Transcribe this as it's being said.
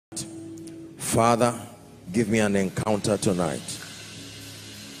Father, give me an encounter tonight.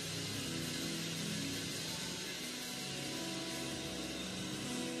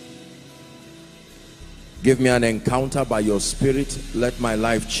 Give me an encounter by your Spirit. Let my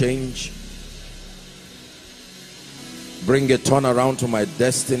life change. Bring a turnaround to my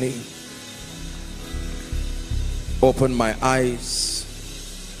destiny. Open my eyes.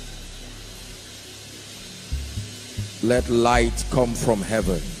 Let light come from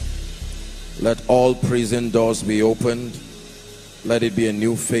heaven. Let all prison doors be opened. Let it be a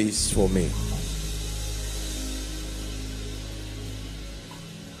new face for me.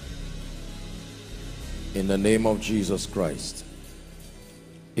 In the name of Jesus Christ.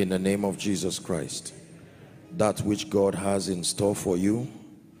 In the name of Jesus Christ. That which God has in store for you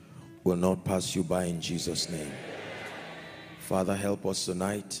will not pass you by, in Jesus' name. Father, help us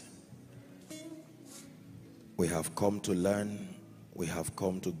tonight. We have come to learn. We have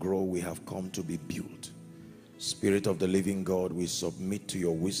come to grow. We have come to be built. Spirit of the living God, we submit to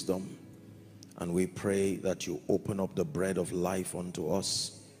your wisdom, and we pray that you open up the bread of life unto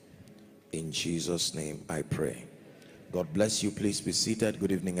us. In Jesus' name I pray. God bless you. Please be seated.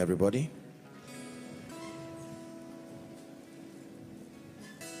 Good evening, everybody.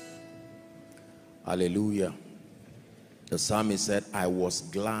 Hallelujah. The psalmist said, I was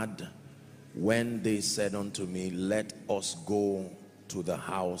glad when they said unto me, let us go to the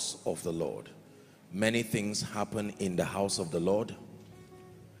house of the Lord. Many things happen in the house of the Lord.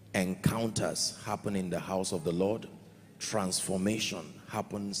 Encounters happen in the house of the Lord. Transformation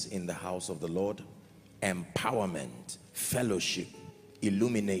happens in the house of the Lord. Empowerment, fellowship,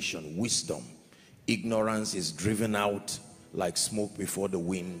 illumination, wisdom. Ignorance is driven out like smoke before the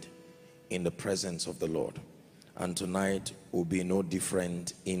wind in the presence of the Lord. And tonight will be no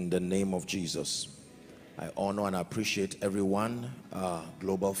different in the name of Jesus. I honor and appreciate everyone,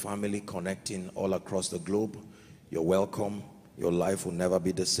 global family connecting all across the globe. You're welcome. Your life will never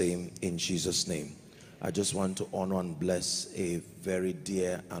be the same, in Jesus' name. I just want to honor and bless a very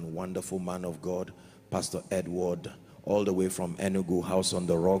dear and wonderful man of God, Pastor Edward, all the way from Enugu, House on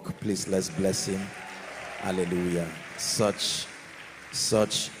the Rock. Please, let's bless him. Hallelujah. Such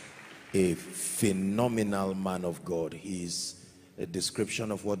a phenomenal man of God. He's a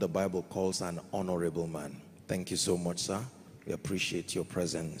description of what the Bible calls an honorable man. Thank you so much, sir. We appreciate your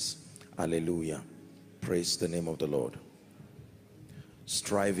presence. Hallelujah. Praise the name of the Lord.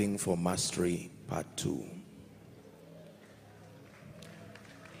 Striving for Mastery, Part 2.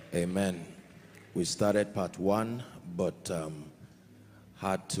 Amen. We started Part 1, but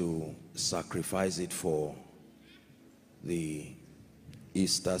had to sacrifice it for the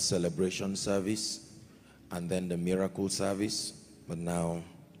Easter celebration service and then the miracle service. But now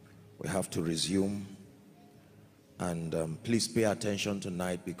we have to resume. And please pay attention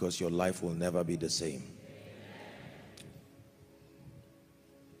tonight, because your life will never be the same.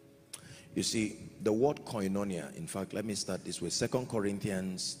 You see, the word koinonia, in fact, let me start this way. 2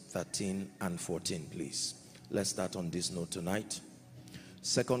 Corinthians 13 and 14, please. Let's start on this note tonight.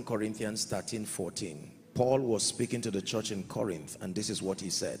 2 Corinthians 13, 14. Paul was speaking to the church in Corinth, and this is what he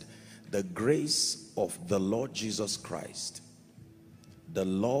said. The grace of the Lord Jesus Christ, the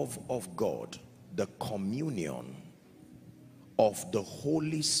love of God, the communion of the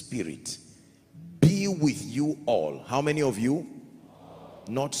Holy Spirit be with you all. How many of you?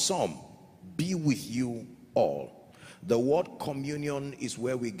 Not some. Be with you all. The word communion is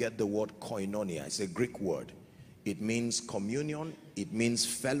where we get the word koinonia. It's a Greek word. It means communion. It means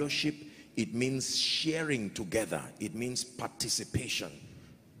fellowship. It means sharing together. It means participation.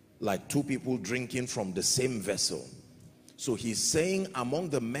 Like two people drinking from the same vessel. So he's saying among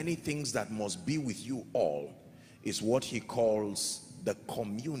the many things that must be with you all is what he calls the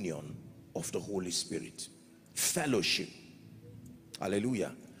communion of the Holy Spirit. Fellowship.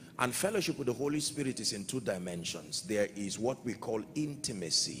 Hallelujah. And fellowship with the Holy Spirit is in two dimensions. There is what we call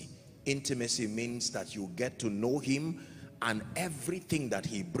intimacy. Intimacy means that you get to know him and everything that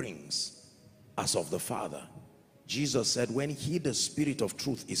he brings as of the Father. Jesus said, when he, the Spirit of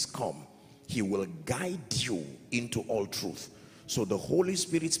truth, is come, he will guide you into all truth. So the Holy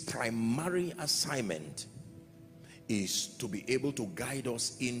Spirit's primary assignment is to be able to guide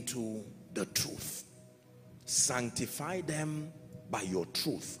us into the truth. Sanctify them by your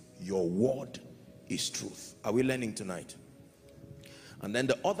truth. Your word is truth. Are we learning tonight? And then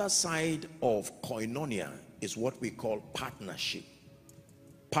the other side of koinonia is what we call partnership.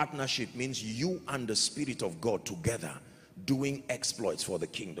 Partnership means you and the Spirit of God together doing exploits for the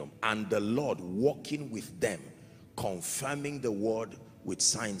kingdom, and the Lord walking with them, confirming the word with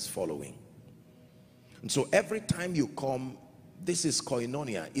signs following. And so every time you come, This is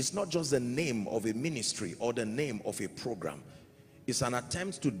koinonia. It's not just the name of a ministry or the name of a program. It's an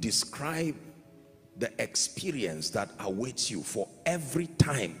attempt to describe the experience that awaits you for every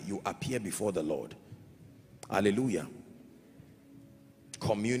time you appear before the Lord. Hallelujah.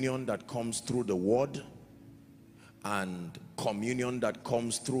 Communion that comes through the word, and communion that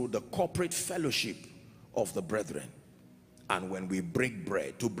comes through the corporate fellowship of the brethren. And when we break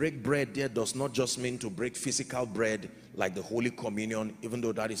bread, to break bread there does not just mean to break physical bread like the Holy Communion, even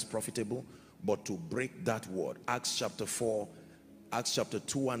though that is profitable, but to break that word. Acts chapter 4, Acts chapter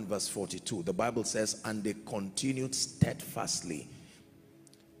 2 and verse 42, the Bible says, and they continued steadfastly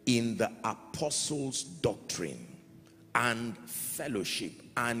in the apostles' doctrine and fellowship,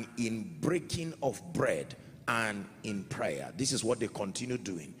 and in breaking of bread, and in prayer. This is what they continued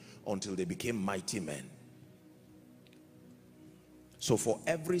doing until they became mighty men. So for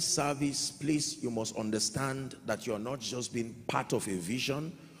every service, please, you must understand that you are not just being part of a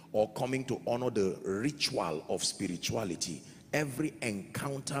vision or coming to honor the ritual of spirituality. Every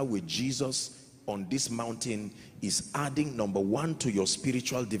encounter with Jesus on this mountain is adding, number one, to your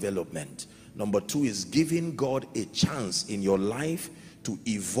spiritual development. Number two is giving God a chance in your life to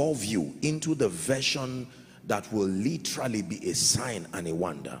evolve you into the version that will literally be a sign and a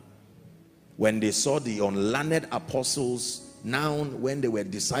wonder. When they saw the unlearned apostles, now when they were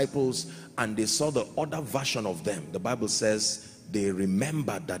disciples, and they saw the other version of them, the Bible says they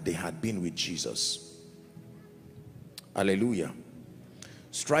remembered that they had been with Jesus. Hallelujah.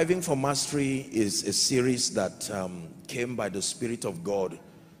 Striving for Mastery is a series that came by the Spirit of God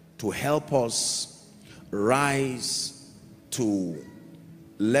to help us rise to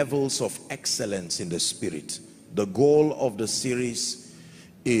levels of excellence in the Spirit. The goal of the series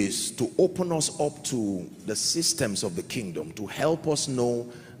is to open us up to the systems of the kingdom, to help us know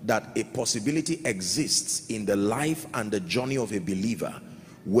that a possibility exists in the life and the journey of a believer,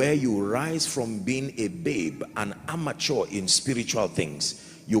 where you rise from being a babe, an amateur in spiritual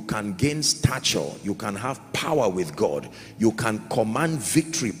things. You can gain stature, you can have power with God, you can command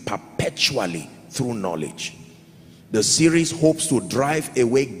victory perpetually through knowledge. The series hopes to drive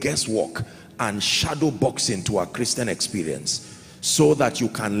away guesswork and shadow boxing to our Christian experience, so that you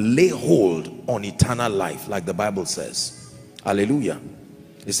can lay hold on eternal life, like the Bible says. Hallelujah.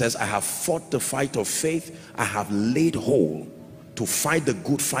 It says, I have fought the fight of faith, I have laid hold to fight the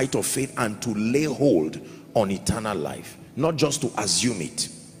good fight of faith, and to lay hold on eternal life, not just to assume it.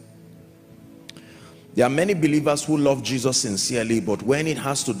 There are many believers who love Jesus sincerely, but when it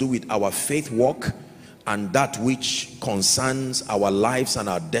has to do with our faith walk and that which concerns our lives and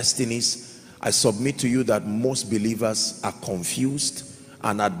our destinies, I submit to you that most believers are confused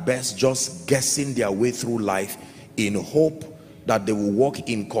and at best just guessing their way through life in hope that they will walk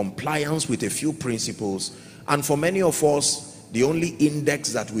in compliance with a few principles. And for many of us, the only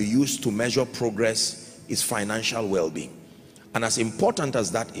index that we use to measure progress is financial well-being. And as important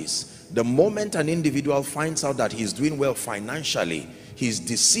as that is, the moment an individual finds out that he's doing well financially, he's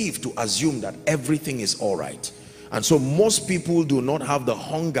deceived to assume that everything is all right. And so most people do not have the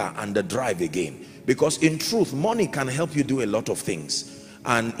hunger and the drive again, because in truth, money can help you do a lot of things.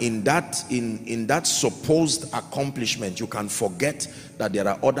 And in that supposed accomplishment, you can forget that there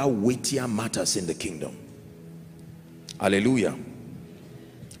are other weightier matters in the kingdom. Hallelujah.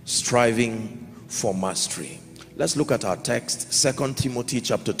 Striving for mastery. Let's look at our text, 2 Timothy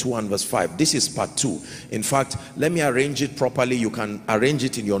chapter 2 and verse 5. This is part 2. In fact, let me arrange it properly. You can arrange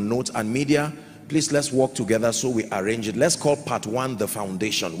it in your notes and media. Please, let's work together so we arrange it. Let's call part 1 the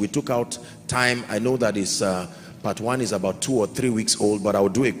foundation. We took out time. I know that is part 1 is about 2 or 3 weeks old, but I'll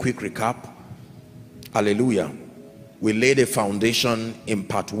do a quick recap. Hallelujah. We laid a foundation in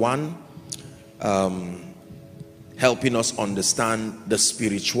part 1, helping us understand the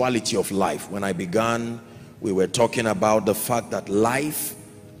spirituality of life. When I began, we were talking about the fact that life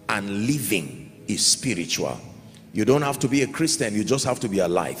and living is spiritual. You don't have to be a Christian, you just have to be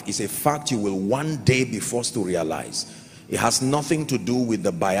alive. It's a fact you will one day be forced to realize. It has nothing to do with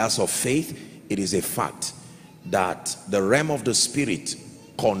the bias of faith. It is a fact that the realm of the spirit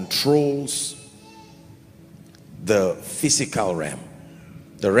controls the physical realm.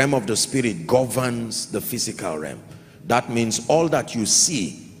 The realm of the spirit governs the physical realm. That means all that you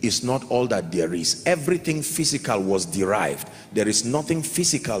see is not all that there is. Everything physical was derived. There is nothing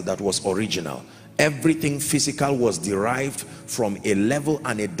physical that was original. Everything physical was derived from a level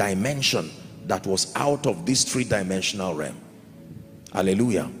and a dimension that was out of this three-dimensional realm.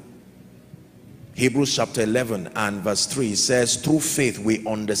 Hallelujah. Hebrews chapter 11 and verse 3 says, through faith we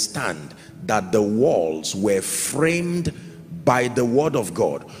understand that the walls were framed by the word of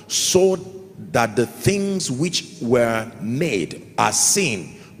God, so that the things which were made are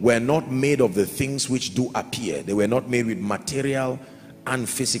seen were not made of the things which do appear. They were not made with material and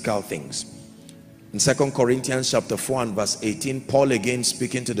physical things. In 2 Corinthians chapter 4 and verse 18, Paul again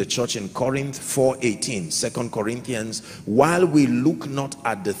speaking to the church in Corinth, 4:18, 2 Corinthians, while we look not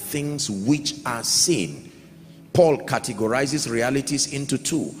at the things which are seen. Paul categorizes realities into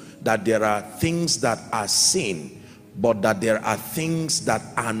two, that there are things that are seen, but that there are things that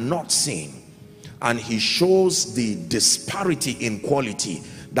are not seen. And he shows the disparity in quality,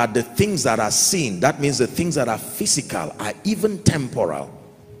 that the things that are seen, that means the things that are physical, are even temporal,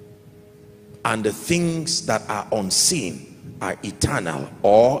 and the things that are unseen are eternal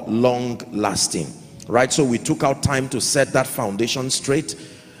or long lasting. Right? So we took out time to set that foundation straight,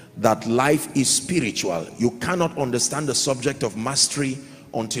 that life is spiritual. You cannot understand the subject of mastery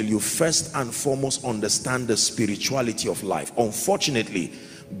until you first and foremost understand the spirituality of life. Unfortunately,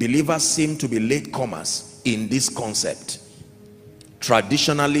 believers seem to be latecomers in this concept.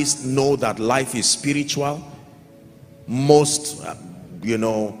 Traditionalists know that life is spiritual. Most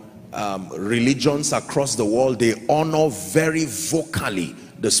religions across the world, they honor very vocally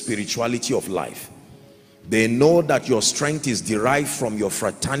the spirituality of life. They know that your strength is derived from your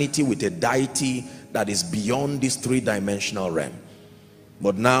fraternity with a deity that is beyond this three-dimensional realm.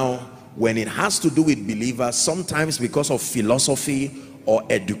 But now, when it has to do with believers, sometimes because of philosophy or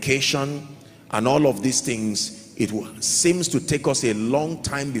education and all of these things, it seems to take us a long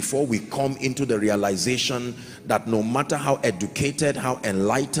time before we come into the realization that no matter how educated, how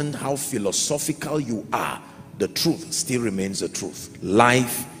enlightened, how philosophical you are, the truth still remains the truth.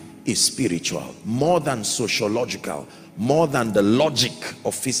 Life is spiritual, more than sociological, more than the logic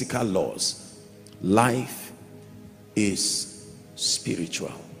of physical laws. Life is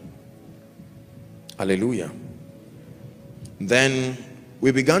spiritual. Hallelujah. Then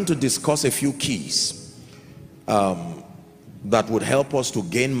we began to discuss a few keys that would help us to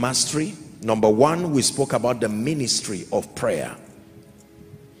gain mastery. Number one, we spoke about the ministry of prayer.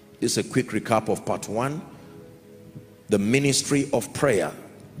 This is a quick recap of part one. The ministry of prayer.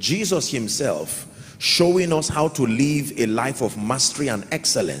 Jesus himself, showing us how to live a life of mastery and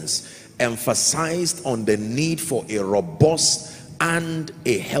excellence, emphasized on the need for a robust and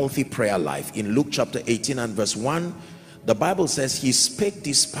a healthy prayer life. In Luke chapter 18 and verse 1, the Bible says, he spake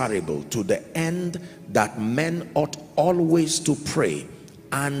this parable to the end that men ought always to pray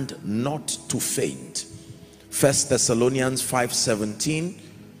and not to faint. 1 Thessalonians 5:17,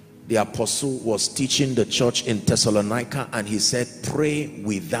 the apostle was teaching the church in Thessalonica, and he said, pray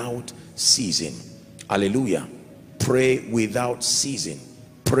without ceasing. Hallelujah. Pray without ceasing.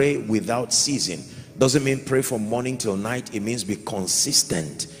 Pray without ceasing. Doesn't mean pray from morning till night. It means be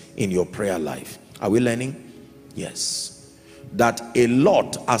consistent in your prayer life. Are we learning? Yes. That a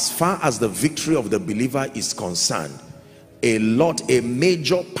lot, as far as the victory of the believer is concerned, a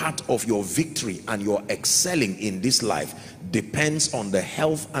major part of your victory and your excelling in this life depends on the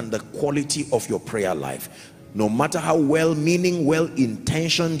health and the quality of your prayer life. No matter how well-meaning,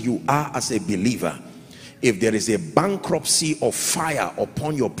 well-intentioned you are as a believer, if there is a bankruptcy of fire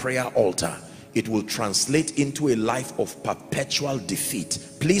upon your prayer altar, it will translate into a life of perpetual defeat.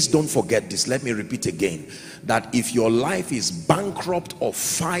 Please don't forget this. Let me repeat again, that if your life is bankrupt of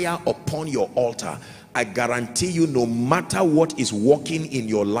fire upon your altar, I guarantee you, no matter what is working in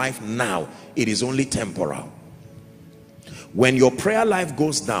your life now, it is only temporal. When your prayer life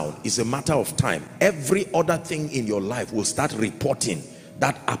goes down, it's a matter of time. Every other thing in your life will start reporting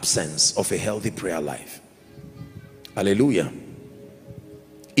that absence of a healthy prayer life. Hallelujah.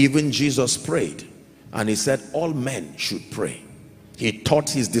 Even Jesus prayed, and he said all men should pray. He taught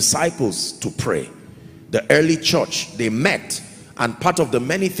his disciples to pray. The early church, they met, and part of the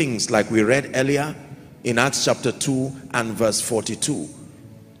many things, like we read earlier in Acts chapter 2 and verse 42,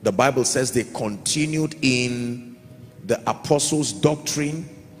 the Bible says they continued in the apostles' doctrine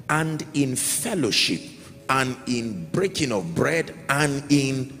and in fellowship and in breaking of bread and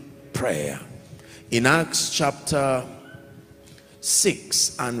in prayer. In Acts chapter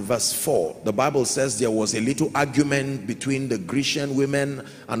 6 and verse 4, the Bible says there was a little argument between the Grecian women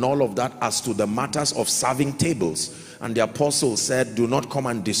and all of that as to the matters of serving tables, and the apostle said, do not come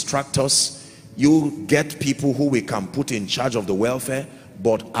and distract us. You get people who we can put in charge of the welfare,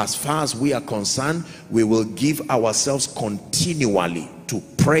 but as far as we are concerned, we will give ourselves continually to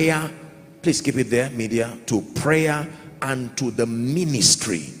prayer. Please keep it there, media. To prayer and to the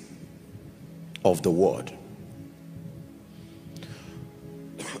ministry of the word.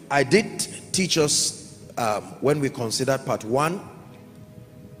 I did teach us when we considered part one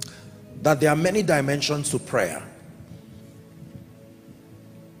that there are many dimensions to prayer.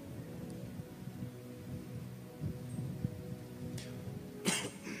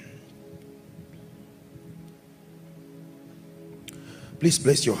 Please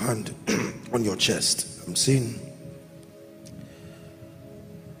place your hand on your chest. I'm seeing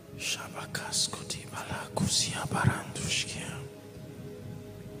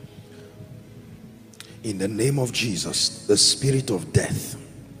in the name of Jesus, the spirit of death,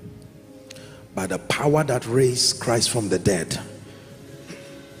 by the power that raised Christ from the dead,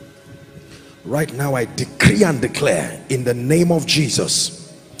 right now I decree and declare in the name of Jesus.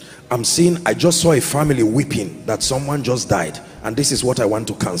 I'm seeing, I just saw a family weeping that someone just died, and this is what I want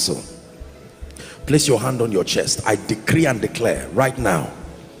to cancel. Place your hand on your chest. I decree and declare right now,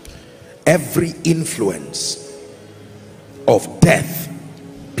 every influence of death,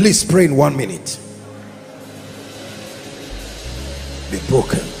 please pray in 1 minute, be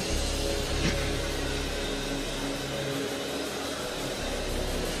broken.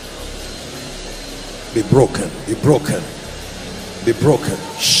 Be broken, be broken, be broken.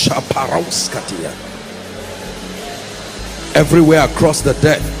 Everywhere across the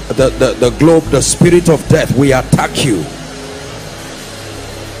globe, the spirit of death, we attack you.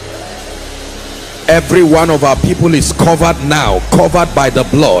 Every one of our people is covered now, covered by the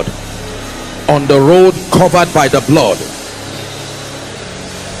blood. On the road, covered by the blood.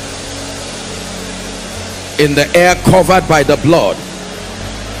 In the air, covered by the blood.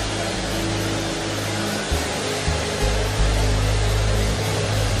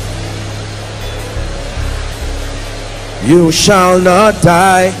 You shall not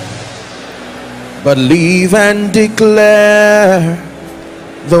die, but live and declare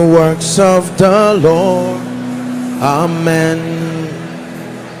the works of the Lord. Amen.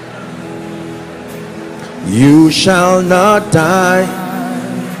 You shall not die,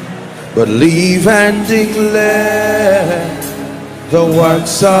 but live and declare the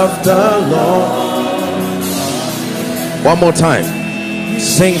works of the Lord. One more time.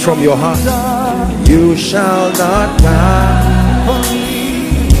 Sing from your heart. You shall not die, but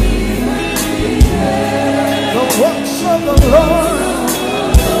the works of the Lord.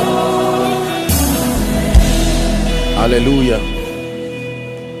 Hallelujah.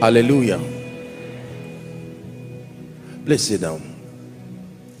 Hallelujah. Please sit down.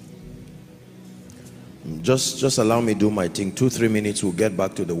 Just allow me to do my thing. 2-3 minutes, we'll get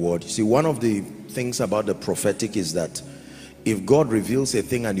back to the word. See, one of the things about the prophetic is that if God reveals a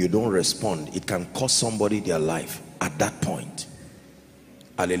thing and you don't respond, it can cost somebody their life at that point.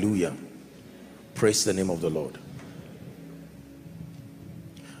 Hallelujah. Praise the name of the Lord.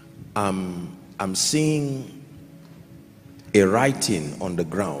 I'm seeing a writing on the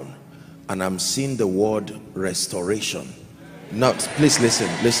ground, and I'm seeing the word restoration. Now, please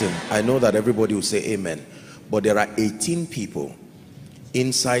listen. I know that everybody will say amen, but there are 18 people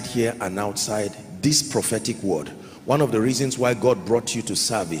inside here and outside this prophetic word. One of the reasons why God brought you to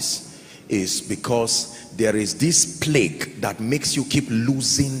service is because there is this plague that makes you keep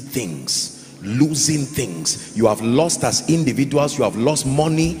losing things. You have lost as individuals, you have lost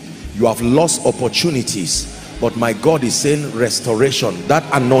money, you have lost opportunities, but my God is saying restoration. That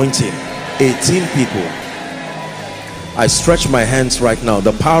anointing, 18 people. I stretch my hands right now.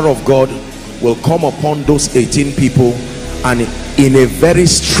 The power of God will come upon those 18 people, and in a very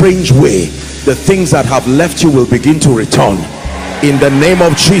strange way, the things that have left you will begin to return in the name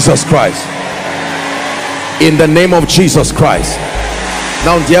of Jesus Christ. In the name of Jesus Christ.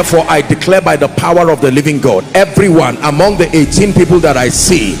 Now therefore I declare by the power of the living God, everyone among the 18 people that I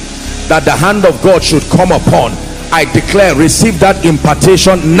see that the hand of God should come upon, I declare, receive that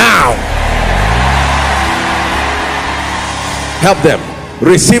impartation now. Help them.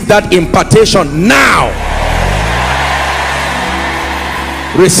 Receive that impartation now.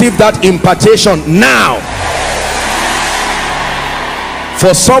 Receive that impartation now.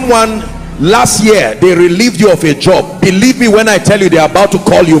 For someone, last year they relieved you of a job. Believe me when I tell you, they're about to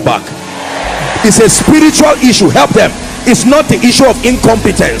call you back. It's a spiritual issue. Help them. It's not the issue of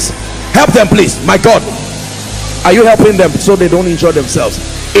incompetence. Help them, please. My God, are you helping them so they don't injure themselves?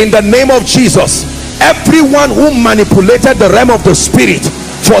 In the name of Jesus, everyone who manipulated the realm of the spirit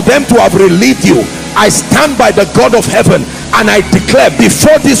for them to have relieved you, I stand by the God of heaven and I declare,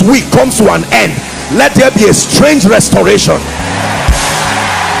 before this week comes to an end, let there be a strange restoration.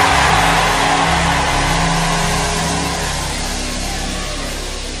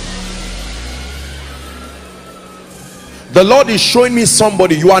 The Lord is showing me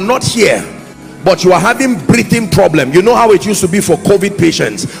somebody. You are not here, but you are having breathing problem. You know how it used to be for COVID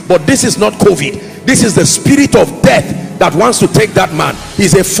patients, but this is not COVID. This is the spirit of death that wants to take that man.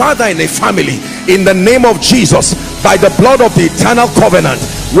 He's a father in a family. In the name of Jesus, by the blood of the eternal covenant,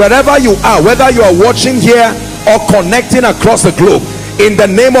 wherever you are, whether you are watching here or connecting across the globe, in the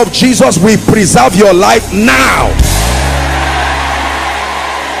name of Jesus, we preserve your life now.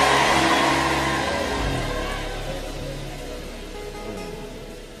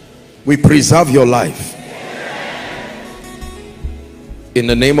 We preserve your life. In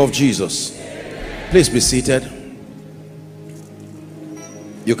the name of Jesus. Please be seated.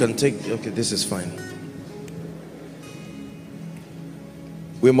 You can take, okay, this is fine.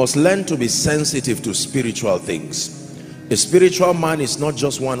 We must learn to be sensitive to spiritual things. A spiritual man is not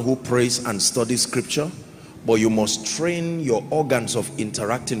just one who prays and studies scripture, but you must train your organs of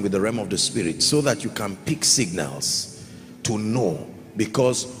interacting with the realm of the spirit so that you can pick signals to know,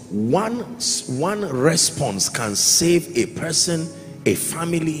 because one response can save a person, a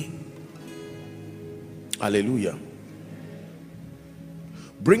family. Hallelujah.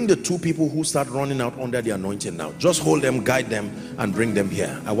 Bring the two people who start running out under the anointing now. Just hold them, guide them, and bring them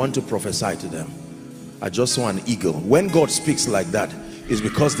here. I want to prophesy to them. I just saw an eagle. When God speaks like that, it's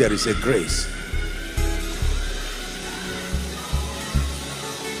because there is a grace.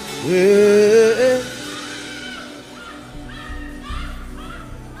 Yeah.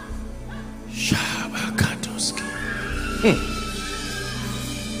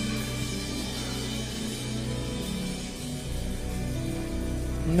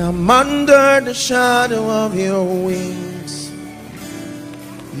 I'm under the shadow of your wings.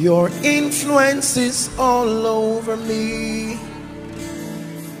 Your influence is all over me.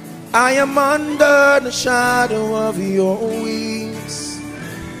 I am under the shadow of your wings.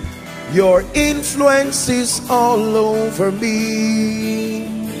 Your influence is all over me.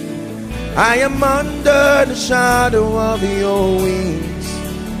 I am under the shadow of your wings.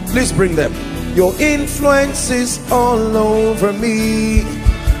 Please bring them. Your influence is all over me.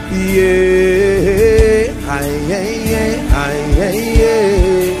 Yeah,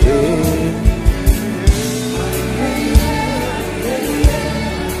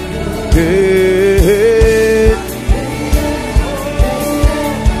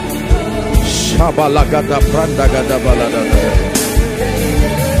 Shabalagada Prandagada Balada.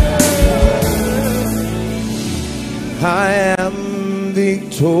 I am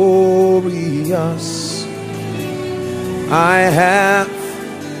victorious. I have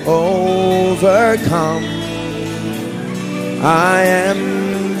overcome. I am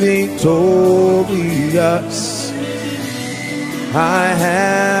victorious. I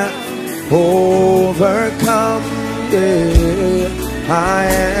have overcome. Yeah. I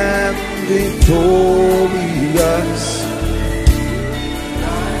am victorious.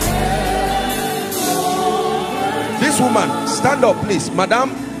 This woman, stand up please.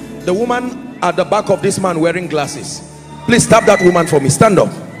 Madam, the woman at the back of this man wearing glasses, please tap that woman for me. Stand up.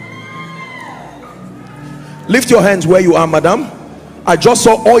 Lift your hands where you are, madam. I just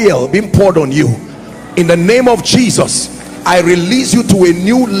saw oil being poured on you. In the name of Jesus, I release you to a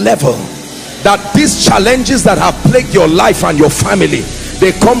new level, that these challenges that have plagued your life and your family,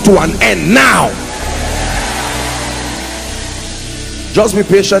 they come to an end now. Just be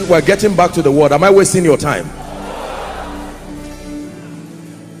patient. We're getting back to the word. Am I wasting your time?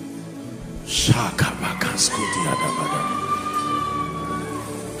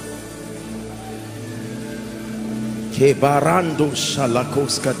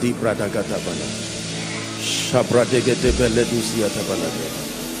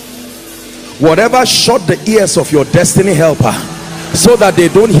 Whatever shut the ears of your destiny helper so that they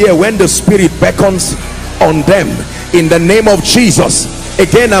don't hear when the spirit beckons on them, in the name of Jesus.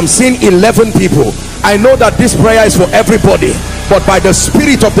 Again, I'm seeing 11 people. I know that this prayer is for everybody, but by the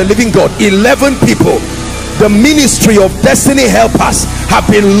Spirit of the living God, 11 people. The ministry of destiny helpers have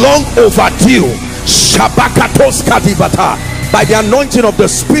been long overdue. By the anointing of the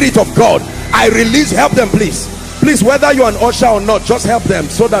Spirit of God, I release. Help them please. Please, whether you're an usher or not, just help them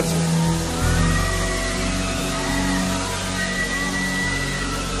so that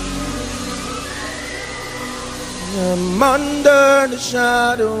I'm under the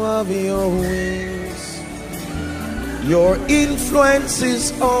shadow of your wings. Your influence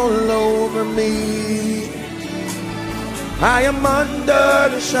is all over me. I am under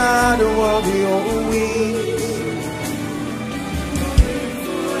the shadow of your wings.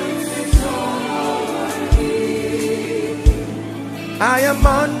 I am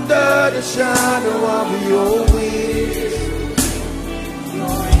under the shadow of your wings.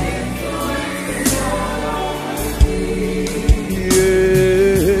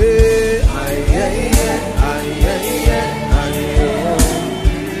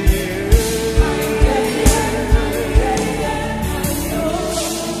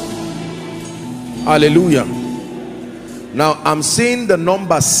 Hallelujah. Now I'm seeing the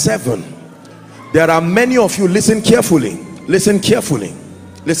number 7. There are many of you. Listen carefully. Listen carefully.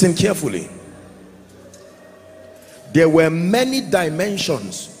 Listen carefully. There were many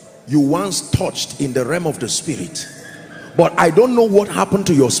dimensions you once touched in the realm of the spirit, but I don't know what happened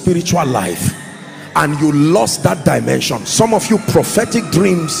to your spiritual life and you lost that dimension. Some of you prophetic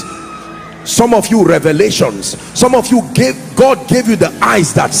dreams, some of you revelations, some of you God gave you the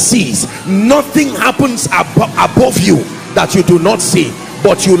eyes that sees. Nothing happens above you that you do not see,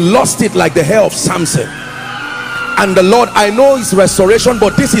 but you lost it like the hair of Samson. And the Lord, I know it's restoration,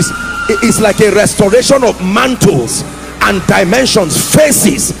 but this is like a restoration of mantles and dimensions,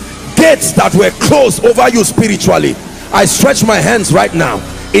 faces, gates that were closed over you spiritually. I stretch my hands right now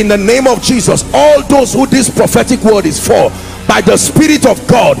in the name of Jesus. All those who this prophetic word is for, by the Spirit of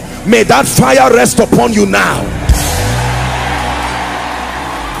God, may that fire rest upon you now.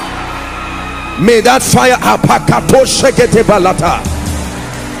 May that fire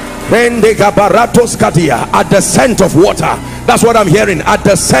at the scent of water. That's what I'm hearing. At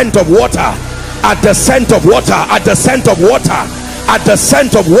the scent of water, at the scent of water, at the scent of water, at the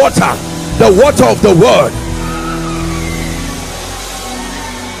scent of water, the water of the word.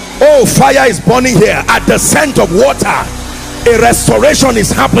 Oh, fire is burning here at the scent of water. A restoration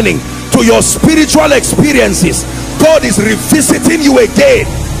is happening to your spiritual experiences. God is revisiting you again.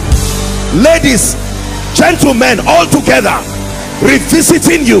 Ladies, gentlemen, all together,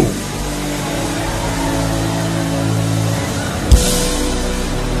 revisiting you.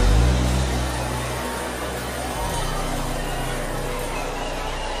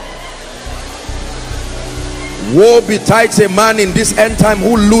 Woe betides a man in this end time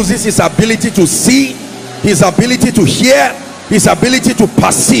who loses his ability to see, his ability to hear, his ability to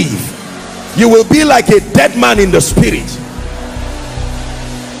perceive. You will be like a dead man in the spirit.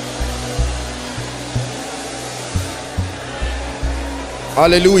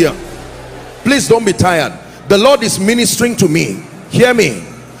 Hallelujah. Please don't be tired. The Lord is ministering to me. Hear me.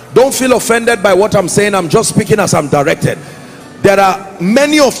 Don't feel offended by what I'm saying. I'm just speaking as I'm directed. There are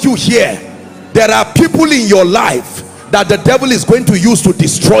many of you here. There are people in your life that the devil is going to use to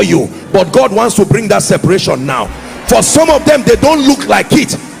destroy you, but God wants to bring that separation now. For some of them, they don't look like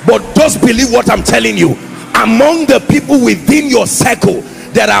it, but just believe what I'm telling you. Among the people within your circle,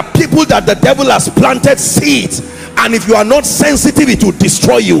 there are people that the devil has planted seeds, and if you are not sensitive, it will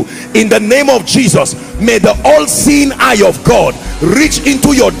destroy you. In the name of Jesus, may the all-seeing eye of God reach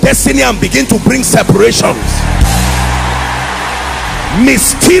into your destiny and begin to bring separations.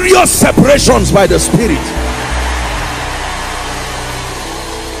 Mysterious separations by the Spirit.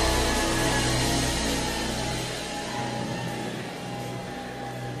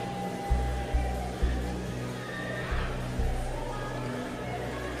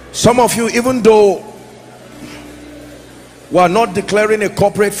 Some of you, even though we are not declaring a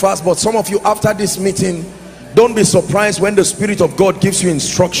corporate fast, but some of you, after this meeting, don't be surprised when the Spirit of God gives you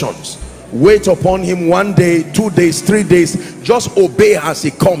instructions. Wait upon him 1 day, 2 days, 3 days. Just obey as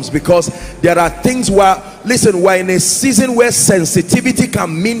he comes, because there are things where, listen, we're in a season where sensitivity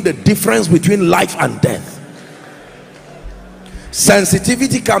can mean the difference between life and death.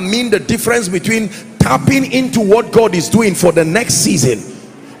 Sensitivity can mean the difference between tapping into what God is doing for the next season,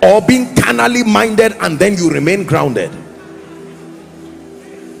 or being carnally minded and then you remain grounded.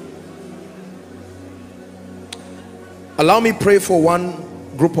 Allow me pray for one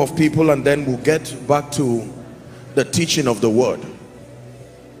group of people, and then we'll get back to the teaching of the word.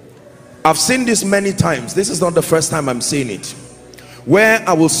 I've seen this many times. This is not the first time I'm seeing it, where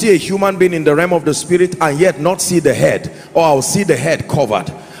I will see a human being in the realm of the spirit and yet not see the head, or I'll see the head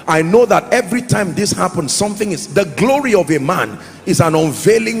covered. I know that every time this happens, something is, the glory of a man is an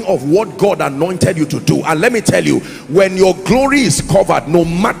unveiling of what God anointed you to do. And let me tell you, when your glory is covered, no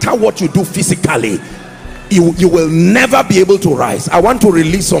matter what you do physically, you will never be able to rise. I want to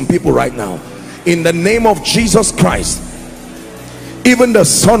release some people right now in the name of Jesus Christ, even the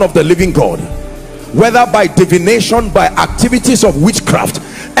Son of the living God, whether by divination, by activities of witchcraft,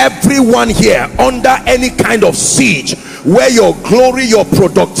 everyone here under any kind of siege, where your glory, your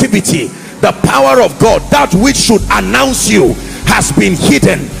productivity, the power of God, that which should announce you, has been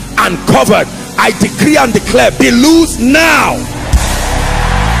hidden and covered, I decree and declare, be loose now.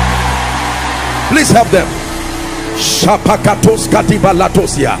 Please help them.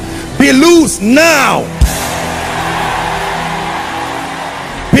 Be loose now.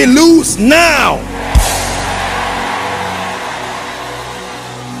 Be loose now.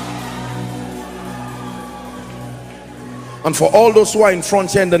 And for all those who are in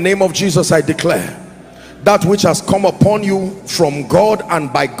front here, in the name of Jesus, I declare that which has come upon you from God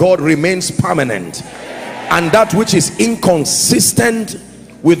and by God remains permanent, and that which is inconsistent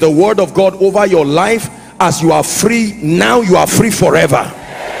with the word of God over your life, as you are free now, you are free forever.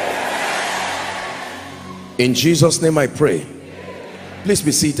 In Jesus' name I pray. Please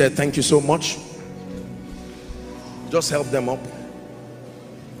be seated. Thank you so much. Just help them up.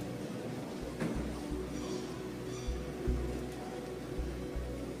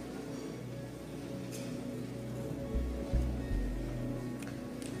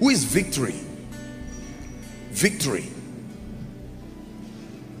 Who is Victory? Victory.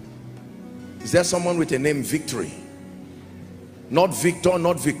 Is there someone with a name Victory? Not Victor,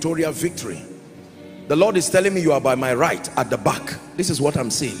 not Victoria, Victory. The Lord is telling me you are by my right at the back. This is what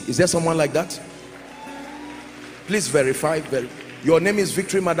I'm seeing. Is there someone like that? Please verify. Your name is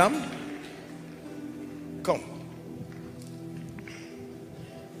Victory, madam? Come.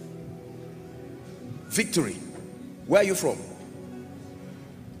 Victory. Where are you from?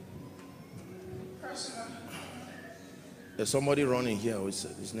 There's somebody running here.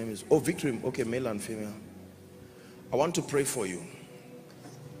 His name is, oh, Victory. Okay, male and female. I want to pray for you.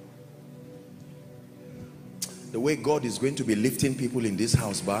 The way God is going to be lifting people in this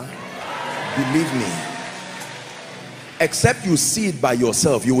house, bar, believe me, except you see it by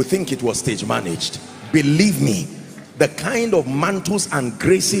yourself, you will think it was stage managed. Believe me, the kind of mantles and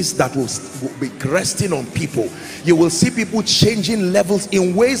graces that will be resting on people, you will see people changing levels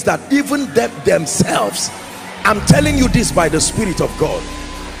in ways that even them themselves, I'm telling you this by the Spirit of God.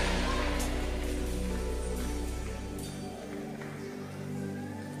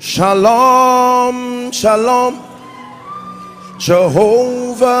 Shalom, shalom,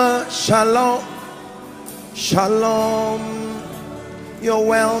 Jehovah, shalom, shalom. You're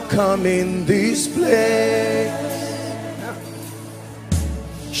welcome in this place.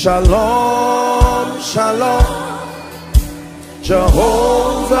 Shalom, shalom,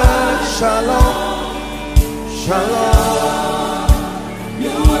 Jehovah, shalom, shalom.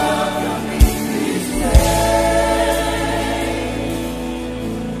 You're welcome in this place.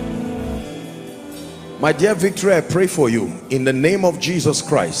 My dear Victory, I pray for you in the name of Jesus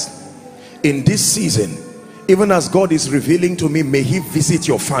Christ. In this season, even as God is revealing to me, may he visit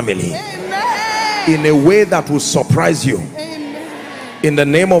your family. Amen. In a way that will surprise you. Amen. In the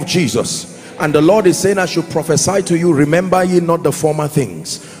name of Jesus. And the Lord is saying, I should prophesy to you, remember ye not the former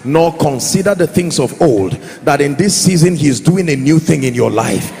things, nor consider the things of old, that in this season he is doing a new thing in your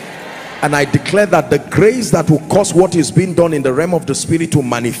life. And I declare that the grace that will cause what is being done in the realm of the spirit to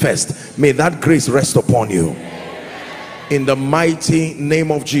manifest, may that grace rest upon you. In the mighty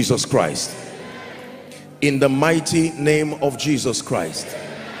name of Jesus Christ. In the mighty name of Jesus Christ.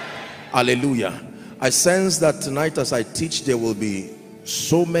 Hallelujah. I sense that tonight as I teach, there will be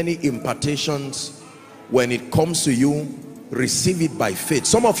so many impartations. When it comes to you, receive it by faith.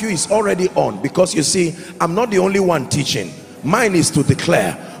 Some of you is already on, because you see, I'm not the only one teaching. Mine is to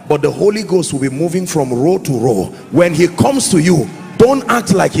declare, but the Holy Ghost will be moving from row to row. When he comes to you, don't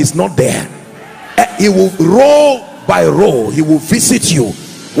act like he's not there. He will row by row, he will visit you.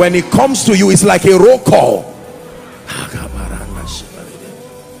 When he comes to you, it's like a roll call.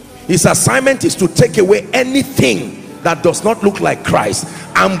 His assignment is to take away anything that does not look like Christ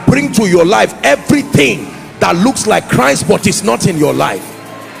and bring to your life everything that looks like Christ but is not in your life.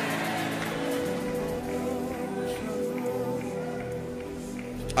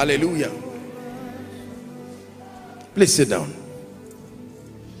 Hallelujah. Please sit down.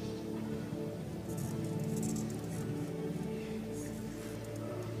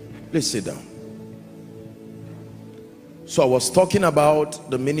 Please sit down. So I was talking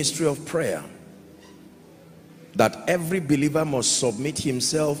about the ministry of prayer, that every believer must submit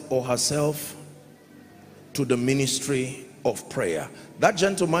himself or herself to the ministry of prayer. That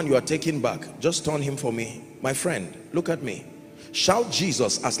gentleman you are taking back, just turn him for me. My friend, look at me. Shout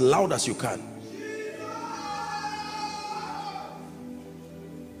Jesus as loud as you can.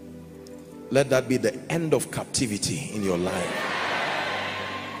 Let that be the end of captivity in your life.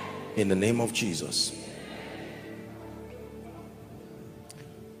 In the name of Jesus.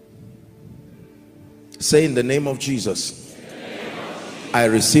 Say, in the name of Jesus, I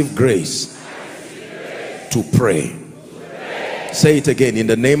receive grace to pray. Say it again. In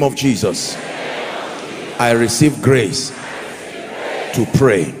the name of Jesus, I receive grace to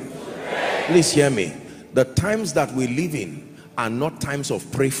pray. Please hear me. The times that we live in are not times of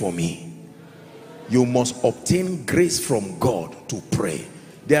pray for me. You must obtain grace from God to pray.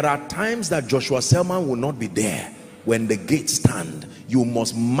 There are times that Joshua Selman will not be there when the gates stand. You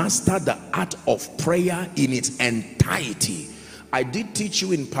must master the art of prayer in its entirety. I did teach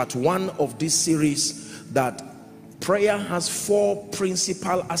you in part 1 of this series that prayer has 4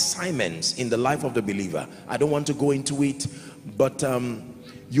 principal assignments in the life of the believer. I don't want to go into it, but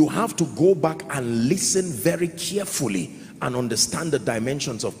you have to go back and listen very carefully and understand the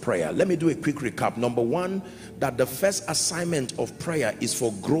dimensions of prayer. Let me do a quick recap. Number 1, that the first assignment of prayer is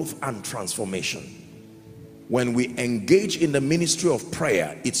for growth and transformation. When we engage in the ministry of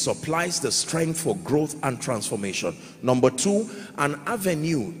prayer, it supplies the strength for growth and transformation. Number two, an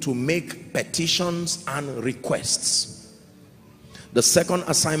avenue to make petitions and requests. The second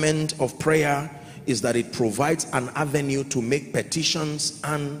assignment of prayer is that it provides an avenue to make petitions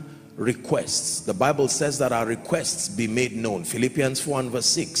and requests. The Bible says that our requests be made known. Philippians 4 and verse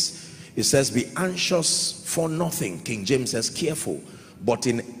 6. It says, be anxious for nothing. King James says, careful, but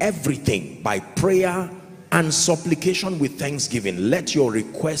in everything by prayer and supplication with thanksgiving, let your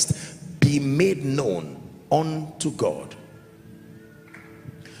request be made known unto God.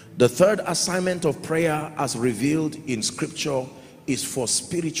 The third assignment of prayer as revealed in scripture is for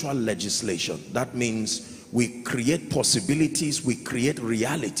spiritual legislation. That means we create possibilities, we create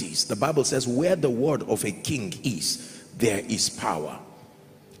realities. The Bible says where the word of a king is, there is power.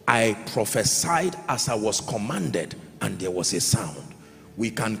 I prophesied as I was commanded, and there was a sound. We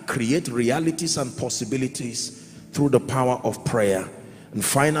can create realities and possibilities through the power of prayer. And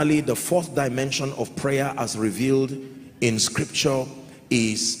finally, the fourth dimension of prayer as revealed in scripture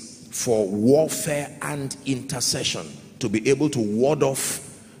is for warfare and intercession, to be able to ward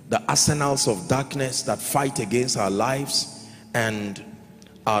off the arsenals of darkness that fight against our lives and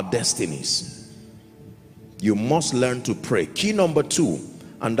our destinies. You must learn to pray. Key number two,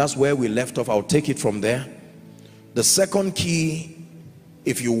 and that's where we left off. I'll take it from there. The second key,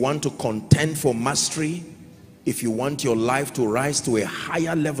 if you want to contend for mastery, if you want your life to rise to a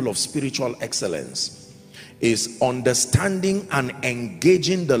higher level of spiritual excellence, is understanding and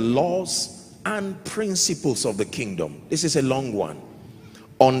engaging the laws and principles of the kingdom. This is a long one.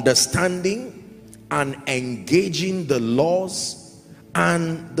 Understanding and engaging the laws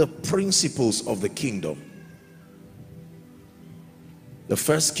and the principles of the kingdom. The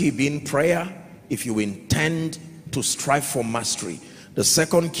first key being prayer, if you intend to strive for mastery. The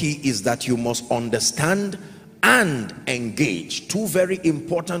second key is that you must understand and engage. Two very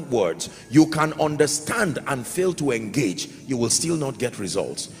important words. You can understand and fail to engage, you will still not get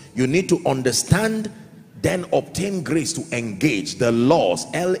results. You need to understand, then obtain grace to engage the laws,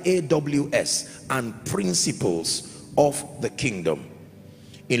 L-A-W-S, and principles of the kingdom.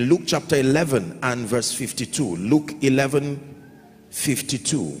 In Luke chapter 11 and verse 52, Luke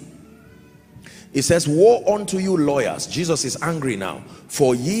 11:52, it says, woe unto you lawyers. Jesus is angry now.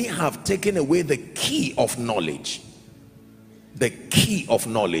 For ye have taken away the key of knowledge. The key of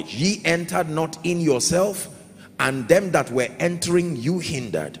knowledge. Ye entered not in yourself, and them that were entering you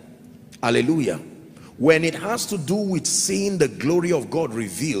hindered. Hallelujah. When it has to do with seeing the glory of God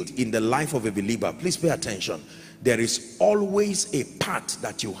revealed in the life of a believer, please pay attention. There is always a part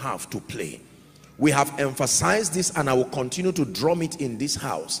that you have to play. We have emphasized this, and I will continue to drum it in this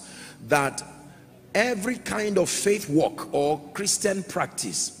house, that every kind of faith walk or Christian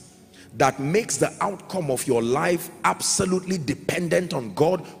practice that makes the outcome of your life absolutely dependent on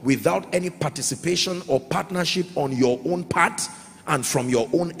God without any participation or partnership on your own part and from your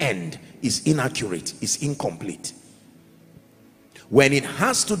own end is inaccurate, is incomplete. When it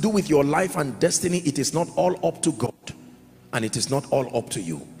has to do with your life and destiny, it is not all up to God and it is not all up to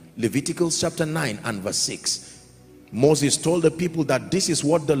you. Leviticus chapter 9 and verse 6. Moses told the people that this is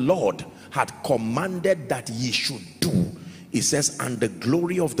what the Lord had commanded that ye should do. He says, and the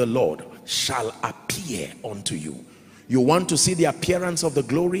glory of the Lord shall appear unto you. You want to see the appearance of the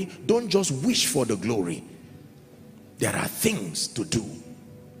glory? Don't just wish for the glory. There are things to do.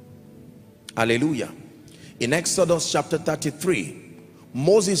 Hallelujah. In Exodus chapter 33,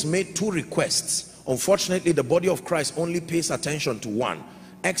 Moses made two requests. Unfortunately, the body of Christ only pays attention to one.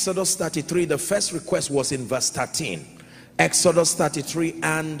 Exodus 33, the first request was in verse 13. Exodus 33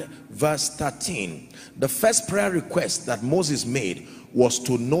 and verse 13. The first prayer request that Moses made was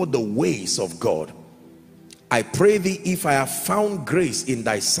to know the ways of God. I pray thee, if I have found grace in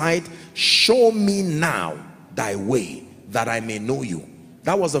thy sight, show me now thy way, that I may know you.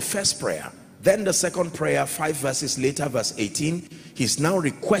 That was the first prayer. Then the second prayer, 5 verses later, verse 18, he's now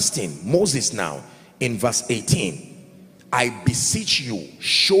requesting, Moses now, in verse 18, I beseech you,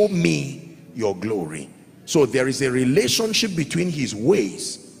 show me your glory. So there is a relationship between his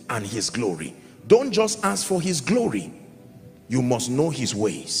ways and his glory. Don't just ask for his glory. You must know his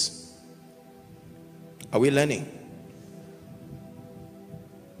ways. Are we learning?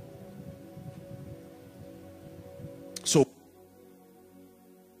 So,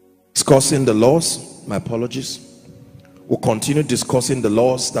 discussing the laws, my apologies. We'll continue discussing the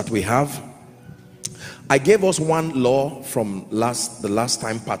laws that we have. I gave us one law from the last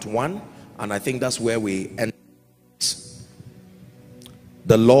time, part 1, and I think that's where we end.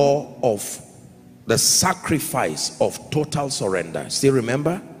 The law of the sacrifice of total surrender. Still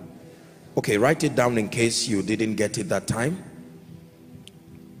remember? Okay, write it down in case you didn't get it that time.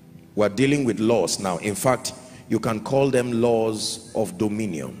 We're dealing with laws now. In fact, you can call them laws of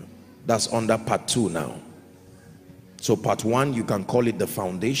dominion. That's under part 2 now. So part 1, you can call it the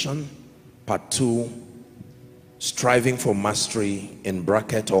foundation. Part 2, striving for mastery, in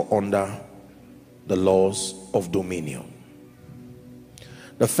bracket or under the laws of dominion.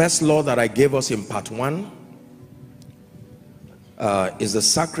 The first law that I gave us in part 1 is the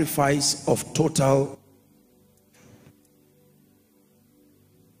sacrifice of total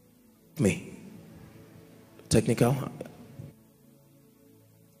technical.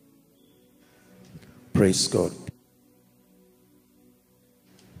 Praise God.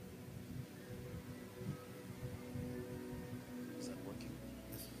 Is that working?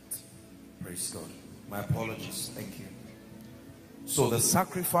 Praise God. My apologies. Thank you. So the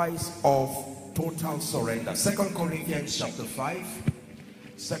sacrifice of total surrender. 2 Corinthians chapter 5.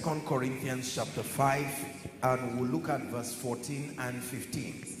 2 Corinthians chapter 5, and we'll look at verse 14 and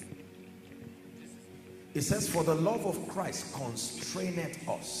 15. It says, for the love of Christ constraineth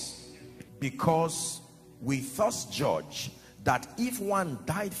us, because we thus judge that if one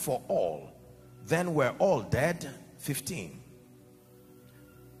died for all, then we're all dead. 15.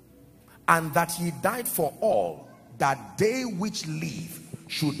 And that he died for all, that they which live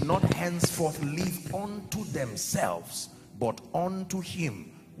should not henceforth live unto themselves, but unto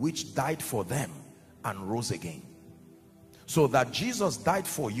him which died for them and rose again. So that Jesus died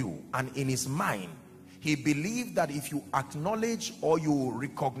for you, and in his mind he believed that if you acknowledge or you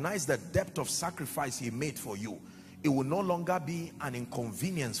recognize the depth of sacrifice he made for you, it will no longer be an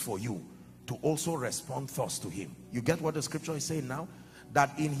inconvenience for you to also respond thus to him. You get what the scripture is saying now?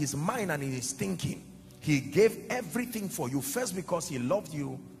 That in his mind and in his thinking, he gave everything for you, first because he loved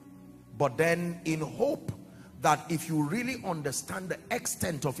you, but then in hope that if you really understand the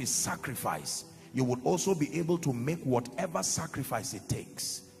extent of his sacrifice, you would also be able to make whatever sacrifice it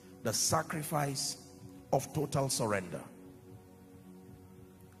takes. The sacrifice of total surrender.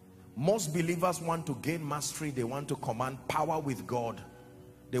 Most believers want to gain mastery. They want to command power with God.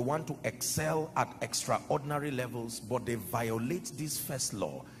 They want to excel at extraordinary levels, but they violate this first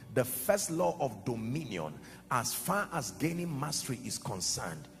law. The first law of dominion, as far as gaining mastery is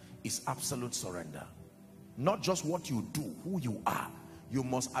concerned, is absolute surrender. Not just what you do, who you are. You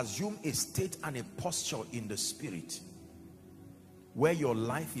must assume a state and a posture in the spirit where your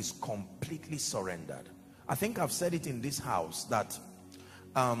life is completely surrendered. I think I've said it in this house that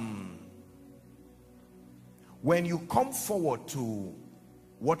when you come forward to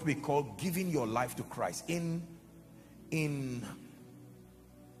what we call giving your life to Christ, in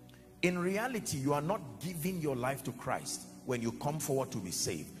reality, you are not giving your life to Christ when you come forward to be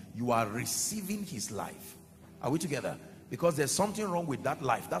saved. You are receiving his life. Are we together? Because there's something wrong with that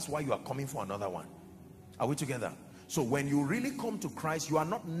life. That's why you are coming for another one. Are we together? So when you really come to Christ, you are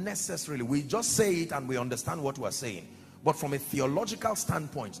not necessarily, we just say it and we understand what we are saying. But from a theological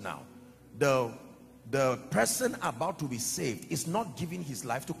standpoint now, the person about to be saved is not giving his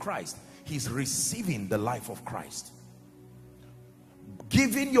life to Christ. He's receiving the life of Christ.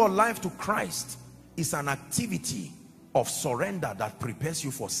 Giving your life to Christ is an activity of surrender that prepares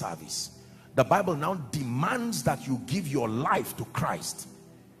you for service. The Bible now demands that you give your life to Christ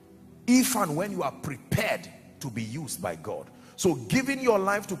if and when you are prepared to be used by God. So giving your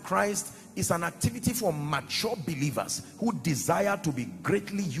life to Christ is an activity for mature believers who desire to be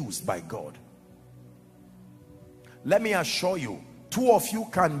greatly used by God. Let me assure you, two of you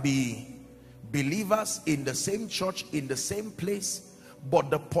can be believers in the same church, in the same place, but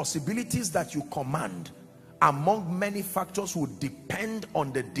the possibilities that you command among many factors will depend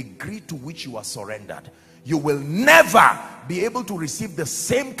on the degree to which you are surrendered. You will never be able to receive the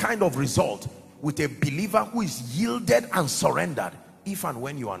same kind of result with a believer who is yielded and surrendered if and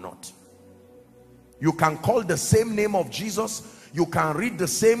when you are not. You can call the same name of Jesus, you can read the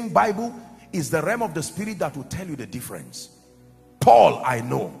same Bible. It's the realm of the spirit that will tell you the difference. Paul, I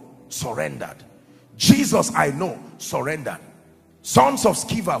know, surrendered. Jesus, I know, surrendered. Sons of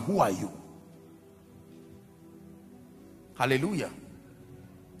Sceva, who are you? Hallelujah.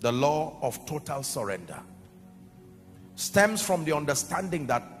 The law of total surrender stems from the understanding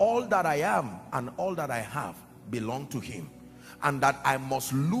that all that I am and all that I have belong to him, and that I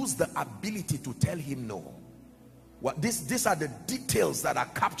must lose the ability to tell him no. These are the details that are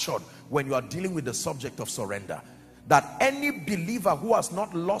captured when you are dealing with the subject of surrender. That any believer who has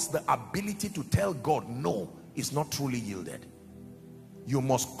not lost the ability to tell God no is not truly yielded. You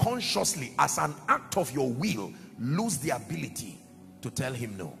must consciously, as an act of your will, lose the ability to tell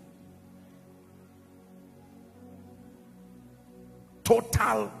him no.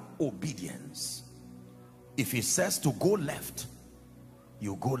 Total obedience. If he says to go left,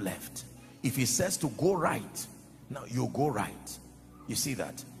 you go left. If he says to go right, now you go right. You see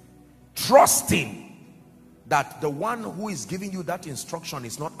that? Trusting that the one who is giving you that instruction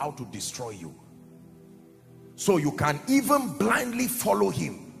is not out to destroy you. So you can even blindly follow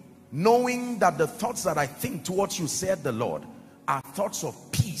him, knowing that the thoughts that I think towards you, said the Lord, are thoughts of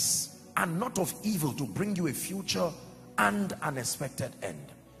peace and not of evil, to bring you a future and an expected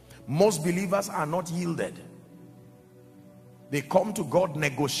end. Most believers are not yielded. They come to God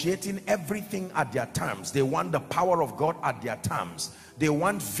negotiating everything at their terms. They want the power of God at their terms. They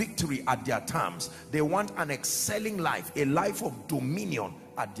want victory at their terms. They want an excelling life, a life of dominion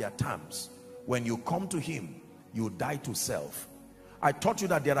at their terms. When you come to him, you die to self. I taught you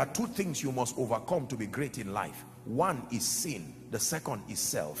that there are two things you must overcome to be great in life. One is sin. The second is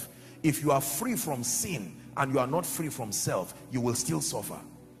self. If you are free from sin and you are not free from self, you will still suffer.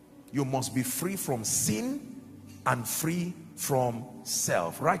 You must be free from sin and free from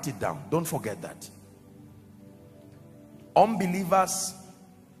self. Write it down. Don't forget that. Unbelievers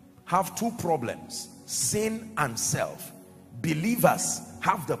have two problems: sin and self. Believers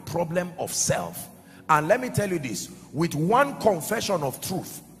have the problem of self. And let me tell you this, with one confession of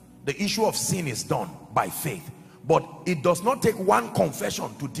truth, the issue of sin is done by faith. But it does not take one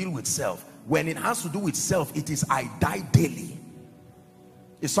confession to deal with self. When it has to do with self, it is I die daily.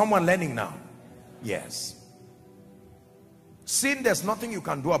 Is someone learning now? Yes. Sin, there's nothing you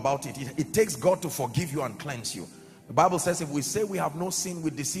can do about it. It takes God to forgive you and cleanse you. The Bible says if we say we have no sin,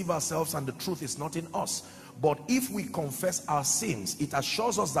 we deceive ourselves and the truth is not in us. But if we confess our sins, it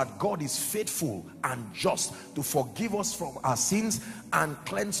assures us that God is faithful and just to forgive us from our sins and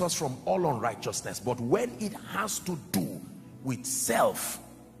cleanse us from all unrighteousness. But when it has to do with self,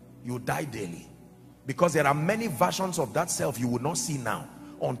 you die daily. Because there are many versions of that self you will not see now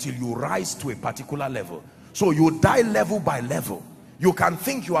until you rise to a particular level. So you die level by level. You can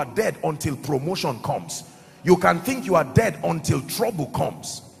think you are dead until promotion comes. You can think you are dead until trouble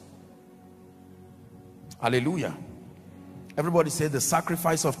comes. Hallelujah. Everybody say the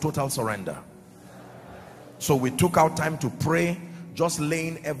sacrifice of total surrender. So we took our time to pray, just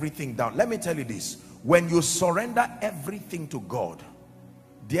laying everything down. Let me tell you this, when you surrender everything to God,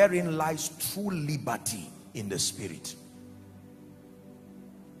 therein lies true liberty in the spirit.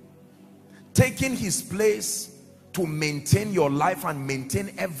 Taking his place to maintain your life and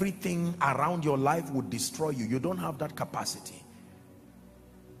maintain everything around your life would destroy you. You don't have that capacity.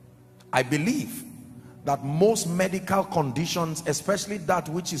 I believe that most medical conditions, especially that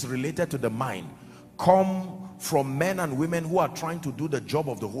which is related to the mind, come from men and women who are trying to do the job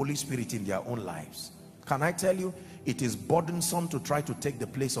of the Holy Spirit in their own lives. Can I tell you, it is burdensome to try to take the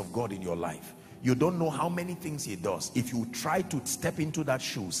place of God in your life. You don't know how many things he does. If you try to step into that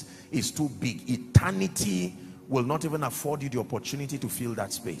shoes, it's too big. Eternity will not even afford you the opportunity to fill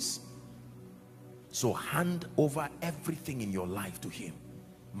that space. So hand over everything in your life to him.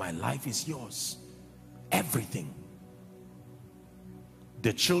 My life is yours. Everything.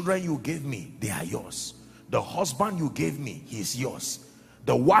 The children you gave me, they are yours. The husband you gave me, he is yours.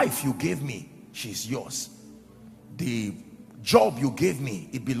 The wife you gave me, she's yours. The job you gave me,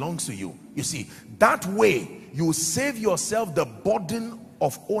 it belongs to you. You see, that way you save yourself the burden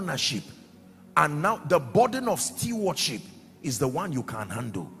of ownership. And now the burden of stewardship is the one you can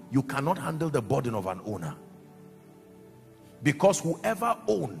handle. You cannot handle the burden of an owner. Because whoever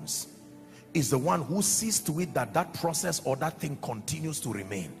owns is the one who sees to it that that process or that thing continues to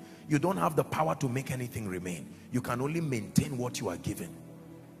remain. You don't have the power to make anything remain. You can only maintain what you are given.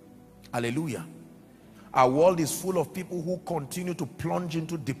 Hallelujah. Our world is full of people who continue to plunge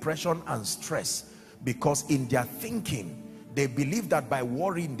into depression and stress because in their thinking, they believe that by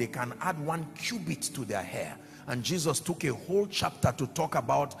worrying, they can add 1 cubit to their hair. And Jesus took a whole chapter to talk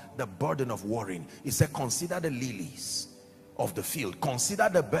about the burden of worrying. He said, consider the lilies of the field. Consider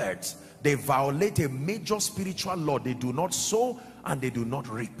the birds. They violate a major spiritual law. They do not sow and they do not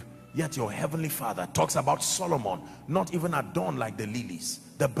reap. Yet your heavenly Father talks about Solomon, not even adorned like the lilies,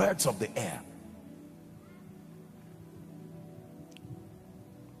 the birds of the air.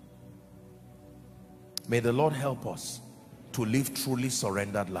 May the Lord help us to live truly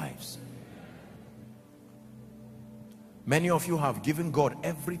surrendered lives. Many of you have given God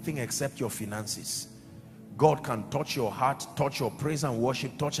everything except your finances. God can touch your heart, touch your praise and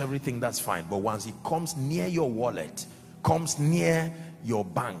worship, touch everything, that's fine. But once it comes near your wallet, comes near your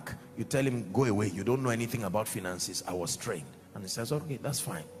bank, you tell him, go away, you don't know anything about finances, I was trained. And he says, okay, that's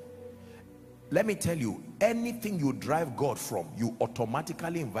fine. Let me tell you, anything you drive God from, you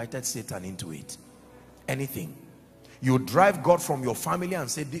automatically invited Satan into it. Anything. You drive God from your family and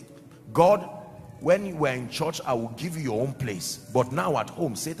say, God, when you were in church, I will give you your own place. But now at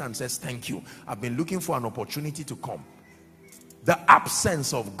home, Satan says, thank you. I've been looking for an opportunity to come. The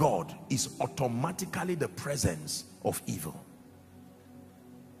absence of God is automatically the presence of evil.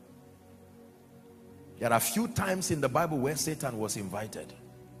 There are few times in the Bible where Satan was invited.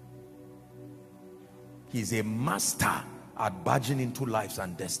 He's a master at barging into lives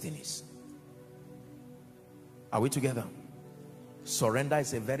and destinies. Are we together? Surrender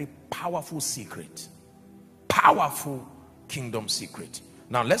is a very powerful secret. Powerful kingdom secret.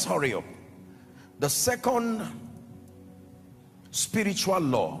 Now let's hurry up. The second spiritual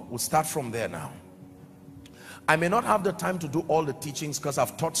law, we'll start from there now. I may not have the time to do all the teachings because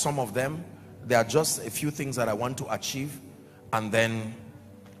I've taught some of them. There are just a few things that I want to achieve, and then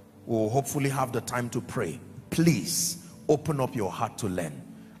we'll hopefully have the time to pray. Please open up your heart to learn.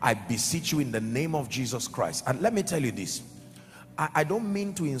 I beseech you in the name of Jesus Christ. And let me tell you this, I don't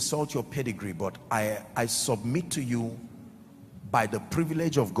mean to insult your pedigree, but I submit to you by the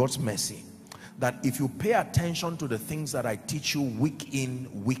privilege of God's mercy that if you pay attention to the things that I teach you week in,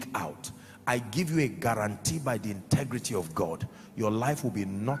 week out, I give you a guarantee by the integrity of God, your life will be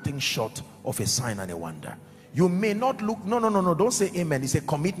nothing short of a sign and a wonder. You may not look, no, don't say amen. It's a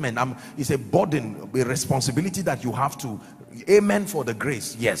commitment. It's a burden, a responsibility that you have to, amen for the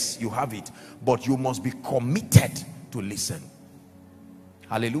grace. Yes, you have it. But you must be committed to listen.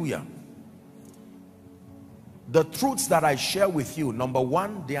 Hallelujah. The truths that I share with you, number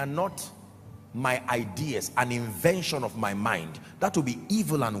one, they are not my ideas, an invention of my mind. That will be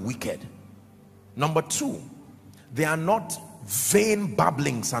evil and wicked. Number two, they are not vain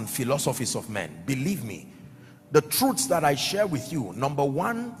babblings and philosophies of men. Believe me, the truths that I share with you, number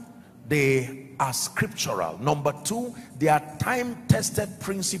one, they are scriptural. Number two, they are time-tested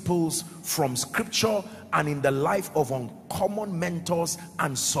principles from scripture and in the life of uncommon mentors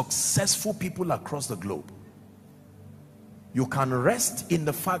and successful people across the globe. You can rest in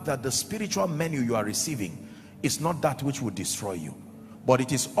the fact that the spiritual menu you are receiving is not that which will destroy you, but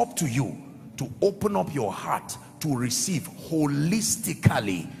it is up to you to open up your heart to receive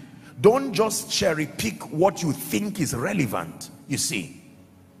holistically. Don't just cherry pick what you think is relevant. You see,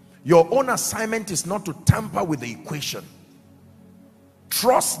 your own assignment is not to tamper with the equation.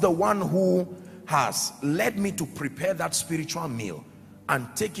 Trust the one who has led me to prepare that spiritual meal and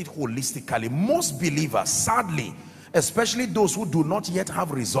take it holistically. Most believers, sadly, especially those who do not yet have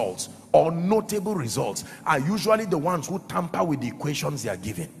results or notable results, are usually the ones who tamper with the equations they are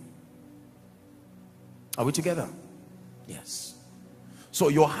given. Are we together? Yes. So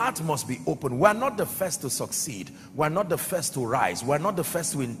your heart must be open. We're not the first to succeed. We're not the first to rise. We're not the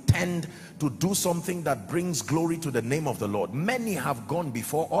first to intend to do something that brings glory to the name of the Lord. Many have gone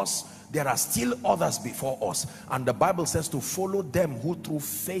before us. There are still others before us. And the Bible says to follow them who through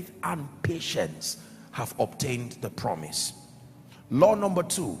faith and patience have obtained the promise. Law number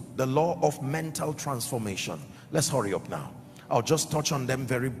two, the law of mental transformation. Let's hurry up now. I'll just touch on them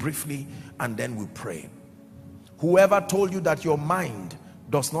very briefly and then we pray. Whoever told you that your mind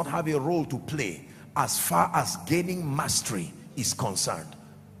does not have a role to play as far as gaining mastery is concerned.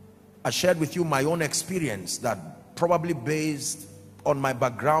 I shared with you my own experience that probably based on my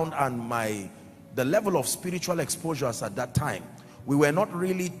background and the level of spiritual exposures at that time, we were not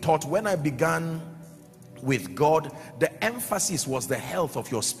really taught. When I began with God, the emphasis was the health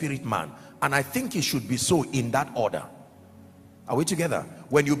of your spirit man, and I think it should be so in that order. Are we together?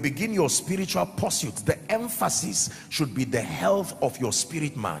 When you begin your spiritual pursuit, the emphasis should be the health of your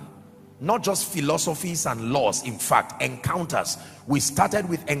spirit man, not just philosophies and laws. In fact, encounters. We started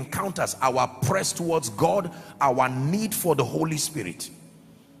with encounters, our press towards God, our need for the Holy Spirit,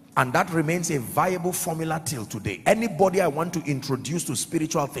 and that remains a viable formula till today. Anybody I want to introduce to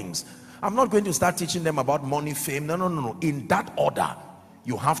spiritual things, I'm not going to start teaching them about money, fame. No. In that order,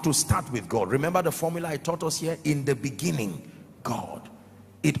 you have to start with God. Remember the formula I taught us here? In the beginning, God.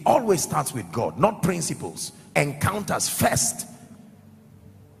 It always starts with God, not principles. Encounters first.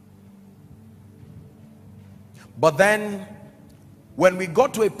 But then when we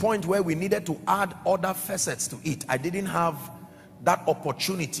got to a point where we needed to add other facets to it, I didn't have that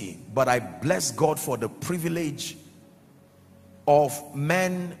opportunity, but I bless God for the privilege of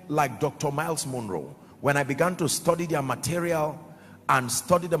men like Dr. Miles Monroe. When I began to study their material and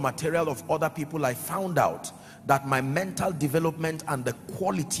study the material of other people, I found out that my mental development and the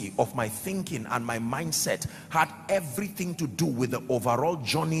quality of my thinking and my mindset had everything to do with the overall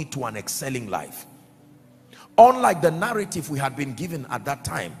journey to an excelling life. Unlike the narrative we had been given at that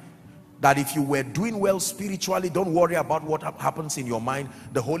time, that if you were doing well spiritually, don't worry about what happens in your mind.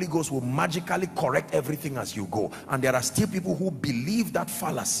 The Holy Ghost will magically correct everything as you go. And there are still people who believe that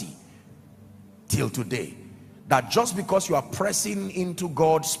fallacy till today, that just because you are pressing into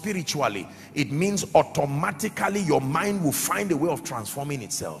God spiritually, it means automatically your mind will find a way of transforming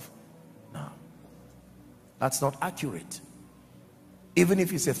itself. No, that's not accurate. Even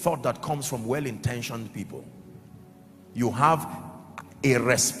if it's a thought that comes from well-intentioned people, you have a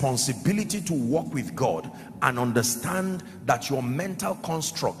responsibility to walk with God and understand that your mental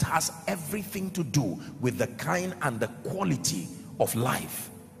construct has everything to do with the kind and the quality of life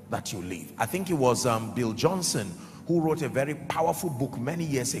that you live. I think it was Bill Johnson who wrote a very powerful book many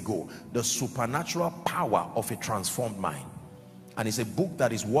years ago, The Supernatural Power of a Transformed Mind. And it's a book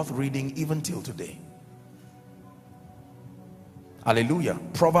that is worth reading even till today. Hallelujah.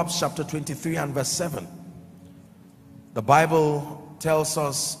 Proverbs chapter 23 and verse 7. The Bible tells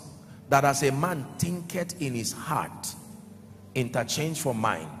us that as a man thinketh in his heart, interchange for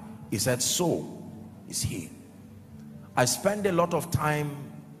mind, he said, so is he. I spend a lot of time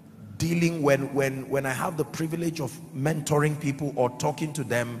dealing when I have the privilege of mentoring people or talking to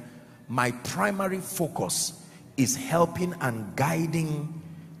them. My primary focus is helping and guiding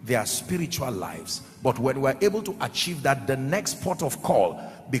their spiritual lives. But when we're able to achieve that, the next port of call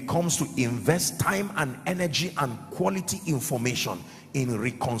becomes to invest time and energy and quality information in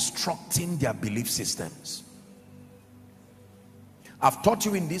reconstructing their belief systems. I've taught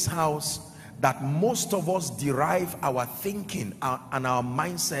you in this house that most of us derive our thinking and our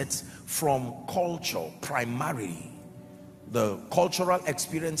mindsets from culture primarily. The cultural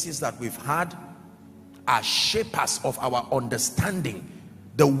experiences that we've had are shapers of our understanding.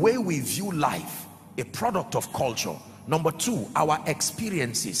 The way we view life, a product of culture. Number two, our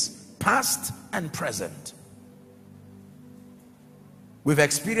experiences, past and present. We've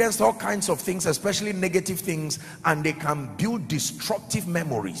experienced all kinds of things, especially negative things, and they can build destructive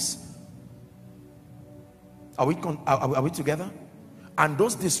memories. Are we together? And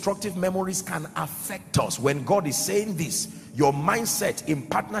those destructive memories can affect us. When God is saying this, your mindset in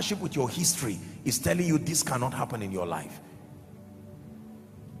partnership with your history is telling you this cannot happen in your life.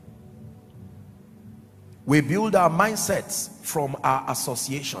 We build our mindsets from our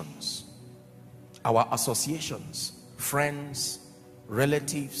associations. Our associations, friends,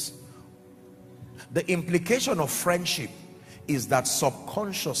 relatives. The implication of friendship is that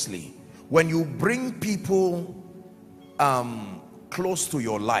subconsciously, when you bring people close to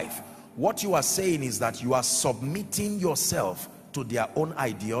your life, what you are saying is that you are submitting yourself to their own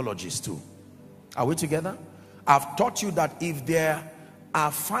ideologies too. Are we together? I've taught you that if there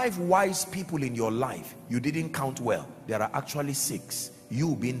are 5 wise people in your life, you didn't count well. There are actually 6,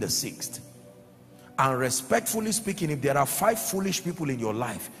 you being the 6th. And respectfully speaking, if there are 5 foolish people in your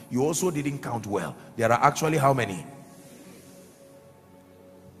life, you also didn't count well. There are actually how many?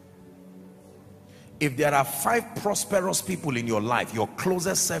 If there are 5 prosperous people in your life, your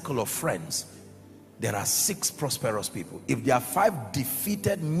closest circle of friends, there are 6 prosperous people. If there are 5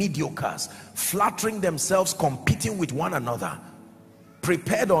 defeated mediocres, flattering themselves, competing with one another,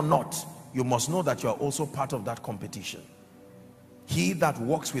 prepared or not, you must know that you are also part of that competition. He that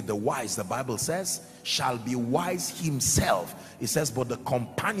walks with the wise, the Bible says, shall be wise himself. It says, but the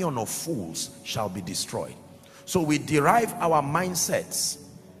companion of fools shall be destroyed. So we derive our mindsets.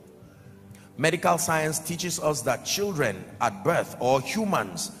 Medical science teaches us that children at birth, or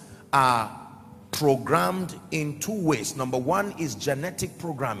humans, are programmed in 2 ways. Number 1 is genetic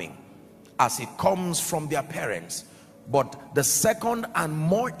programming, as it comes from their parents. But the second and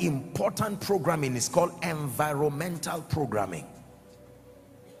more important programming is called environmental programming.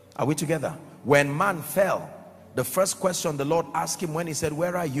 Are we together? When man fell, the first question the Lord asked him when he said,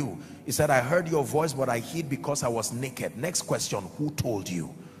 where are you? He said, I heard your voice, but I hid because I was naked. Next question, who told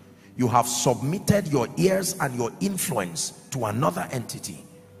you? You have submitted your ears and your influence to another entity.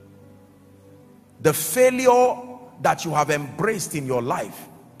 The failure that you have embraced in your life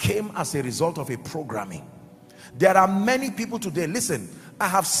came as a result of a programming. There are many people today, listen, I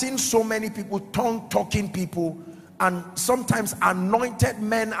have seen so many people, tongue-talking people, and sometimes anointed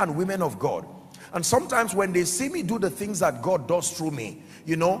men and women of God. And sometimes when they see me do the things that God does through me,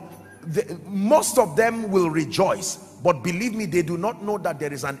 you know, most of them will rejoice. But believe me, they do not know that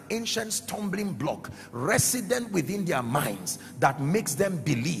there is an ancient stumbling block resident within their minds that makes them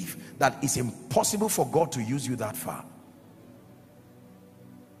believe that it's impossible for God to use you that far.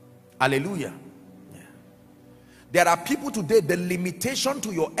 Hallelujah. Yeah. There are people today, the limitation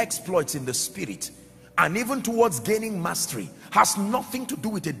to your exploits in the spirit and even towards gaining mastery has nothing to do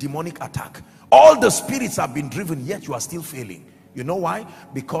with a demonic attack. All the spirits have been driven, yet you are still failing. You know why?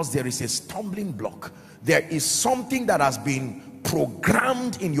 Because there is a stumbling block. There is something that has been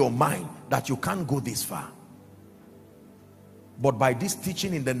programmed in your mind that you can't go this far. But by this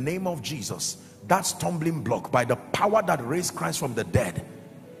teaching in the name of Jesus, that stumbling block, by the power that raised Christ from the dead,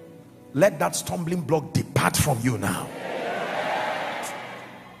 let that stumbling block depart from you now.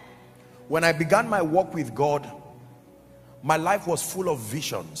 When I began my walk with God, my life was full of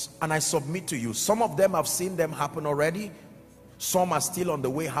visions, and I submit to you, some of them I've seen them happen already, some are still on the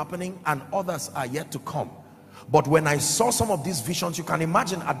way happening, and others are yet to come. But when I saw some of these visions, you can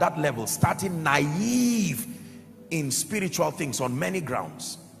imagine at that level, starting naive in spiritual things on many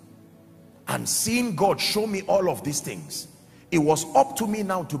grounds, and seeing God show me all of these things, it was up to me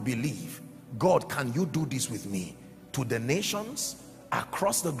now to believe, God, can you do this with me to the nations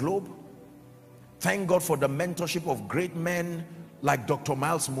across the globe? Thank God for the mentorship of great men like Dr.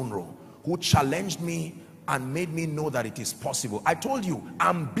 Miles Munroe, who challenged me and made me know that it is possible. I told you,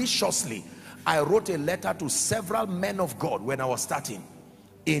 ambitiously, I wrote a letter to several men of God when I was starting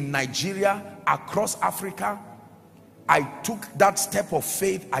in Nigeria, across Africa. I took that step of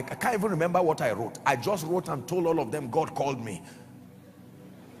faith. I can't even remember what I wrote. I just wrote and told all of them, God called me.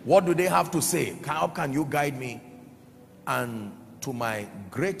 What do they have to say? How can you guide me? And to my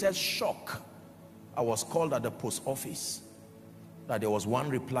greatest shock, I was called at the post office that there was one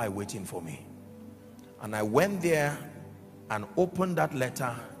reply waiting for me. And I went there and opened that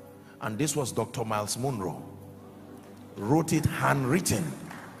letter, and this was Dr. Miles Munroe. Wrote it handwritten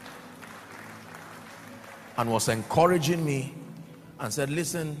and was encouraging me and said,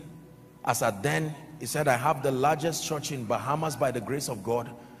 listen, as at then, he said, I have the largest church in Bahamas by the grace of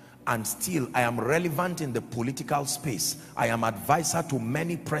God, and still I am relevant in the political space. I am advisor to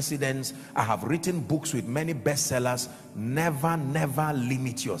many presidents. I have written books with many bestsellers. Never, never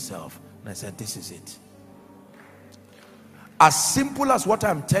limit yourself. And I said, this is it. As simple as what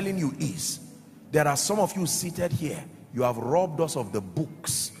I'm telling you is, there are some of you seated here, you have robbed us of the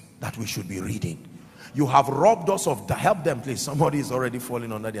books that we should be reading. You have robbed us of the, help them please, somebody is already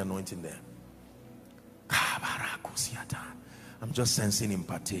falling under the anointing there. I'm just sensing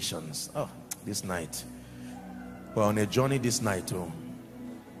impartations. Oh, this night. We're on a journey this night, oh.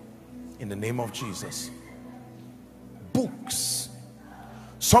 In the name of Jesus. Books.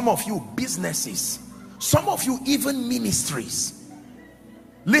 Some of you businesses. Some of you even ministries.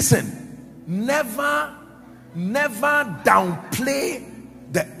 Listen, never downplay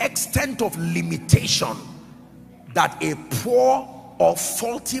the extent of limitation that a poor or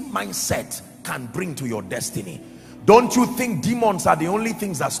faulty mindset can bring to your destiny. Don't you think demons are the only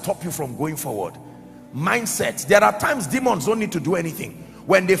things that stop you from going forward? Mindsets. There are times demons don't need to do anything.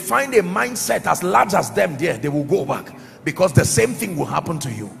 When they find a mindset as large as them there, they will go back, because the same thing will happen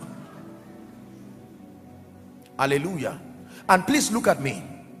to you. Hallelujah. And please look at me.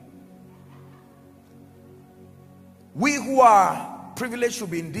 We who are privileged to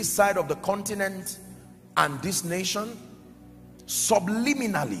be in this side of the continent and this nation,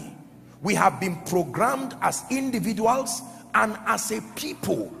 subliminally, we have been programmed as individuals and as a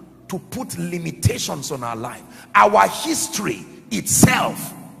people to put limitations on our life. Our history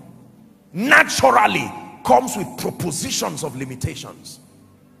itself naturally comes with propositions of limitations.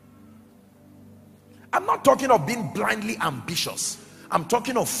 I'm not talking of being blindly ambitious. I'm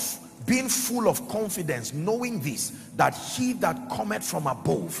talking of being full of confidence, knowing this, that he that cometh from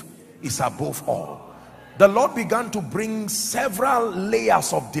above is above all. The Lord began to bring several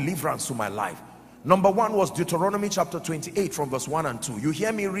layers of deliverance to my life. Number one was Deuteronomy chapter 28 from verse 1 and 2. You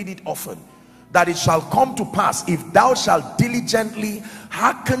hear me read it often. That it shall come to pass, if thou shalt diligently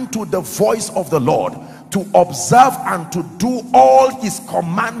hearken to the voice of the Lord, to observe and to do all his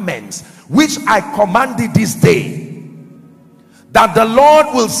commandments, which I command thee this day, that the Lord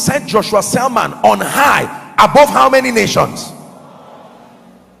will set Joshua Selman on high above how many nations?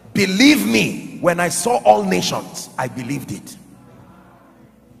 Believe me, when I saw all nations, I believed it.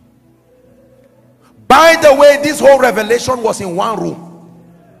 By the way, this whole revelation was in one room.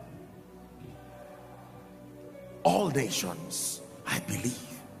 All nations, I believe.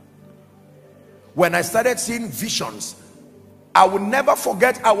 When I started seeing visions, I will never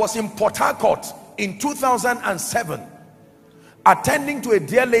forget, I was in Port Harcourt in 2007, attending to a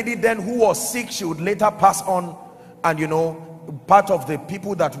dear lady then who was sick. She would later pass on, and you know, part of the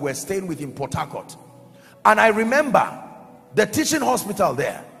people that were staying with in Port Harcourt. And I remember the teaching hospital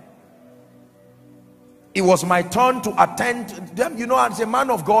there. It was my turn to attend them, you know, as a man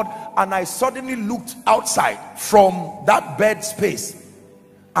of God, and I suddenly looked outside from that bed space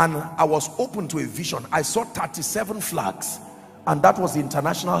and I was open to a vision. I saw 37 flags, and that was the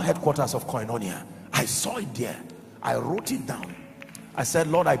international headquarters of Koinonia. I saw it there. I wrote it down. I said,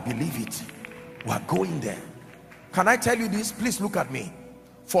 Lord, I believe it. We are going there. Can I tell you this? Please look at me.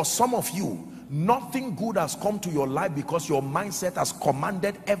 For some of you, nothing good has come to your life because your mindset has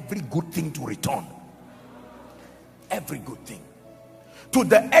commanded every good thing to return. Every good thing. To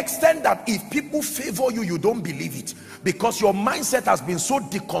the extent that if people favor you, you don't believe it. Because your mindset has been so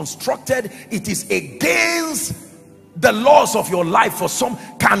deconstructed, it is against the laws of your life. For some,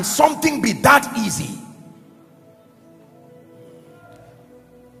 can something be that easy?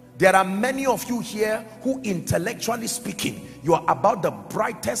 There are many of you here who, intellectually speaking, you are about the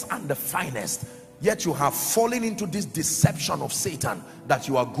brightest and the finest, yet you have fallen into this deception of Satan that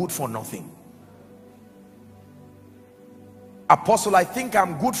you are good for nothing. Apostle, I think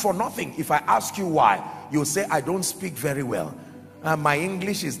I'm good for nothing. If I ask you why, you'll say, I don't speak very well. My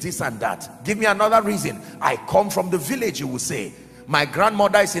English is this and that. Give me another reason. I come from the village, you will say. My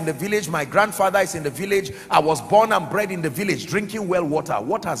grandmother is in the village, my grandfather is in the village, I was born and bred in the village, drinking well water.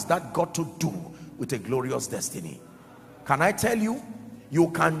 What has that got to do with a glorious destiny? Can I tell you, you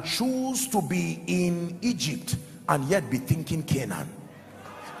can choose to be in Egypt and yet be thinking Canaan.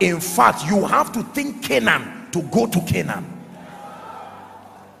 In fact, you have to think Canaan to go to Canaan.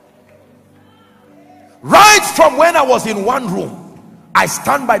 Right from when I was in one room, I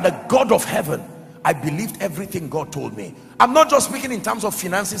stand by the God of heaven. I believed everything God told me. I'm not just speaking in terms of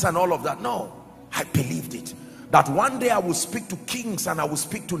finances and all of that. No, I believed it. That one day I will speak to kings and I will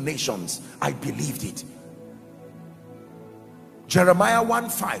speak to nations. I believed it. Jeremiah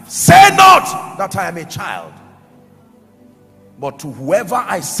 1:5. Say not that I am a child, but to whoever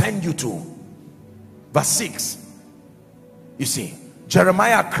I send you to. Verse 6. You see,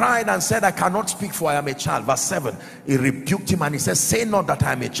 Jeremiah cried and said, I cannot speak, for I am a child. Verse 7, he rebuked him and he says, say not that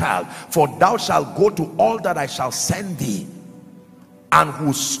I am a child, for thou shalt go to all that I shall send thee,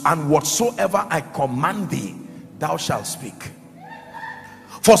 and whatsoever I command thee, thou shalt speak.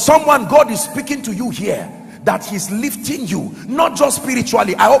 For someone, God is speaking to you here, that he's lifting you, not just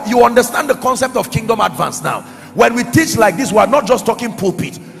spiritually. I hope you understand the concept of kingdom advance now. When we teach like this, we are not just talking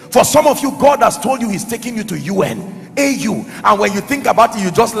pulpit. For some of you, God has told you he's taking you to UN, AU, and when you think about it, you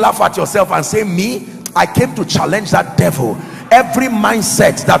just laugh at yourself and say, me, I came to challenge that devil. Every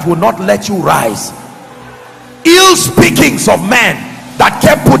mindset that will not let you rise, ill speakings of men that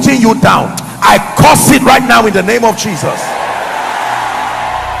kept putting you down, I curse it right now in the name of Jesus.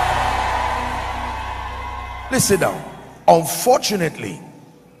 Please sit down. Unfortunately,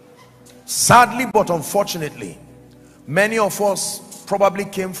 sadly but unfortunately, many of us probably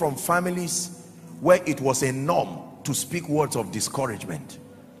came from families where it was a norm to speak words of discouragement.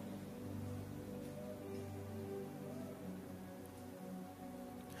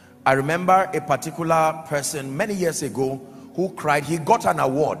 I remember a particular person many years ago who cried. He got an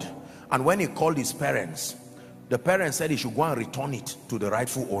award, and when he called his parents, the parents said he should go and return it to the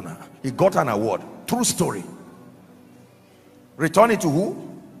rightful owner. He got an award. True story. Return it to who?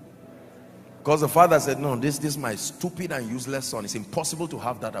 Because the father said, no, this is my stupid and useless son. It's impossible to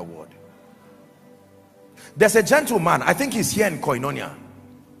have that award. There's a gentleman, I think he's here in Koinonia.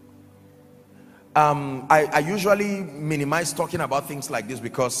 I usually minimize talking about things like this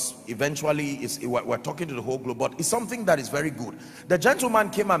because eventually we're talking to the whole globe, but it's something that is very good. The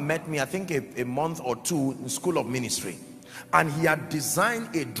gentleman came and met me, I think a month or two in School of Ministry, and he had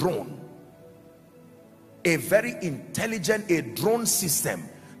designed a drone, a very intelligent drone system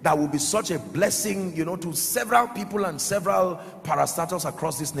that will be such a blessing, you know, to several people and several parastatals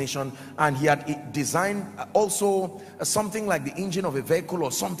across this nation. And he had designed also something like the engine of a vehicle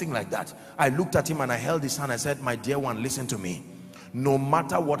or something like that. I looked at him and I held his hand. I said, my dear one, listen to me. No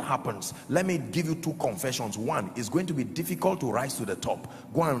matter what happens, let me give you two confessions. One, it's going to be difficult to rise to the top.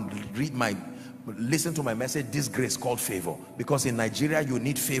 Go and listen to my message, this grace called favor. Because in Nigeria, you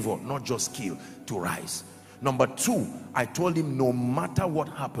need favor, not just skill to rise. Number two, I told him, no matter what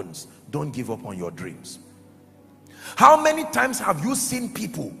happens, don't give up on your dreams. How many times have you seen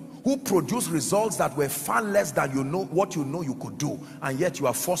people who produce results that were far less than what you know you could do, and yet you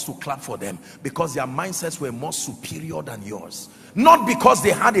are forced to clap for them because their mindsets were more superior than yours, not because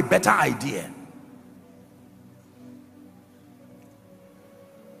they had a better idea,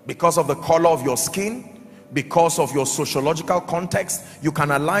 because of the color of your skin, because of your sociological context. You can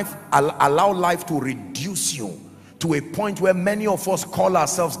allow life to reduce you to a point where many of us call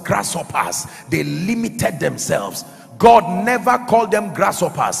ourselves grasshoppers. They limited themselves. God never called them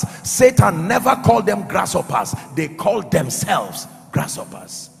grasshoppers. Satan never called them grasshoppers. They called themselves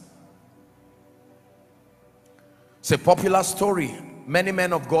grasshoppers. It's a popular story. Many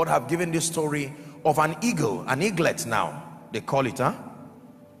men of God have given this story of an eagle, an eaglet now they call it,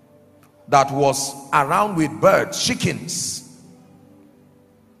 that was around with birds, chickens,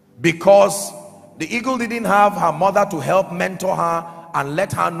 because the eagle didn't have her mother to help mentor her and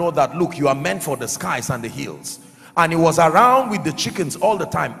let her know that, look, you are meant for the skies and the hills. And he was around with the chickens all the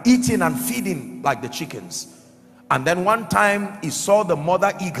time, eating and feeding like the chickens. And then one time he saw the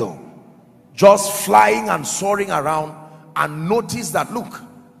mother eagle just flying and soaring around, and noticed that, look,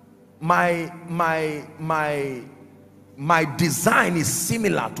 my design is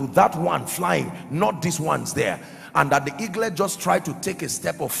similar to that one flying, not this one's there. And that the eaglet just tried to take a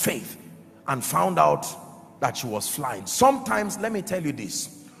step of faith and found out that she was flying. Sometimes, let me tell you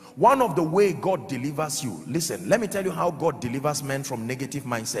this, one of the way God delivers you, listen, let me tell you how God delivers men from negative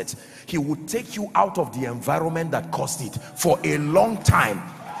mindsets. He would take you out of the environment that caused it for a long time.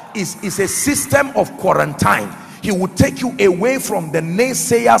 It's a system of quarantine. He would take you away from the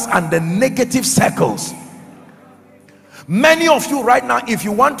naysayers and the negative circles. Many of you right now, if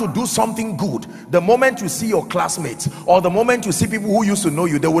you want to do something good, the moment you see your classmates or the moment you see people who used to know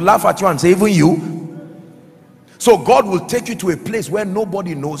you, they will laugh at you and say, even you? So God will take you to a place where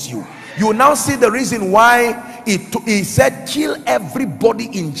nobody knows you. You now see the reason why he said, kill everybody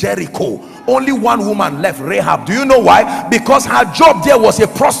in Jericho. Only one woman left, Rahab. Do you know why? Because her job there was a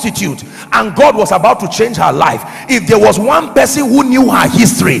prostitute, and God was about to change her life. If there was one person who knew her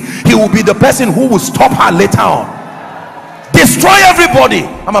history, he would be the person who would stop her later on. Destroy everybody.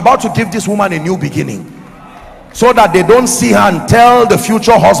 I'm about to give this woman a new beginning, so that they don't see her and tell the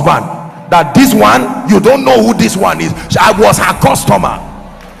future husband that this one, you don't know who this one is. I was her customer.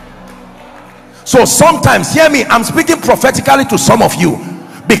 So sometimes, hear me, I'm speaking prophetically to some of you,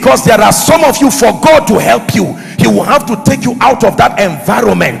 because there are some of you, for God to help you, he will have to take you out of that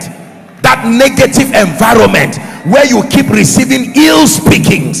environment, that negative environment where you keep receiving ill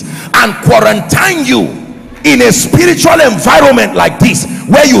speakings, and quarantine you in a spiritual environment like this,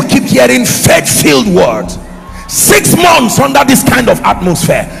 where you keep hearing faith-filled words. 6 months under this kind of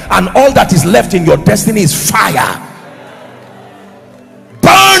atmosphere, and all that is left in your destiny is fire.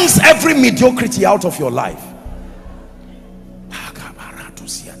 Burns every mediocrity out of your life.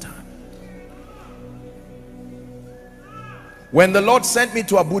 When the Lord sent me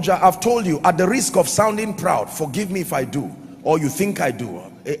to Abuja, I've told you, at the risk of sounding proud, forgive me if I do, or you think I do,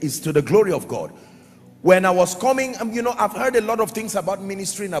 it's to the glory of God. When I was coming, you know, I've heard a lot of things about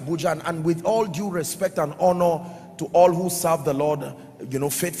ministry in Abuja, and with all due respect and honor to all who serve the Lord, you know,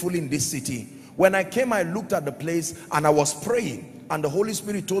 faithfully in this city, when I came, I looked at the place and I was praying, and the Holy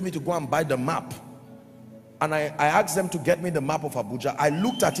Spirit told me to go and buy the map. And I asked them to get me the map of Abuja. I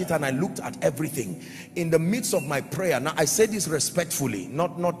looked at it and I looked at everything. In the midst of my prayer, now I say this respectfully,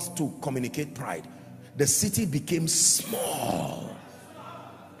 not to communicate pride, the city became small.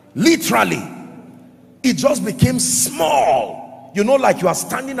 Literally, it just became small. You know, like you are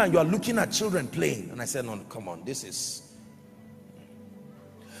standing and you are looking at children playing. And I said, no, come on, this is...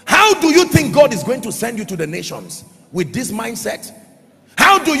 How do you think God is going to send you to the nations with this mindset?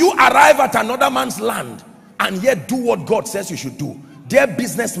 How do you arrive at another man's land and yet do what God says you should do? Dear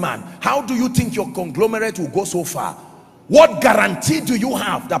businessman, how do you think your conglomerate will go so far? What guarantee do you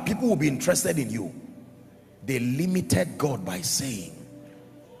have that people will be interested in you? They limited God by saying.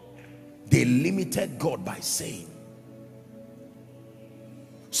 They limited God by saying.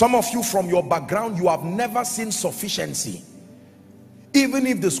 Some of you, from your background, you have never seen sufficiency. Even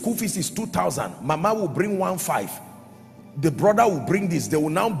if the school fees is 2,000, mama will bring 1,500. The brother will bring this. They will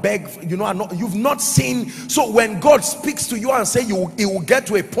now beg, you know, you've not seen. So when God speaks to you and say it will get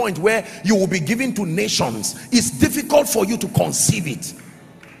to a point where you will be given to nations, it's difficult for you to conceive it.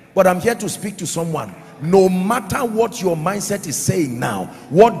 But I'm here to speak to someone. No matter what your mindset is saying now,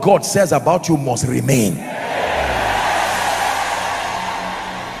 what God says about you must remain.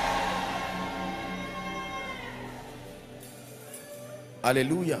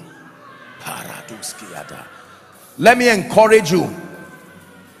 Hallelujah. Let me encourage you.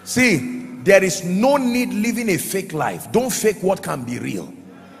 See, there is no need living a fake life. Don't fake what can be real.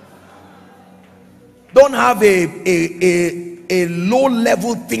 Don't have a low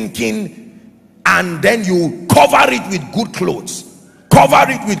level thinking and then you cover it with good clothes, cover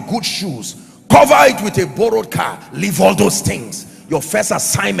it with good shoes, cover it with a borrowed car. Leave all those things. Your first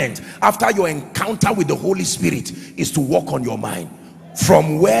assignment after your encounter with the Holy Spirit is to walk on your mind.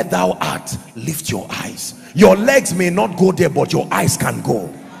 From where thou art, lift your eyes. Your legs may not go there, but your eyes can go.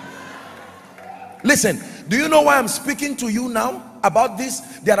 Listen, do you know why I'm speaking to you now about this?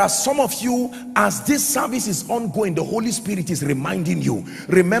 There are some of you, as this service is ongoing, the Holy Spirit is reminding you.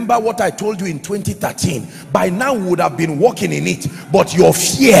 Remember what I told you in 2013. By now we would have been walking in it, but your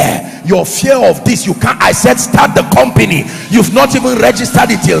fear of this, you can't. I said start the company. You've not even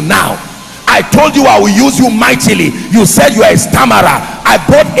registered it till now. I told you I will use you mightily. You said you are a stammerer. I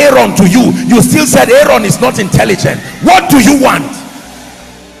brought Aaron to you. You still said Aaron is not intelligent. What do you want?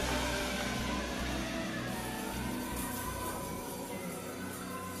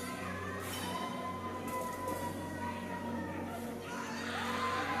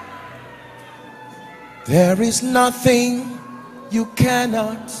 There is nothing you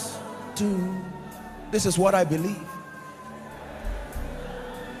cannot do. This is what I believe.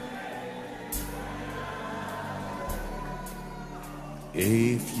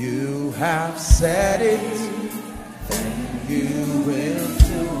 If you have said it, then you will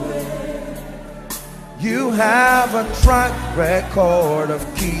do it. You have a track record of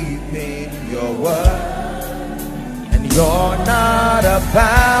keeping your word, and you're not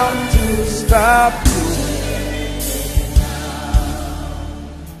about to stop.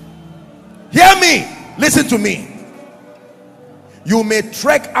 Hear me, listen to me. You may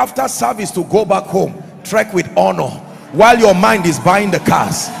trek after service to go back home, trek with honor, while your mind is buying the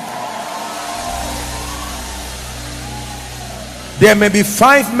cars. There may be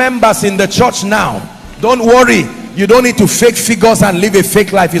 5 members in the church now. Don't worry, you don't need to fake figures and live a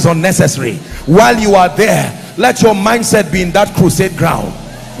fake life. Is unnecessary. While you are there, let your mindset be in that crusade ground,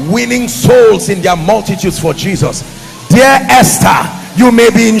 winning souls in their multitudes for Jesus. Dear Esther, you may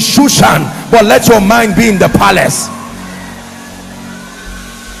be in Shushan, but let your mind be in the palace.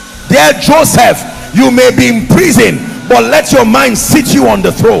 Dear Joseph, you may be in prison, but let your mind sit you on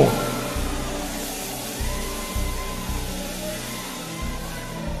the throne.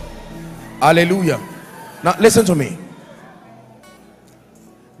 Hallelujah. Now listen to me.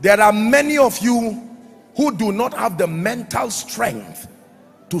 There are many of you who do not have the mental strength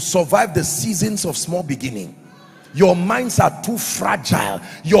to survive the seasons of small beginning. Your minds are too fragile.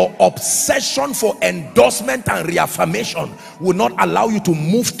 Your obsession for endorsement and reaffirmation will not allow you to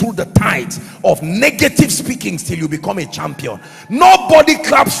move through the tides of negative speakings till you become a champion. Nobody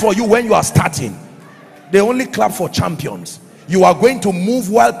claps for you when you are starting. They only clap for champions. You are going to move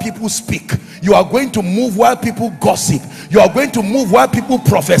while people speak. You are going to move while people gossip. You are going to move while people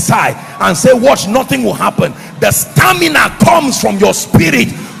prophesy and say, watch, nothing will happen. The stamina comes from your spirit,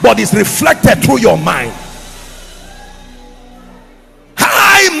 but is reflected through your mind.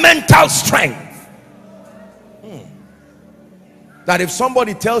 High mental strength. That if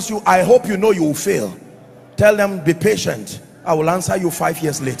somebody tells you, I hope you know you will fail, tell them, be patient, I will answer you 5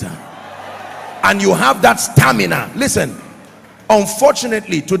 years later. And you have that stamina. Listen,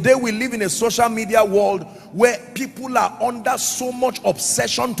 unfortunately today we live in a social media world where people are under so much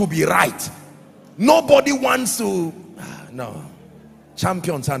obsession to be right. Nobody wants to, no,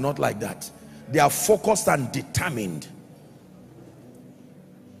 champions are not like that. They are focused and determined.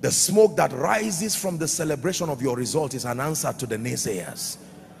 The smoke that rises from the celebration of your result is an answer to the naysayers.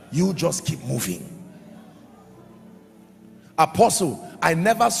 You just keep moving. Apostle, I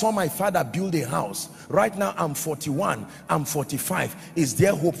never saw my father build a house. Right now I'm 41, I'm 45. Is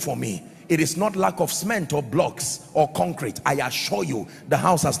there hope for me? It is not lack of cement or blocks or concrete. I assure you, the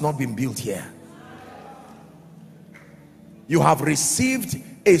house has not been built here. You have received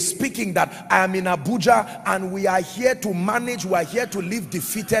a speaking that I am in Abuja and we are here to manage, we are here to live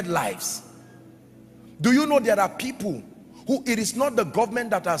defeated lives. Do you know there are people who, it is not the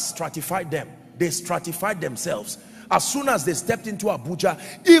government that has stratified them, they stratified themselves. As soon as they stepped into Abuja,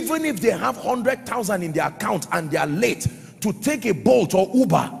 even if they have 100,000 in their account and they are late to take a Bolt or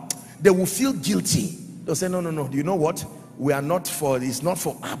Uber, they will feel guilty. They'll say, no, no, no, you know what? We are not for, it's not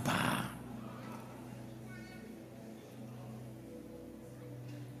for Abba.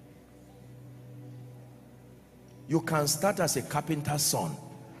 You can start as a carpenter's son,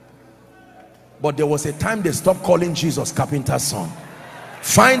 but there was a time they stopped calling Jesus carpenter's son.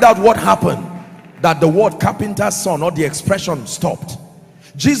 Find out what happened that the word carpenter's son or the expression stopped.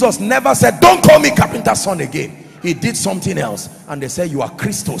 Jesus never said, don't call me carpenter's son again. He did something else and they say, you are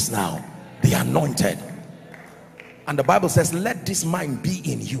Christos now, the anointed. And the Bible says, let this mind be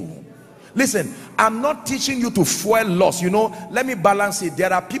in you. Listen, I'm not teaching you to fuel loss. You know, let me balance it.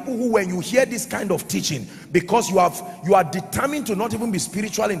 There are people who, when you hear this kind of teaching, because you are determined to not even be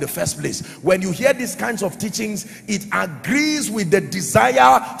spiritual in the first place, when you hear these kinds of teachings, it agrees with the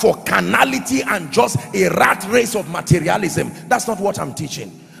desire for carnality and just a rat race of materialism. That's not what I'm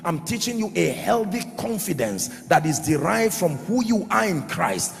teaching. I'm teaching you a healthy confidence that is derived from who you are in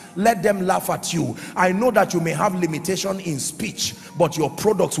Christ. Let them laugh at you. I know that you may have limitation in speech, but your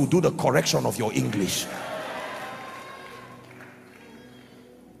products will do the correction of your English.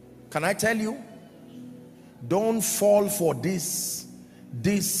 Can I tell you? Don't fall for this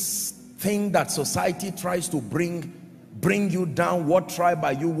thing that society tries to bring bring you down. What tribe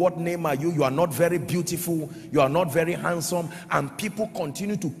are you? What name are you? You are not very beautiful. You are not very handsome. And people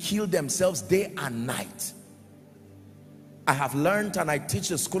continue to kill themselves day and night. I have learned, and I teach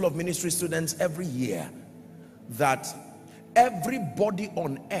the School of Ministry students every year, that everybody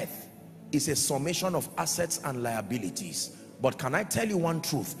on earth is a summation of assets and liabilities. But can I tell you one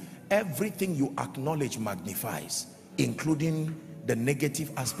truth? Everything you acknowledge magnifies, including the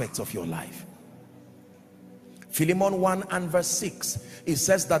negative aspects of your life. Philemon 1 and verse 6, it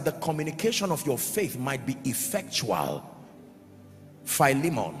says that the communication of your faith might be effectual.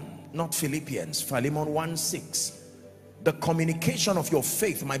 Philemon, not Philippians. Philemon 1:6. The communication of your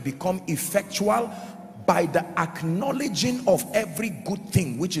faith might become effectual by the acknowledging of every good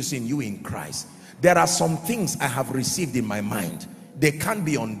thing which is in you in Christ. There are some things I have received in my mind. They can't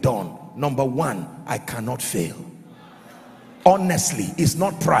be undone. Number one, I cannot fail. Honestly, it's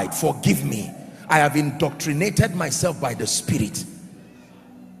not pride. Forgive me. I have indoctrinated myself by the Spirit.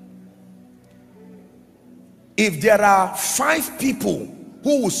 If there are 5 people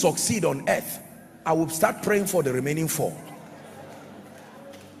who will succeed on earth, I will start praying for the remaining 4.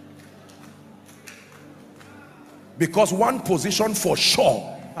 Because one position for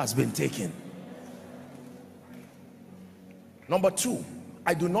sure has been taken. Number 2,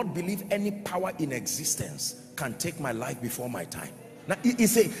 I do not believe any power in existence can take my life before my time. Now,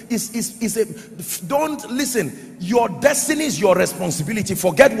 don't listen. Your destiny is your responsibility.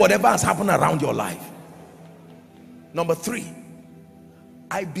 Forget whatever has happened around your life. Number 3,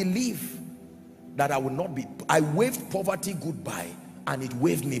 I believe that I will not be. I waved poverty goodbye and it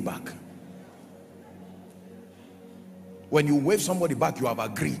waved me back. When you wave somebody back, you have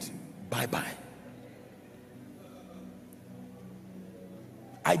agreed. Bye-bye.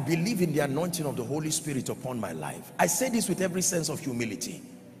 I believe in the anointing of the Holy Spirit upon my life. I say this with every sense of humility.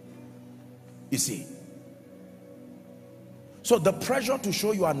 You see. So the pressure to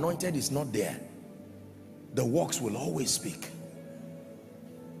show you anointed is not there. The works will always speak.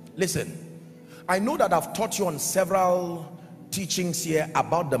 Listen, I know that I've taught you on several teachings here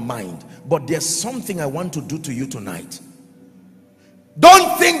about the mind, but there's something I want to do to you tonight.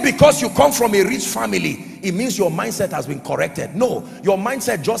 Don't think because you come from a rich family, it means your mindset has been corrected. No, your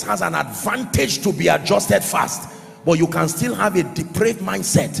mindset just has an advantage to be adjusted fast. But you can still have a depraved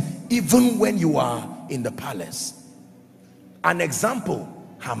mindset even when you are in the palace. An example,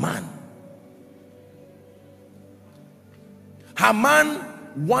 Haman. Haman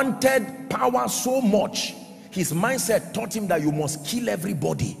wanted power so much, his mindset taught him that you must kill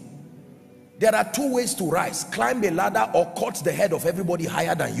everybody. There are 2 ways to rise: climb a ladder or cut the head of everybody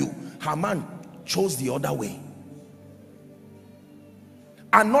higher than you. Haman chose the other way.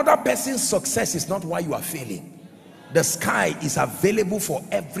 Another person's success is not why you are failing. The sky is available for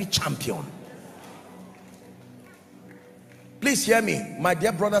every champion. Please hear me, my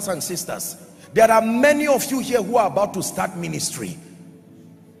dear brothers and sisters. There are many of you here who are about to start ministry.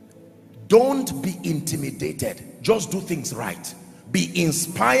 Don't be intimidated. Just do things right. Be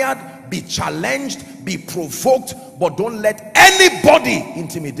inspired, be challenged, be provoked, but don't let anybody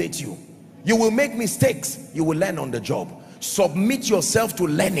intimidate you. You will make mistakes. You will learn on the job. Submit yourself to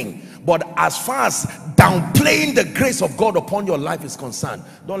learning. But as far as downplaying the grace of God upon your life is concerned,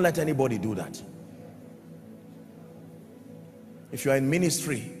 don't let anybody do that. If you are in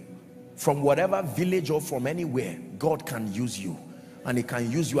ministry, from whatever village or from anywhere, God can use you. And he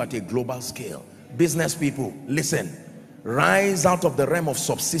can use you at a global scale. Business people, listen. Rise out of the realm of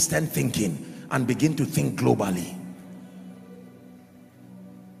subsistent thinking and begin to think globally.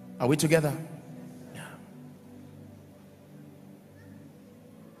 Are we together? Yeah.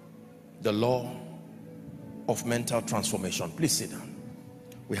 The law of mental transformation. Please sit down.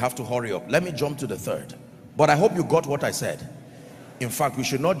 We have to hurry up. Let me jump to the 3rd. But I hope you got what I said. In fact, we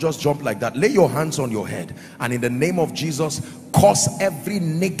should not just jump like that. Lay your hands on your head and in the name of Jesus, cause every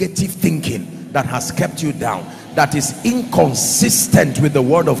negative thinking that has kept you down, that is inconsistent with the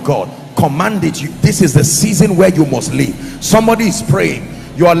word of God, command it. This is the season where you must leave. Somebody is praying.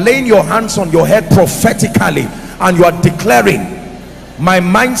 You are laying your hands on your head prophetically and you are declaring, my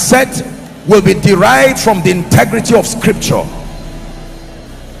mindset will be derived from the integrity of Scripture.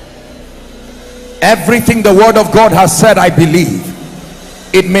 Everything the word of God has said, I believe.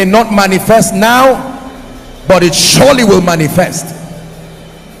 It may not manifest now, but it surely will manifest.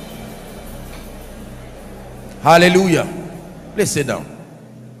 Hallelujah. Please sit down.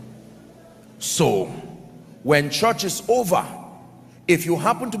 So when church is over, if you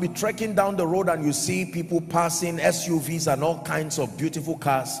happen to be trekking down the road and you see people passing SUVs and all kinds of beautiful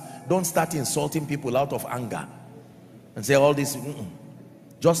cars, don't start insulting people out of anger and say all this.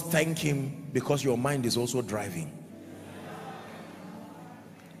 Just thank him because your mind is also driving.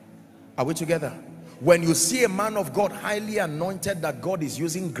 Are we together? When you see a man of God highly anointed that God is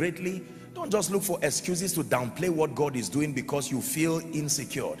using greatly, don't just look for excuses to downplay what God is doing because you feel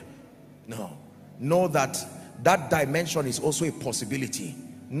insecure. No. Know that that dimension is also a possibility,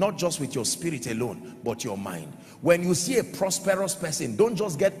 not just with your spirit alone, but your mind. When you see a prosperous person, don't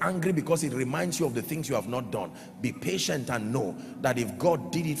just get angry because it reminds you of the things you have not done. Be patient and know that if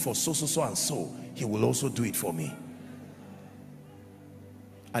God did it for so, so, so, and so, he will also do it for me.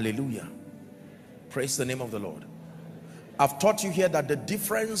 Hallelujah. Praise the name of the Lord. I've taught you here that the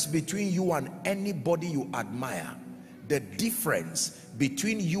difference between you and anybody you admire, the difference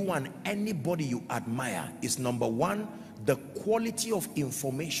between you and anybody you admire is, number one, the quality of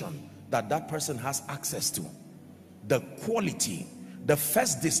information that that person has access to. The quality, the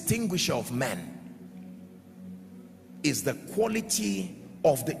first distinguisher of men is the quality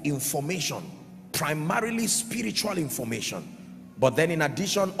of the information, primarily spiritual information, but then in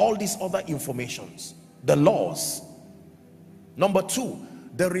addition all these other informations, the laws. Number two,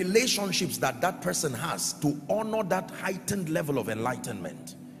 the relationships that that person has to honor that heightened level of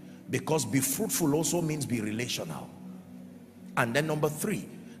enlightenment, because be fruitful also means be relational. And then number three,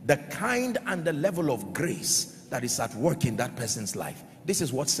 the kind and the level of grace that is at work in that person's life. This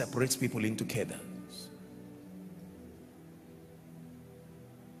is what separates people into cadres.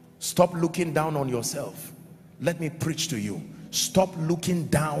 Stop looking down on yourself. Let me preach to you. Stop looking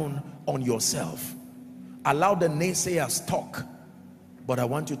down on yourself. Allow the naysayers talk, but I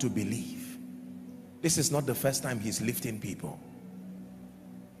want you to believe. This is not the first time he's lifting people.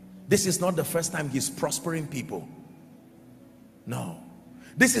 This is not the first time he's prospering people. No.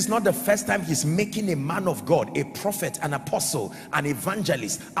 This is not the first time he's making a man of God, a prophet, an apostle, an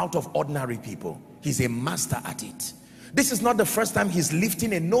evangelist out of ordinary people. He's a master at it. This is not the first time he's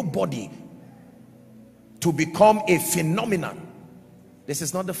lifting a nobody to become a phenomenon. This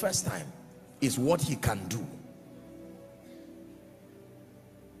is not the first time. It's what he can do.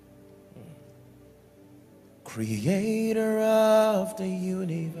 Creator of the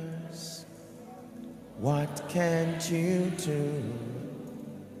universe, what can't you do?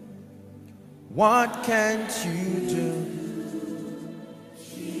 What can't you do?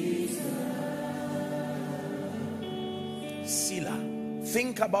 Jesus. Sila,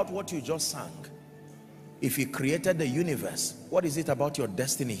 think about what you just sang. If he created the universe, what is it about your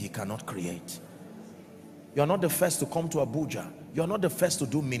destiny he cannot create? You're not the first to come to Abuja. You're not the first to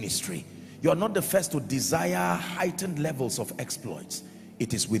do ministry. You're not the first to desire heightened levels of exploits.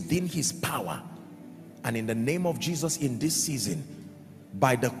 It is within his power. And in the name of Jesus, in this season,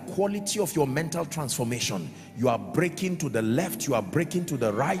 by the quality of your mental transformation, you are breaking to the left, you are breaking to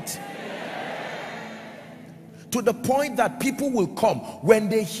the right, to the point that people will come when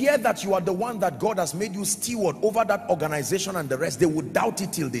they hear that you are the one that God has made you steward over that organization and the rest. They would doubt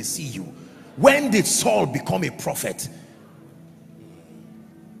it till they see you. When did Saul become a prophet?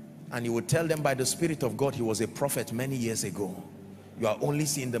 And you would tell them by the Spirit of God he was a prophet many years ago. You are only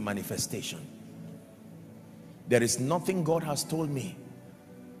seeing the manifestation. There is nothing God has told me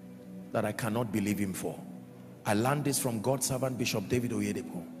that I cannot believe him for. I learned this from God's servant Bishop David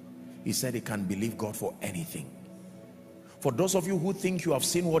Oyedepo. He said he can believe God for anything. For those of you who think you have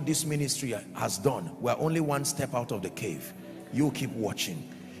seen what this ministry has done, we're only one step out of the cave. You keep watching.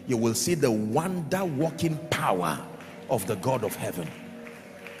 You will see the wonder-working power of the God of heaven.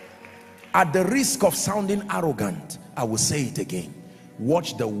 At the risk of sounding arrogant, I will say it again.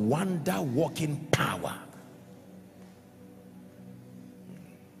 Watch the wonder-working power.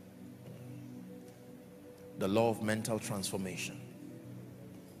 The law of mental transformation.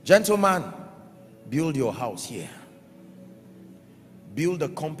 Gentlemen, build your house here. Build a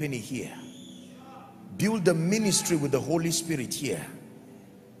company here. Build the ministry with the Holy Spirit here.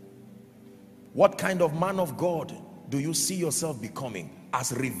 What kind of man of God do you see yourself becoming?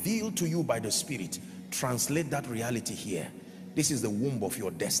 As revealed to you by the Spirit, translate that reality here. This is the womb of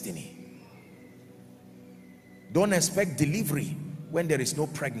your destiny. Don't expect delivery when there is no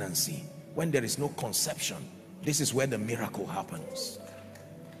pregnancy, when there is no conception. This is where the miracle happens.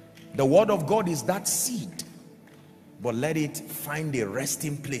 The word of God is that seed, but let it find a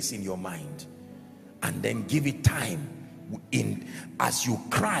resting place in your mind, and then give it time. As you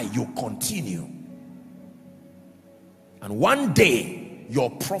cry, you continue, and one day your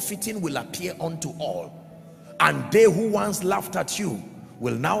profiting will appear unto all, and they who once laughed at you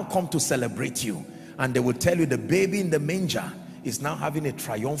will now come to celebrate you, and they will tell you the baby in the manger is now having a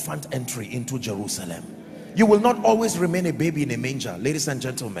triumphant entry into Jerusalem. You will not always remain a baby in a manger, ladies and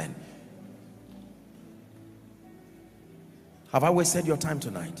gentlemen. Have I wasted your time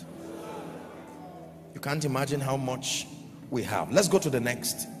tonight? You can't imagine how much we have. Let's go to the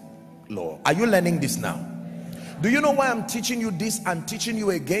next law. Are you learning this now? Do you know why I'm teaching you this and teaching you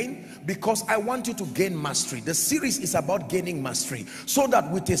again? Because I want you to gain mastery. The series is about gaining mastery, so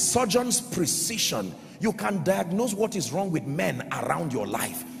that with a surgeon's precision, you can diagnose what is wrong with men around your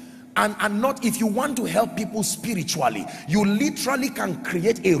life. And not, if you want to help people spiritually, you literally can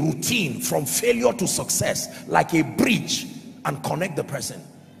create a routine from failure to success, like a bridge, and connect the person.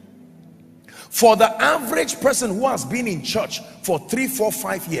 For the average person who has been in church for 3, 4,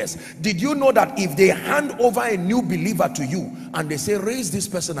 5 years, did you know that if they hand over a new believer to you and they say, raise this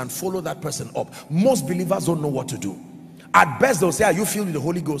person and follow that person up, most believers don't know what to do. At best, they'll say, are you filled with the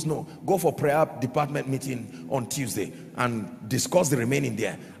Holy Ghost? No. Go for prayer department meeting on Tuesday and discuss the remaining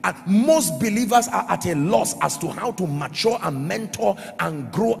there. And most believers are at a loss as to how to mature and mentor and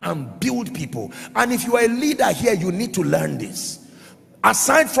grow and build people. And if you are a leader here, you need to learn this.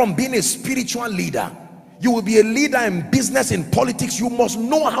 Aside from being a spiritual leader, you will be a leader in business, in politics. You must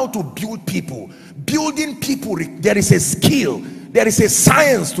know how to build people. Building people, there is a skill, there is a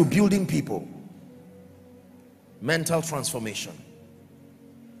science to building people. Mental transformation.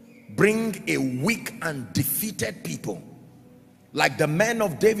 Bring a weak and defeated people, like the men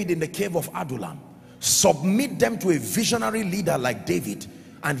of David in the cave of Adullam. Submit them to a visionary leader like David,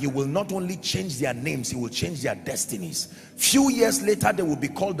 and he will not only change their names, he will change their destinies. Few years later, they will be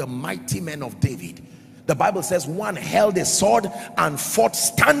called the mighty men of David. The Bible says one held a sword and fought,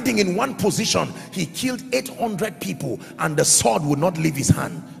 standing in one position. He killed 800 people and the sword would not leave his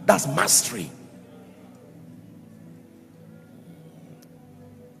hand. That's mastery.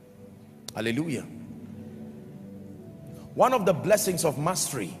 Hallelujah. One of the blessings of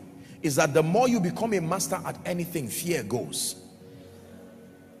mastery is that the more you become a master at anything, fear goes.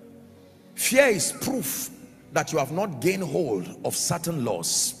 Fear is proof that you have not gained hold of certain laws,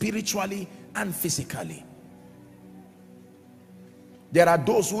 spiritually and physically. There are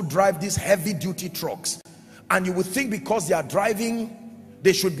those who drive these heavy duty trucks, and you would think because they are driving,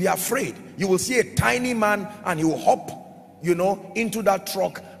 they should be afraid. You will see a tiny man and he will hop, you know, into that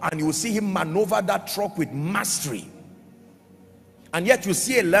truck, and you will see him maneuver that truck with mastery. And yet you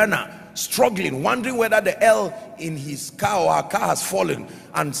see a learner struggling, wondering whether the L in his car or her car has fallen,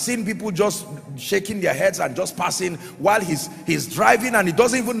 and seeing people just shaking their heads and just passing while he's driving, and he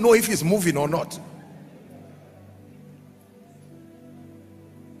doesn't even know if he's moving or not.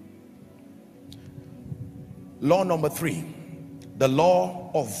 Law number 3, the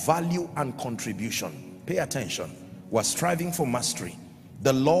law of value and contribution. Pay attention. We're striving for mastery.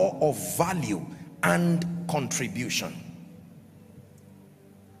 The law of value and contribution.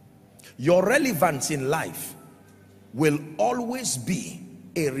 Your relevance in life will always be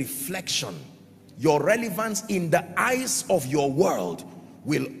a reflection. Your relevance in the eyes of your world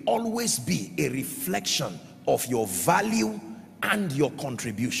will always be a reflection of your value and your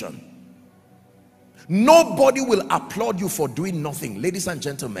contribution. Nobody will applaud you for doing nothing. Ladies and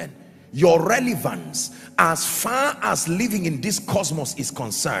gentlemen, your relevance as far as living in this cosmos is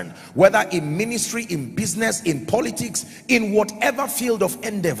concerned, whether in ministry, in business, in politics, in whatever field of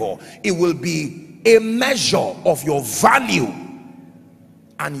endeavor, it will be a measure of your value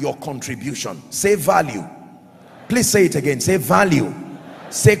and your contribution. Say value. Please say it again. Say value.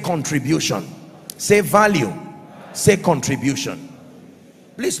 Say contribution. Say value. Say contribution.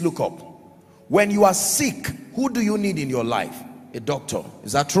 Please look up. When you are sick, who do you need in your life? A doctor.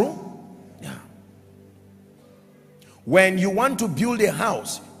 Is that true? Yeah. When you want to build a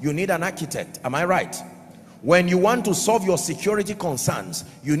house, you need an architect. Am I right? When you want to solve your security concerns,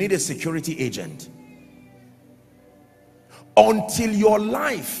 you need a security agent. Until your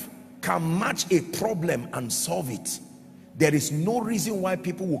life can match a problem and solve it, there is no reason why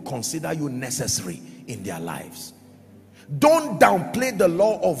people will consider you necessary in their lives. Don't downplay the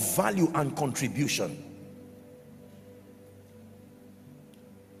law of value and contribution.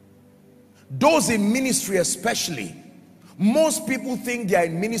 Those in ministry especially, most people think they are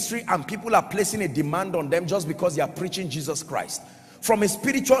in ministry and people are placing a demand on them just because they are preaching Jesus Christ. From a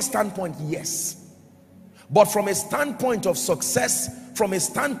spiritual standpoint, yes. But from a standpoint of success, from a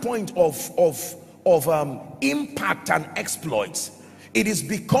standpoint of impact and exploits, it is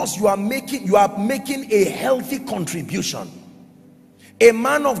because you are making a healthy contribution. A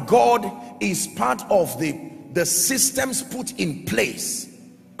man of God is part of the systems put in place.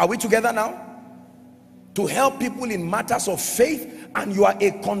 Are we together now? To help people in matters of faith, and you are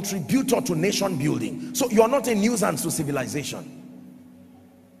a contributor to nation building. So you are not a nuisance to civilization.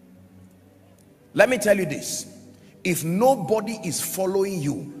 Let me tell you this. If nobody is following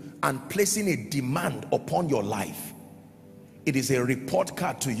you and placing a demand upon your life, it is a report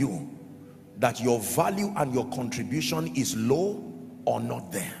card to you that your value and your contribution is low or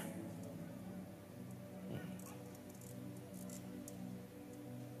not there.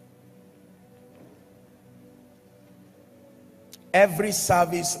 Every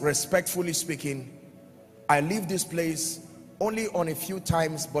service, respectfully speaking, I leave this place only on a few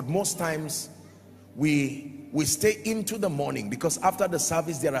times, but most times we stay into the morning, because after the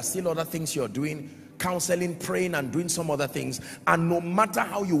service there are still other things you're doing, counseling, praying, and doing some other things. And no matter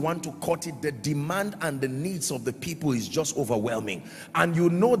how you want to cut it, the demand and the needs of the people is just overwhelming, and you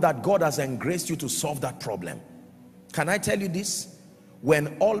know that God has engraced you to solve that problem. Can I tell you this?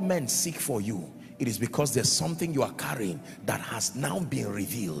 When all men seek for you, it is because there's something you are carrying that has now been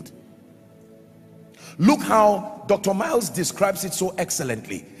revealed. Look how Dr. Miles describes it so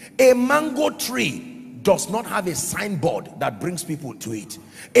excellently. A mango tree does not have a signboard that brings people to it.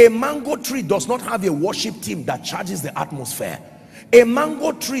 A mango tree does not have a worship team that charges the atmosphere. A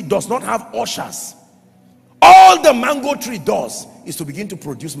mango tree does not have ushers. All the mango tree does is to begin to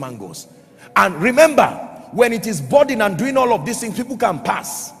produce mangoes. And remember, when it is budding and doing all of these things, people can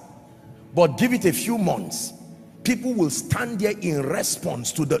pass. But give it a few months, people will stand there in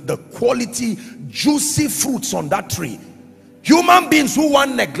response to the quality, juicy fruits on that tree. Human beings who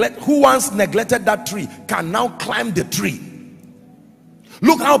once neglected that tree can now climb the tree.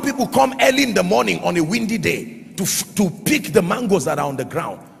 Look how people come early in the morning on a windy day to pick the mangoes that are on the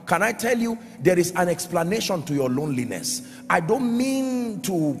ground. Can I tell you, there is an explanation to your loneliness. I don't mean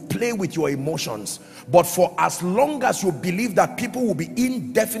to play with your emotions, but for as long as you believe that people will be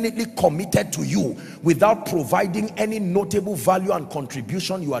indefinitely committed to you without providing any notable value and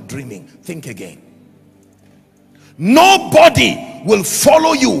contribution, you are dreaming. Think again. Nobody will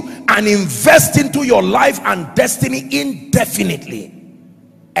follow you and invest into your life and destiny indefinitely,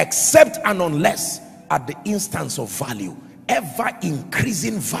 except and unless at the instance of value, ever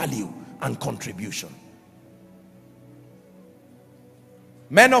increasing value and contribution.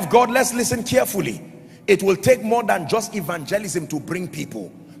 Men of God, let's listen carefully. It will take more than just evangelism to bring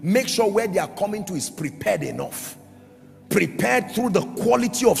people. Make sure where they are coming to is prepared enough. Prepared through the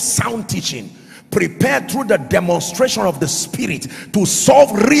quality of sound teaching. Prepared through the demonstration of the Spirit to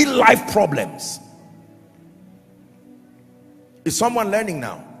solve real life problems. Is someone learning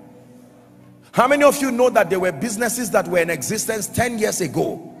now? How many of you know that there were businesses that were in existence 10 years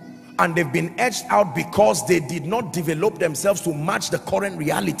ago and they've been edged out because they did not develop themselves to match the current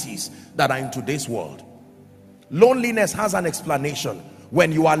realities that are in today's world? Loneliness has an explanation.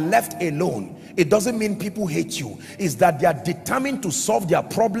 When you are left alone, it doesn't mean people hate you. It's that they are determined to solve their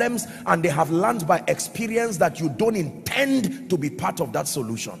problems, and they have learned by experience that you don't intend to be part of that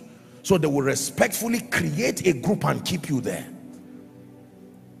solution. So they will respectfully create a group and keep you there.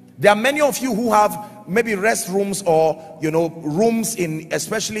 There are many of you who have maybe restrooms or rooms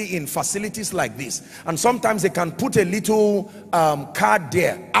especially in facilities like this, and sometimes they can put a little card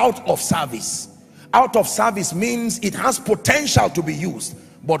there, out of service. Out of service means it has potential to be used,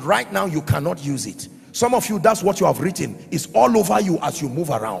 but right now you cannot use it. Some of you, that's what you have written. It's all over you as you move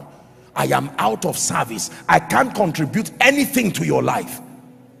around. I am out of service. I can't contribute anything to your life.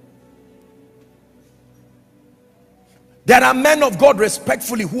 There are men of God,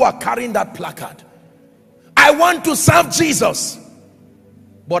 respectfully, who are carrying that placard. I want to serve Jesus,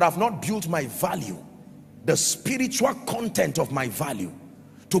 but I've not built my value, the spiritual content of my value,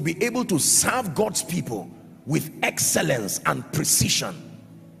 to be able to serve God's people with excellence and precision,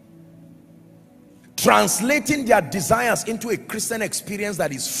 translating their desires into a Christian experience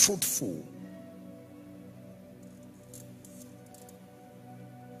that is fruitful.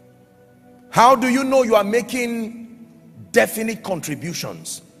 How do you know you are making definite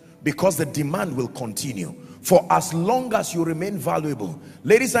contributions? Because the demand will continue for as long as you remain valuable.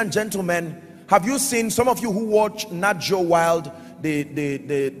 Ladies and gentlemen, have you seen, some of you who watch Nat Geo Wild,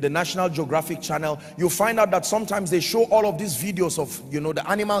 the National Geographic channel, you find out that sometimes they show all of these videos of the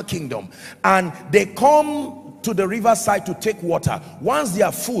animal kingdom, and they come to the riverside to take water. Once they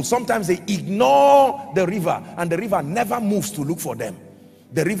are full, sometimes they ignore the river, and the river never moves to look for them.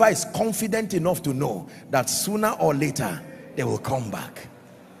 The river is confident enough to know that sooner or later they will come back.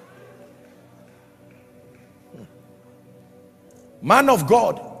 Man of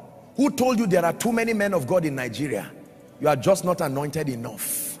God, who told you there are too many men of God in Nigeria? You are just not anointed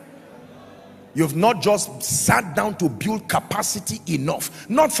enough. You've not just sat down to build capacity enough,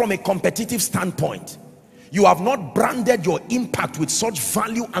 not from a competitive standpoint. You have not branded your impact with such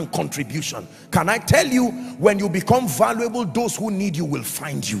value and contribution. Can I tell you, when you become valuable, those who need you will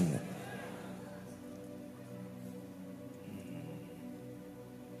find you.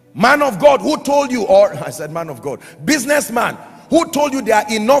 Man of God, who told you, or I said man of God, businessman, who told you there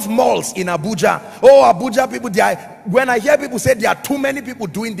are enough malls in Abuja? Oh, Abuja people, when I hear people say there are too many people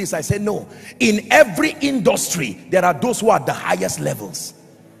doing this, I say no. In every industry, there are those who are at the highest levels.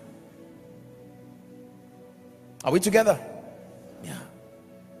 Are we together?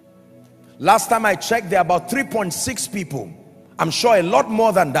 Last time I checked, there are about 3.6 people. I'm sure a lot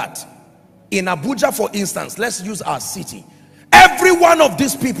more than that. In Abuja, for instance, let's use our city. Every one of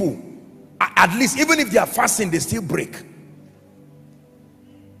these people, at least, even if they are fasting, they still break.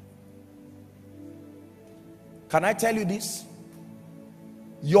 Can I tell you this?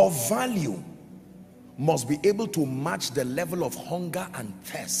 Your value must be able to match the level of hunger and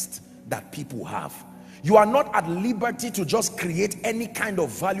thirst that people have. You are not at liberty to just create any kind of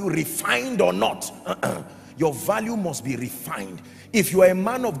value, refined or not. Your value must be refined. If you are a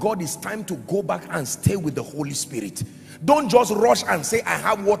man of God, it's time to go back and stay with the Holy Spirit. Don't just rush and say, I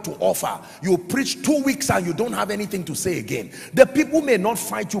have what to offer. You preach 2 weeks and you don't have anything to say again. The people may not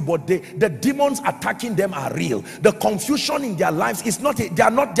fight you, but the demons attacking them are real. The confusion in their lives is not, they are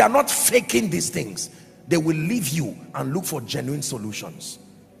not faking these things. They will leave you and look for genuine solutions.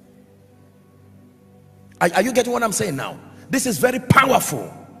 Are you getting what I'm saying now? This is very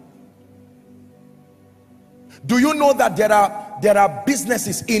powerful. Do you know that there are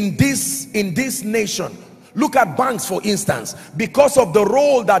businesses in this nation? Look at banks, for instance. Because of the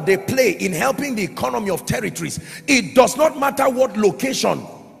role that they play in helping the economy of territories, it does not matter what location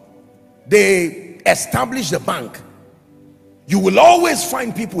they establish the bank, you will always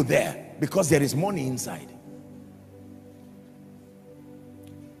find people there because there is money inside.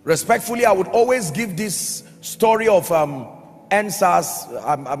 Respectfully, I would always give this story of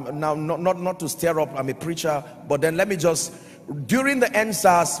NSAS. Now not to stir up, I'm a preacher, but then let me just, during the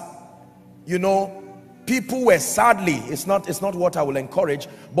NSAS, you know, people were, sadly, it's not what I will encourage,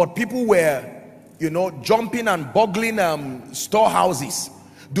 but people were, you know, jumping and boggling storehouses.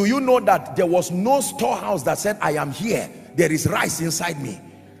 Do you know that there was no storehouse that said, I am here, there is rice inside me?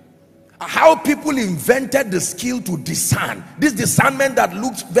 How people invented the skill to discern, this discernment that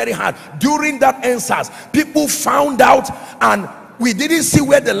looked very hard during that NSAS. People found out, and we didn't see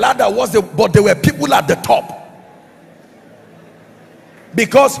where the ladder was, but there were people at the top,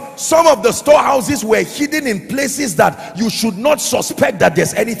 because some of the storehouses were hidden in places that you should not suspect that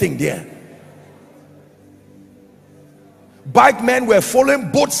there's anything there. Bike men were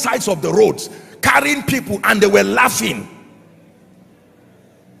following both sides of the roads, carrying people, and they were laughing.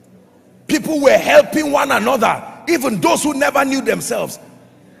 People were helping one another, even those who never knew themselves.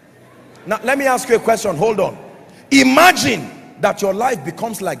 Now let me ask you a question. Hold on. Imagine that your life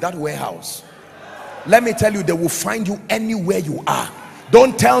becomes like that warehouse. Let me tell you, they will find you anywhere you are.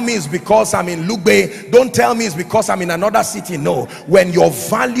 Don't tell me it's because I'm in Lugbe. Don't tell me it's because I'm in another city. No, when your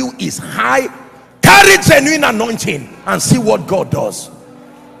value is high, carry genuine anointing and see what God does.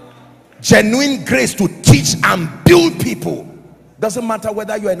 Genuine grace to teach and build people. Doesn't matter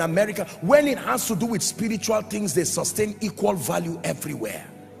whether you're in America. When it has to do with spiritual things, they sustain equal value everywhere.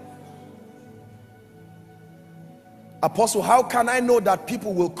 Apostle, how can I know that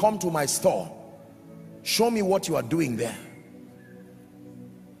people will come to my store? Show me what you are doing there.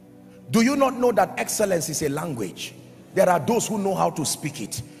 Do you not know that excellence is a language? There are those who know how to speak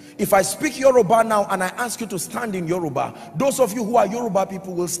it. If I speak Yoruba now and I ask you to stand in Yoruba, those of you who are Yoruba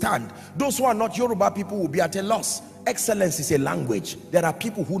people will stand. Those who are not Yoruba people will be at a loss. Excellence is a language. There are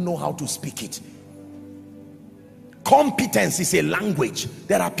people who know how to speak it. Competence is a language.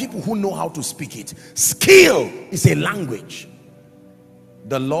 There are people who know how to speak it. Skill is a language.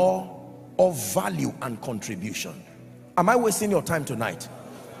 The law of value and contribution. Am I wasting your time tonight?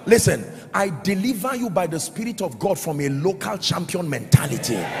 Listen, I deliver you by the Spirit of God from a local champion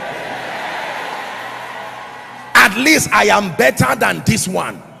mentality. At least I am better than this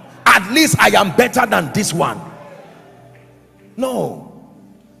one. At least I am better than this one. No,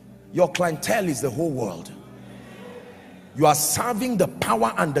 your clientele is the whole world. You are serving the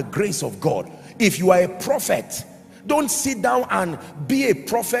power and the grace of God. If you are a prophet, don't sit down and be a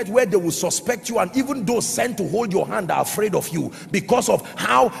prophet where they will suspect you, and even those sent to hold your hand are afraid of you because of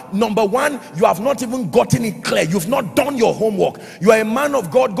how, number one, you have not even gotten it clear. You've not done your homework. You are a man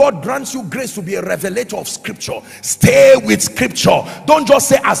of God. God grants you grace to be a revelator of scripture. Stay with scripture. Don't just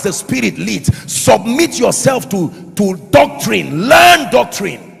say as the Spirit leads. Submit yourself to doctrine. Learn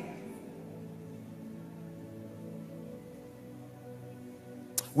doctrine.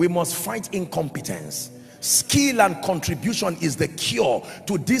 We must fight incompetence. Skill and contribution is the cure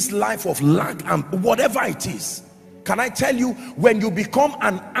to this life of lack and whatever it is. Can I tell you, when you become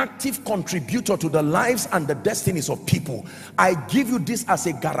an active contributor to the lives and the destinies of people, I give you this as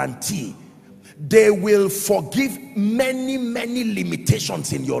a guarantee. They will forgive many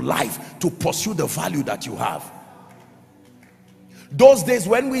limitations in your life to pursue the value that you have. Those days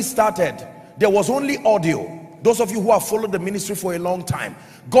when we started, there was only audio. Those of you who have followed the ministry for a long time,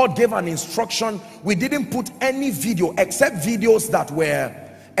 God gave an instruction. We didn't put any video except videos that were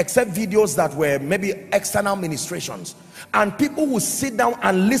except videos that were maybe external ministrations. And people will sit down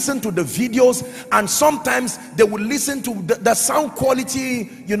and listen to the videos, and sometimes they will listen to the sound quality,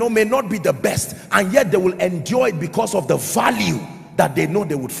 you know, may not be the best, and yet they will endure it because of the value that they know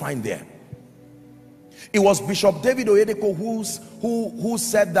they would find there. It was Bishop David Oyedepo who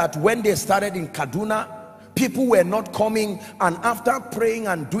said that when they started in Kaduna, people were not coming, and after praying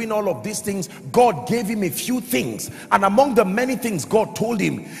and doing all of these things, God gave him a few things, and among the many things God told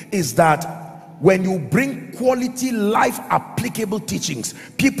him is that when you bring quality life applicable teachings,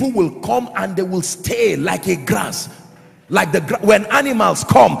 people will come and they will stay like a grass. Like when animals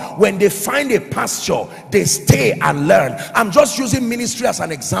come, when they find a pasture, they stay and learn. I'm just using ministry as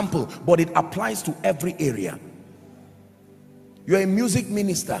an example, but it applies to every area. You're a music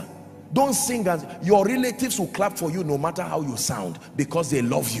minister. Don't sing as your relatives will clap for you no matter how you sound, because they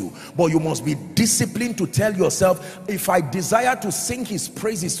love you. But you must be disciplined to tell yourself, if I desire to sing his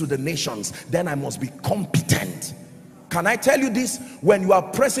praises to the nations, then I must be competent. Can I tell you this? When you are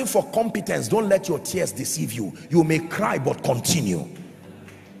pressing for competence, don't let your tears deceive you. You may cry, but continue.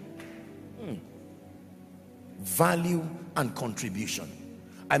 Value and contribution.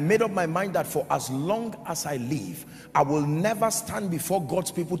 I made up my mind that for as long as I live, I will never stand before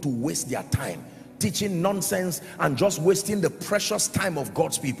God's people to waste their time teaching nonsense and just wasting the precious time of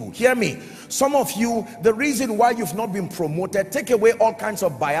God's people. Hear me. Some of you, the reason why you've not been promoted, take away all kinds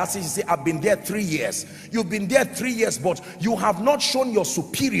of biases. You say, I've been there 3 years. You've been there 3 years, but you have not shown your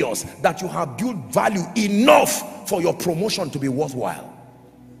superiors that you have built value enough for your promotion to be worthwhile.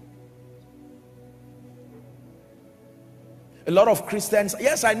 A lot of Christians,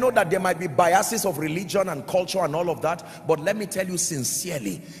 yes, I know that there might be biases of religion and culture and all of that, but let me tell you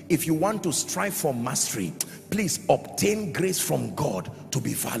sincerely, if you want to strive for mastery, please obtain grace from God to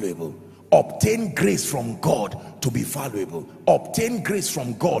be valuable. Obtain grace from God to be valuable. Obtain grace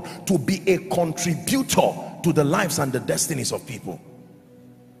from God to be a contributor to the lives and the destinies of people.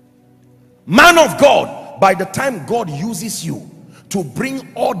 Man of God, by the time God uses you to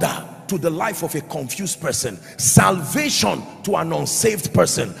bring order to the life of a confused person, salvation to an unsaved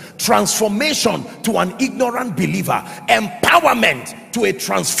person, transformation to an ignorant believer, empowerment to a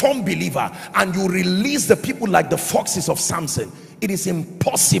transformed believer, and you release the people like the foxes of Samson, it is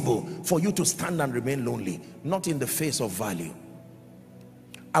impossible for you to stand and remain lonely, not in the face of value.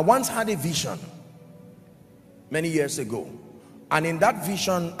 I once had a vision many years ago, and in that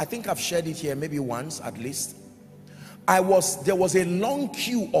vision, I think I've shared it here maybe once at least. There was a long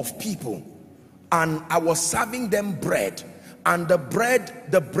queue of people, and I was serving them bread, and the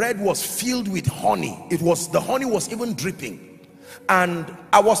bread was filled with honey. The honey was even dripping, and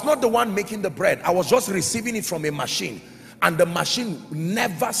I was not the one making the bread. I was just receiving it from a machine, and the machine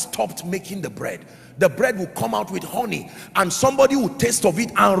never stopped making the bread. The bread would come out with honey, and somebody would taste of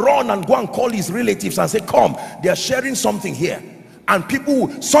it and run and go and call his relatives and say, come, they are sharing something here. And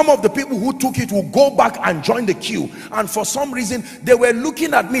some of the people who took it will go back and join the queue, and for some reason they were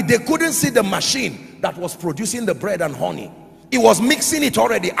looking at me. They couldn't see the machine that was producing the bread and honey. It was mixing it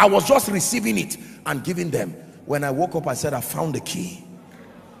already. I was just receiving it and giving them. When I woke up, I said, I found the key.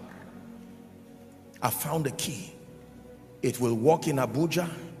 I found the key. It will work in Abuja,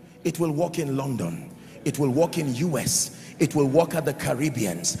 it will work in London, it will work in US, it will work at the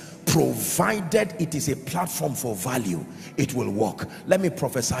Caribbeans. Provided it is a platform for value, it will work. Let me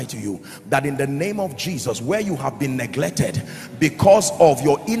prophesy to you that in the name of Jesus, where you have been neglected because of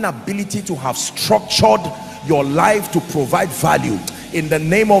your inability to have structured your life to provide value, in the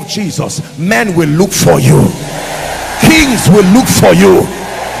name of Jesus, men will look for you, kings will look for you,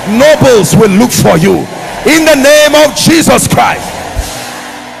 nobles will look for you, in the name of Jesus Christ.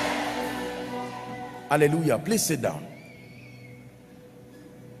 Hallelujah. Please sit down.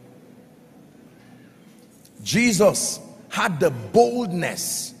 Jesus had the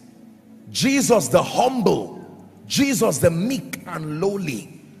boldness, Jesus the humble, Jesus the meek and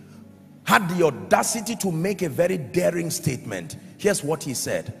lowly, had the audacity to make a very daring statement. Here's what he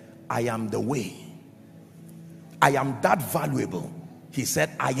said: I am the way. I am that valuable. He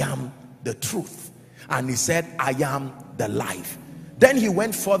said, I am the truth. And he said, I am the life. Then he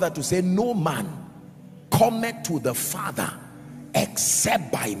went further to say, no man cometh to the Father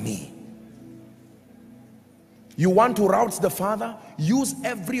except by me. You want to route the Father? Use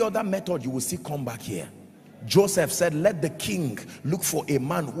every other method. You will see come back here. Joseph said, let the king look for a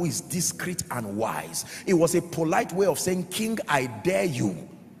man who is discreet and wise. It was a polite way of saying, king, I dare you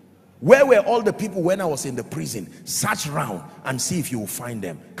Where were all the people when I was in the prison? Search around and see if you will find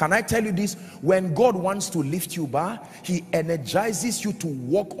them. Can I tell you this? When God wants to lift you back, he energizes you to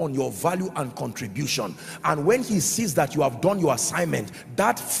work on your value and contribution. And when he sees that you have done your assignment,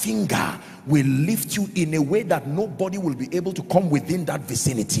 that finger will lift you in a way that nobody will be able to come within that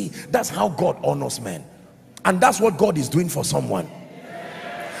vicinity. That's how God honors men. And that's what God is doing for someone.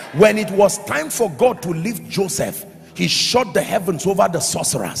 When it was time for God to lift Joseph, he shut the heavens over the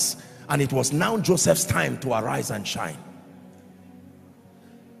sorcerers. And it was now Joseph's time to arise and shine.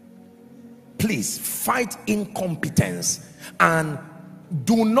 Please fight incompetence and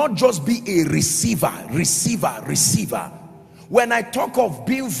do not just be a receiver. When I talk of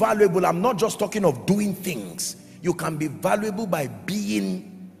being valuable, I'm not just talking of doing things. You can be valuable by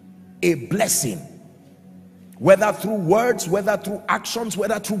being a blessing, whether through words, whether through actions,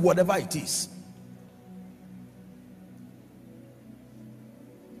 whether through whatever it is.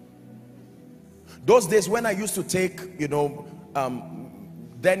 Those days when I used to take,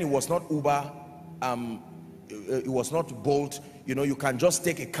 then it was not Uber, it was not Bolt, you can just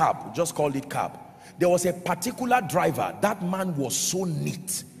take a cab, just called it cab. There was a particular driver. That man was so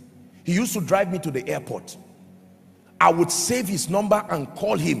neat. He used to drive me to the airport. I would save his number and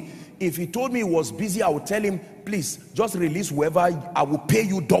call him. If he told me he was busy, I would tell him, please just release whoever, I will pay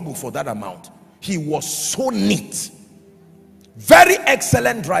you double for that amount. He was so neat. Very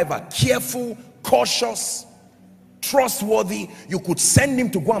excellent driver, careful, cautious, trustworthy. You could send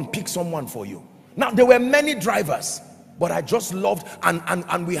him to go and pick someone for you. Now there were many drivers, but I just loved,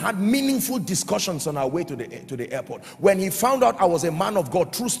 and we had meaningful discussions on our way to the airport. When he found out I was a man of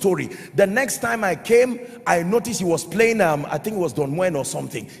God, true story, the next time I came, I noticed he was playing I think it was Don Juan or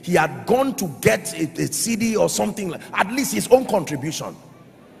something. He had gone to get a CD or something, at least his own contribution.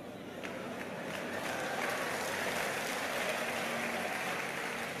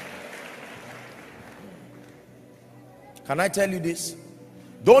 Can I tell you this?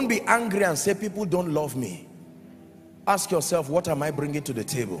 Don't be angry and say people don't love me. Ask yourself, what am I bringing to the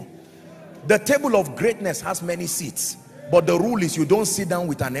table? The table of greatness has many seats, but the rule is you don't sit down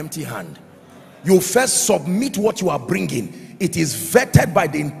with an empty hand. You first submit what you are bringing. It is vetted by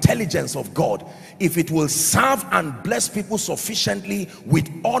the intelligence of God. If it will serve and bless people sufficiently, with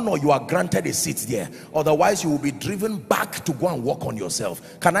honor you are granted a seat there. Otherwise you will be driven back to go and work on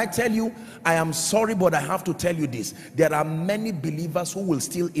yourself. Can I tell you, I am sorry, but I have to tell you this. There are many believers who will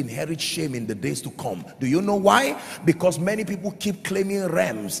still inherit shame in the days to come. Do you know why? Because many people keep claiming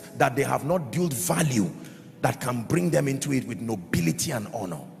realms that they have not built value that can bring them into it with nobility and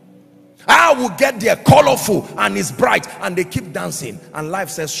honor. I will get there colorful and it's bright, and they keep dancing, and life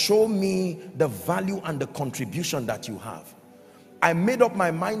says, show me the value and the contribution that you have. I made up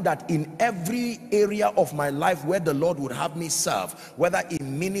my mind that in every area of my life where the Lord would have me serve, whether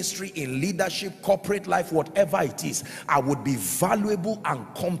in ministry, in leadership, corporate life, whatever it is, I would be valuable and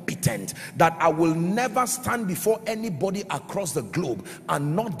competent, that I will never stand before anybody across the globe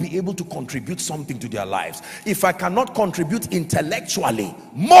and not be able to contribute something to their lives. If I cannot contribute intellectually,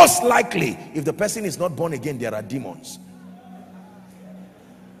 most likely, if the person is not born again, there are demons.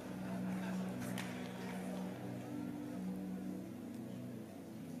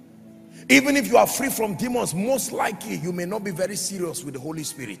 Even if you are free from demons, most likely you may not be very serious with the Holy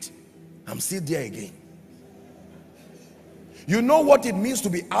Spirit. I'm still there again. You know what it means to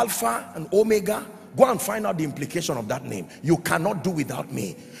be Alpha and Omega? Go and find out the implication of that name. You cannot do without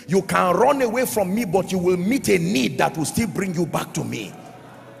me. You can run away from me, but you will meet a need that will still bring you back to me.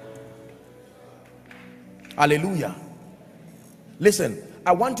 Hallelujah. Listen,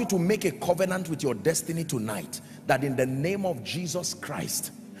 I want you to make a covenant with your destiny tonight, that in the name of Jesus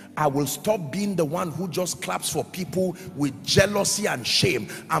Christ, I will stop being the one who just claps for people with jealousy and shame.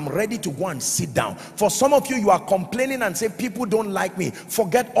 I'm ready to go and sit down. For some of you, you are complaining and say people don't like me.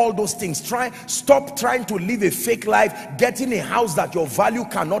 Forget all those things. Stop trying to live a fake life, get in a house that your value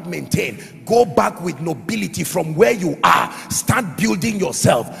cannot maintain. Go back with nobility from where you are. Start building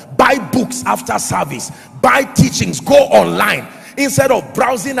yourself. Buy books after service. Buy teachings. Go online. Instead of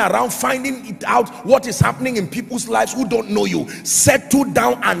browsing around finding it out what is happening in people's lives who don't know you, settle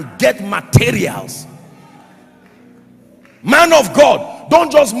down and get materials. Man of God,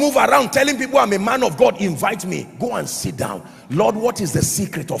 don't just move around telling people I'm a man of God. Invite me. Go and sit down. Lord, what is the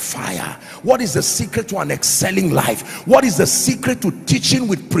secret of fire? What is the secret to an excelling life? What is the secret to teaching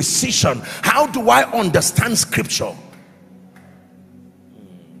with precision? How do I understand scripture?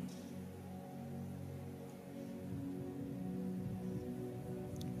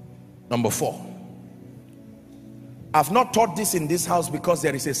 Number 4. I've not taught this in this house because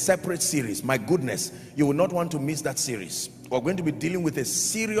there is a separate series. My goodness, you will not want to miss that series. We're going to be dealing with a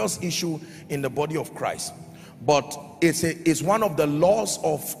serious issue in the body of Christ. But it's one of the laws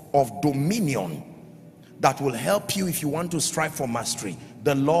of dominion that will help you if you want to strive for mastery.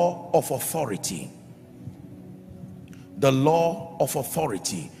 The law of authority. The law of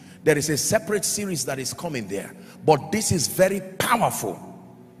authority. There is a separate series that is coming there, but this is very powerful.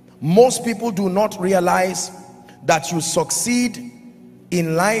 Most people do not realize that you succeed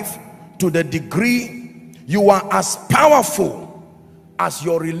in life to the degree you are as powerful as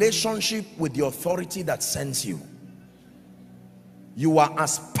your relationship with the authority that sends you. You are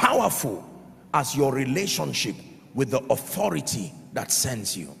as powerful as your relationship with the authority that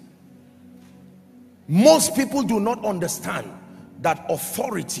sends you. Most people do not understand that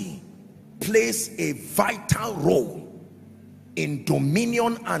authority plays a vital role in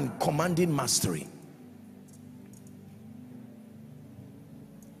dominion and commanding mastery.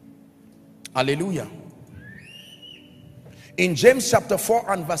 Hallelujah. In James chapter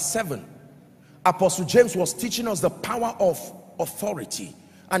 4 and verse 7, Apostle James was teaching us the power of authority.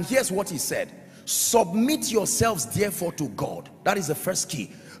 And here's what he said: submit yourselves therefore to God. That is the first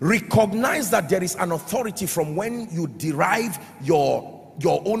key. Recognize that there is an authority from when you derive your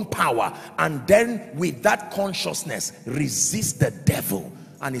own power, and then with that consciousness resist the devil,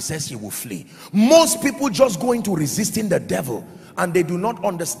 and he says he will flee. Most people just go into resisting the devil, and they do not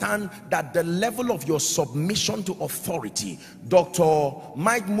understand that the level of your submission to authority. Dr.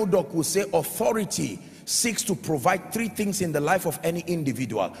 Mike Murdoch will say authority seeks to provide three things in the life of any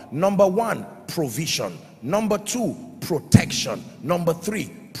individual. Number one, provision. Number two, protection. Number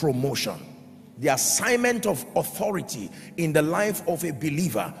three, promotion. The assignment of authority in the life of a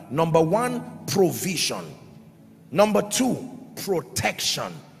believer: number one, provision. Number two,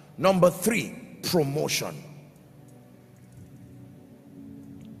 protection. Number three, promotion.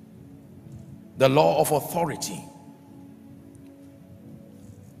 The law of authority.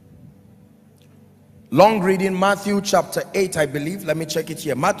 Long reading, Matthew chapter 8, I believe. Let me check it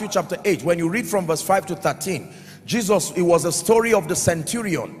here. Matthew chapter 8, when you read from verse 5 to 13, Jesus, it was a story of the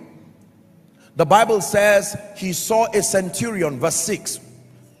centurion. The Bible says he saw a centurion, verse 6.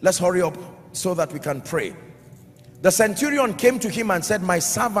 Let's hurry up so that we can pray. The centurion came to him and said, my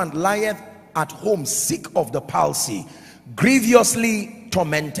servant lieth at home sick of the palsy, grievously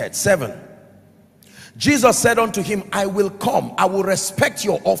tormented. 7. Jesus said unto him, I will come, I will respect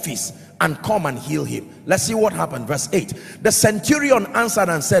your office and come and heal him. Let's see what happened. Verse 8. The centurion answered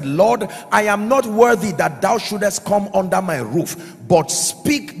and said, Lord, I am not worthy that thou shouldest come under my roof, but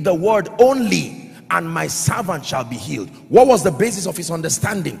speak the word only, and my servant shall be healed. What was the basis of his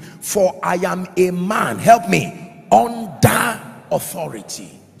understanding? For I am a man, help me, under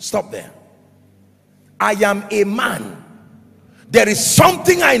authority. Stop there. I am a man. There is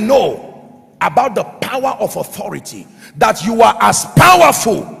something I know about the power of authority, that you are as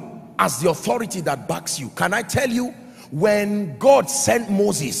powerful as the authority that backs you. Can I tell you, when God sent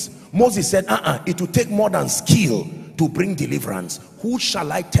Moses, Moses said, it will take more than skill to bring deliverance. Who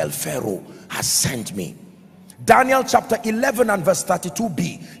shall I tell Pharaoh has sent me? Daniel chapter 11 and verse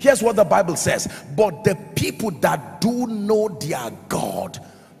 32b. Here's what the Bible says: but the people that do know their God,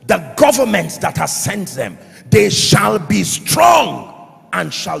 the government that has sent them, they shall be strong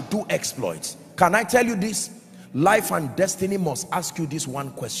and shall do exploits. Can I tell you this? Life and destiny must ask you this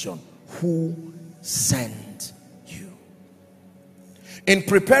one question: who sent you? In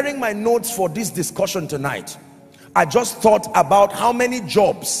preparing my notes for this discussion tonight, I just thought about how many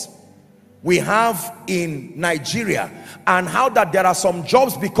jobs we have in Nigeria, and how that there are some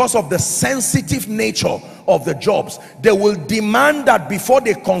jobs, because of the sensitive nature of the jobs, they will demand that before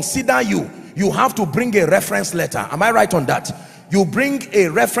they consider you, you have to bring a reference letter. Am I right on that? You bring a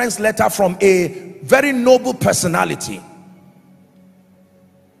reference letter from a very noble personality.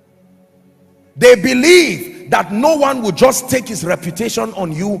 They believe that no one would just take his reputation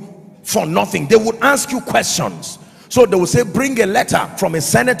on you for nothing. They would ask you questions. So they will say, bring a letter from a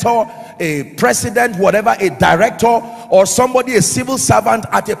senator, a president, whatever, a director, or somebody, a civil servant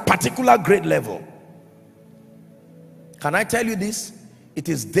at a particular grade level. Can I tell you this? It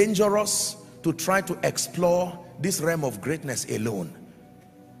is dangerous to try to explore this realm of greatness alone.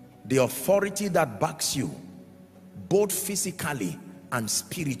 The authority that backs you, both physically and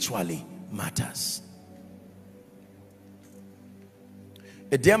spiritually, matters.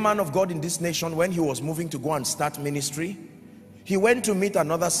 A dear man of God in this nation, when he was moving to go and start ministry, he went to meet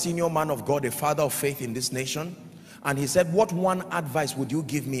another senior man of God, a father of faith in this nation, and he said, what one advice would you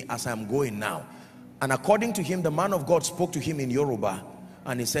give me as I'm going now? And according to him, the man of God spoke to him in Yoruba,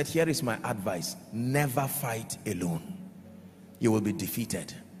 and he said, here is my advice: never fight alone. You will be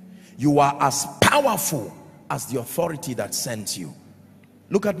defeated. You are as powerful as the authority that sent you.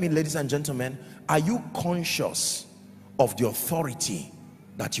 Look at me, ladies and gentlemen. Are you conscious of the authority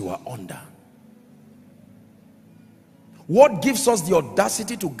that you are under? What gives us the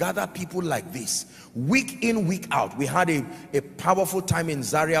audacity to gather people like this? Week in, week out. We had a powerful time in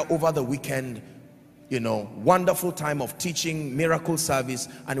Zaria over the weekend. You know, wonderful time of teaching, miracle service,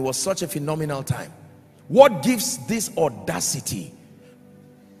 and it was such a phenomenal time. What gives this audacity?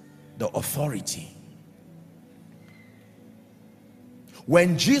 The authority.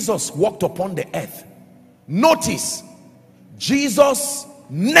 When Jesus walked upon the earth, notice, Jesus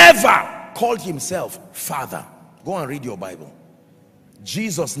never called himself Father. Go and read your Bible.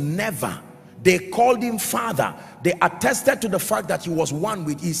 Jesus never. They called him Father. They attested to the fact that he was one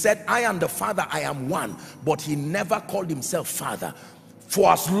with. He said, I am the Father, I am one. But he never called himself Father.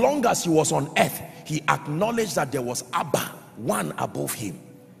 For as long as he was on earth, he acknowledged that there was Abba, one above him.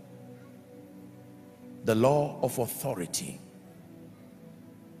 The law of authority.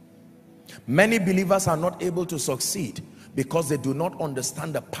 Many believers are not able to succeed because they do not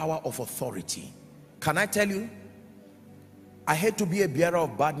understand the power of authority. Can I tell you? I hate to be a bearer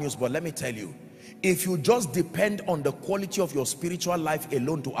of bad news, but let me tell you, if you just depend on the quality of your spiritual life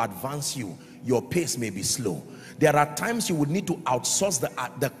alone to advance you, your pace may be slow. There are times you would need to outsource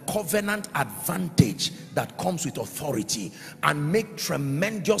the covenant advantage that comes with authority and make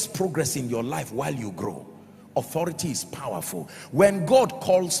tremendous progress in your life while you grow. Authority is powerful. When God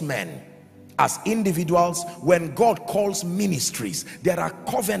calls men as individuals, when God calls ministries, there are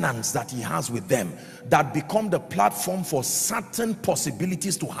covenants that he has with them that become the platform for certain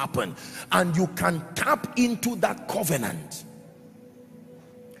possibilities to happen, and you can tap into that covenant.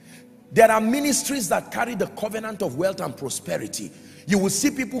 There are ministries that carry the covenant of wealth and prosperity. You will see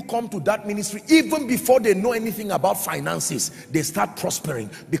people come to that ministry even before they know anything about finances. They start prospering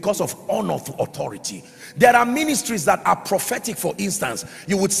because of honor to authority. There are ministries that are prophetic. For instance,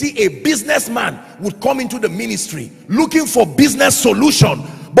 you would see a businessman would come into the ministry looking for business solution,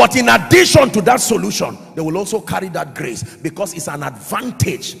 but in addition to that solution, they will also carry that grace because it's an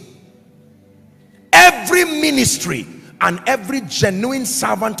advantage. Every ministry and every genuine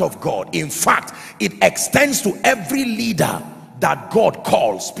servant of God, in fact, it extends to every leader that God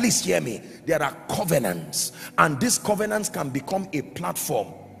calls. Please hear me. There are covenants, and these covenants can become a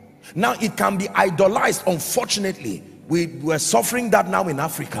platform. Now it can be idolized. Unfortunately, we're suffering that now in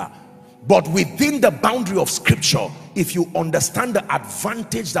Africa. But within the boundary of scripture, if you understand the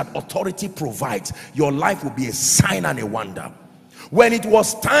advantage that authority provides, your life will be a sign and a wonder. When it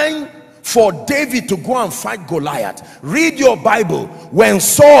was time for David to go and fight Goliath, read your Bible. When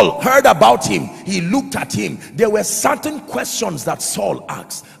Saul heard about him, he looked at him. There were certain questions that Saul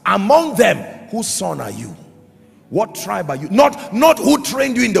asked. Among them, whose son are you? What tribe are you? Not who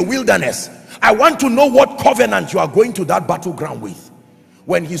trained you in the wilderness. I want to know what covenant you are going to that battleground with.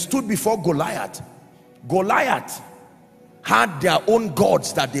 When he stood before Goliath, Goliath had their own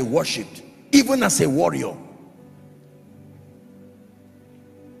gods that they worshipped, even as a warrior.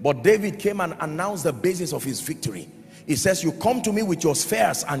 But David came and announced the basis of his victory. He says, you come to me with your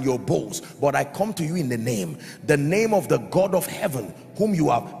spears and your bows, but I come to you in the name of the God of heaven, whom you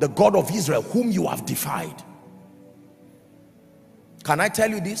have, the God of Israel, whom you have defied. Can I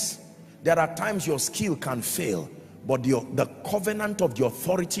tell you this? There are times your skill can fail, but the covenant of the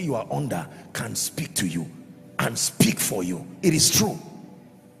authority you are under can speak to you and speak for you. It is true.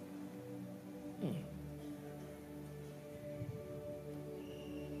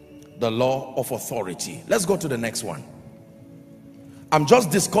 The law of authority. Let's go to the next one. I'm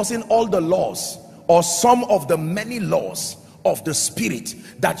just discussing all the laws, or some of the many laws of the spirit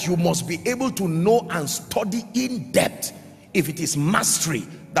that you must be able to know and study in depth if it is mastery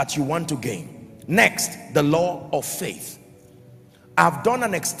that you want to gain. Next, the law of faith. I've done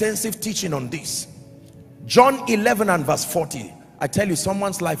an extensive teaching on this. John 11 and verse 40. I tell you,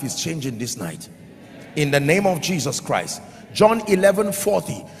 someone's life is changing this night in the name of Jesus Christ. John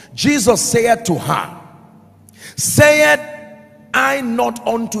 11:40. Jesus saith to her, saith I not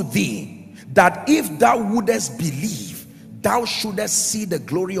unto thee, that if thou wouldest believe, thou shouldest see the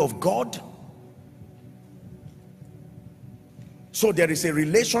glory of God? So there is a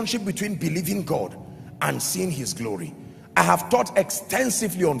relationship between believing God and seeing his glory. I have taught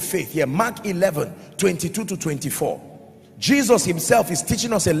extensively on faith here. Mark 11:22 to 24. Jesus himself is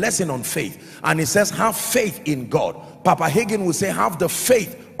teaching us a lesson on faith, and he says, have faith in God. Papa Hagin will say, have the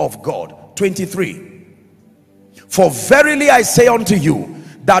faith of God. 23. For verily I say unto you,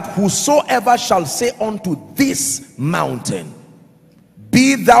 that whosoever shall say unto this mountain,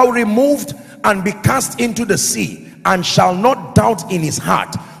 be thou removed and be cast into the sea, and shall not doubt in his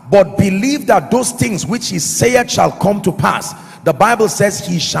heart, but believe that those things which he saith shall come to pass. The Bible says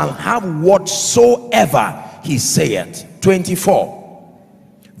he shall have whatsoever he saith. 24.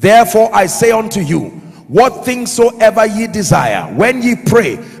 Therefore I say unto you, what things soever ye desire, when ye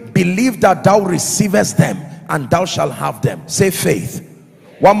pray, believe that thou receivest them, and thou shalt have them. Say faith.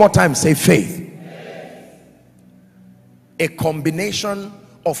 One more time, say faith. A combination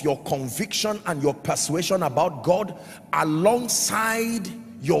of your conviction and your persuasion about God alongside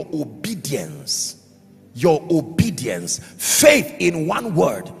your obedience. Your obedience. Faith, in one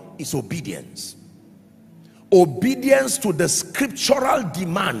word, is obedience. Obedience to the scriptural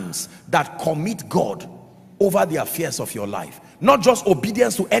demands that commit God over the affairs of your life. Not just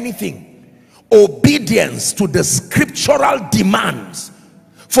obedience to anything. Obedience to the scriptural demands.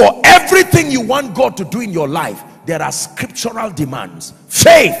 For everything you want God to do in your life, there are scriptural demands.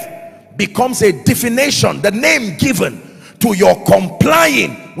 Faith becomes a definition, the name given to your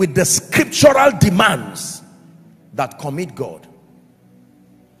complying with the scriptural demands that commit God.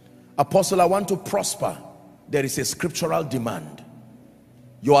 Apostle, I want to prosper. There is a scriptural demand.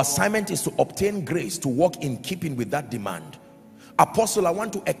 Your assignment is to obtain grace to walk in keeping with that demand. Apostle, I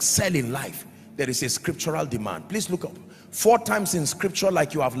want to excel in life. There is a scriptural demand. Please look up. 4 times in scripture,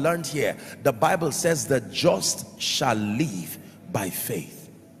 like you have learned here, the Bible says the just shall live by faith.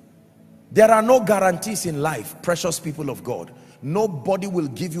 There are no guarantees in life, precious people of God. Nobody will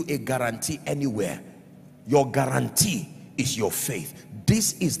give you a guarantee anywhere. Your guarantee is your faith.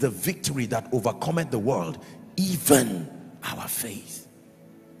 This is the victory that overcometh the world, even our faith.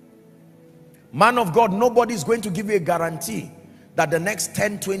 Man of God, nobody is going to give you a guarantee that the next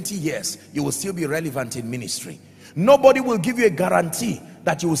 10-20 years you will still be relevant in ministry. Nobody will give you a guarantee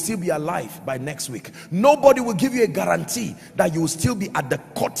that you will still be alive by next week. Nobody will give you a guarantee that you will still be at the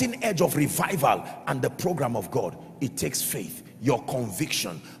cutting edge of revival and the program of God. It takes faith, your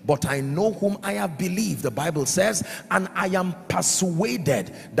conviction. But I know whom I have believed, the Bible says, and I am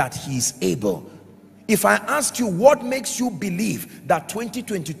persuaded that he is able. If I ask you what makes you believe that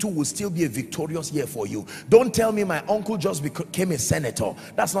 2022 will still be a victorious year for you, don't tell me my uncle just became a senator.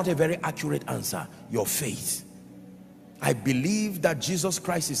 That's not a very accurate answer. Your faith. I believe that Jesus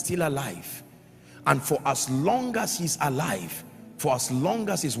Christ is still alive, and for as long as he's alive, for as long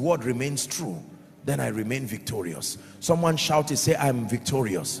as his word remains true, then I remain victorious. Someone shout it, say, I am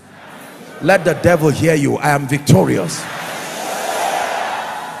victorious. Let the devil hear you. I am victorious.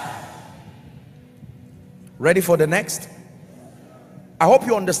 Ready for the next? I hope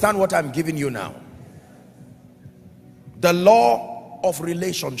you understand what I'm giving you now. The law of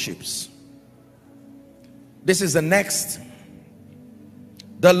relationships. This is the next.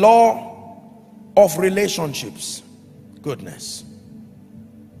 The law of relationships. Goodness.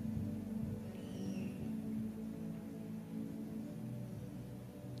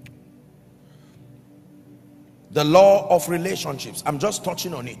 The law of relationships. I'm just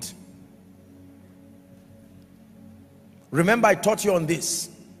touching on it. Remember, I taught you on this,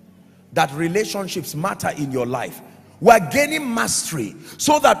 that relationships matter in your life. We're gaining mastery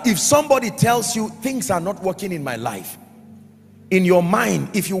so that if somebody tells you things are not working in my life, in your mind,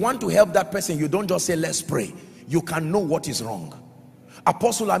 if you want to help that person, you don't just say let's pray. You can know what is wrong.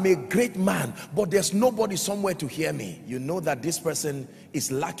 Apostle, I'm a great man, but there's nobody somewhere to hear me. You know that this person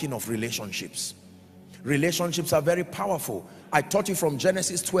is lacking of relationships. Relationships are very powerful. I taught you from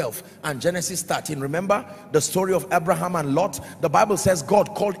Genesis 12 and Genesis 13. Remember the story of Abraham and Lot? The Bible says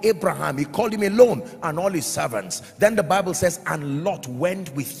God called Abraham. He called him alone and all his servants. Then the Bible says, and Lot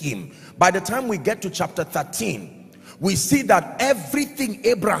went with him. By the time we get to chapter 13, we see that everything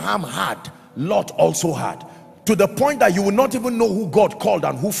Abraham had, Lot also had. To the point that you will not even know who God called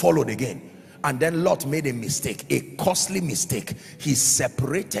and who followed again. And then Lot made a mistake, a costly mistake. He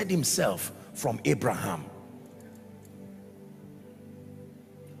separated himself from Abraham.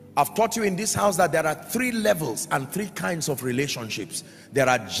 I've taught you in this house that there are 3 levels and 3 kinds of relationships. There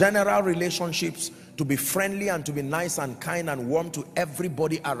are general relationships, to be friendly and to be nice and kind and warm to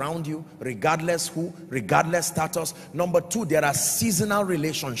everybody around you, regardless who, regardless status. Number 2, there are seasonal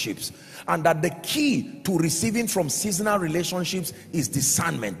relationships, and that the key to receiving from seasonal relationships is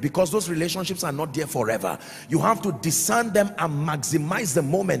discernment, because those relationships are not there forever. You have to discern them and maximize the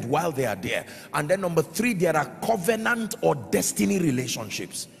moment while they are there. And then number 3, there are covenant or destiny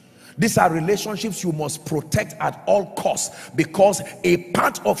relationships. These are relationships you must protect at all costs, because a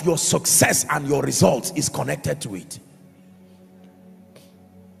part of your success and your results is connected to it.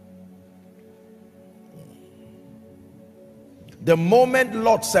 The moment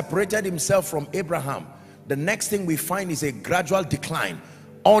Lot separated himself from Abraham, the next thing we find is a gradual decline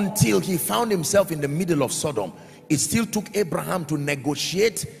until he found himself in the middle of Sodom. It still took Abraham to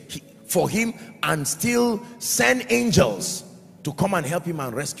negotiate for him and still send angels to come and help him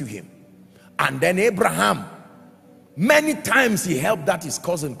and rescue him. And then Abraham, many times he helped that his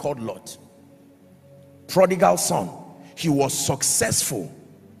cousin called Lot. Prodigal son, he was successful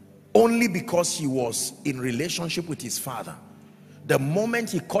only because he was in relationship with his father. The moment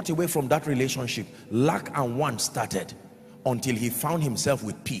he cut away from that relationship, lack and want started until he found himself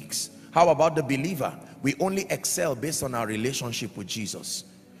with pigs. How about the believer? We only excel based on our relationship with Jesus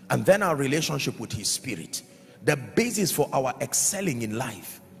and then our relationship with his spirit. The basis for our excelling in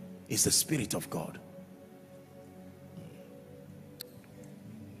life is the Spirit of God.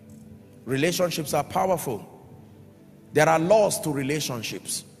 Relationships are powerful. There are laws to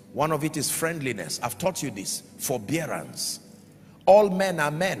relationships. One of it is friendliness. I've taught you this. Forbearance. All men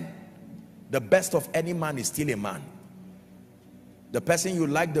are men. The best of any man is still a man. The person you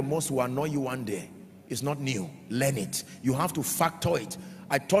like the most will annoy you one day. It's not new. Learn it. You have to factor it.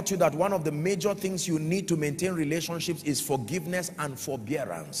 I taught you that one of the major things you need to maintain relationships is forgiveness and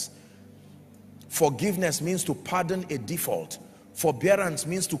forbearance. Forgiveness means to pardon a default. Forbearance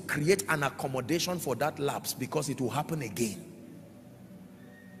means to create an accommodation for that lapse because it will happen again.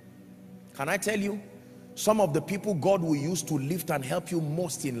 Can I tell you, some of the people God will use to lift and help you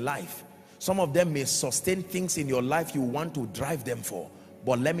most in life, some of them may sustain things in your life you want to drive them for.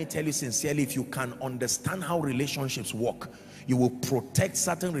 But let me tell you sincerely, if you can understand how relationships work, you will protect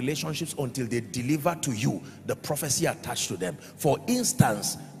certain relationships until they deliver to you the prophecy attached to them. For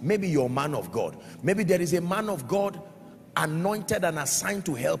instance, maybe you're a man of God. Maybe there is a man of God anointed and assigned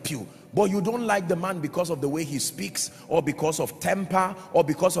to help you, but you don't like the man because of the way he speaks, or because of temper, or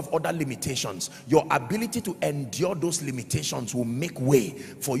because of other limitations. Your ability to endure those limitations will make way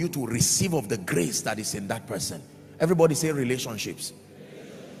for you to receive of the grace that is in that person. Everybody say relationships.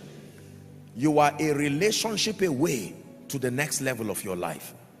 You are a relationship away to the next level of your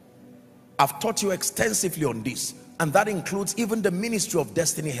life. I've taught you extensively on this, and that includes even the ministry of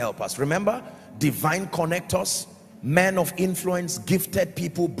destiny helpers. Remember, divine connectors, men of influence, gifted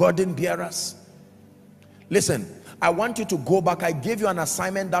people, burden bearers. Listen, I want you to go back. I gave you an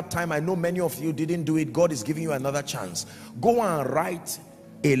assignment that time. I know many of you didn't do it. God is giving you another chance. Go and write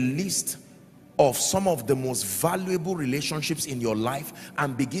a list of some of the most valuable relationships in your life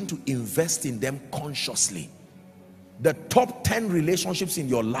and begin to invest in them consciously. The top 10 relationships in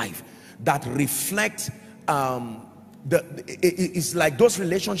your life that reflect it's like those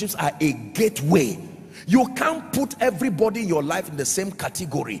relationships are a gateway. You can't put everybody in your life in the same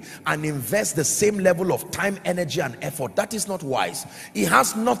category and invest the same level of time, energy, and effort. That is not wise. It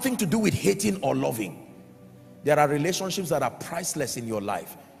has nothing to do with hating or loving. There are relationships that are priceless in your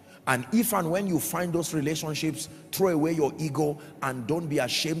life. And if and when you find those relationships, throw away your ego and don't be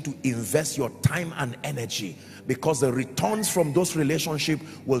ashamed to invest your time and energy, because the returns from those relationships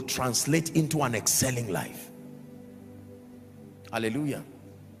will translate into an excelling life. Hallelujah.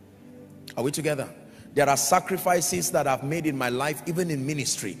 Are we together? There are sacrifices that I've made in my life, even in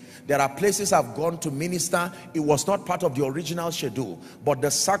ministry. There are places I've gone to minister. It was not part of the original schedule, but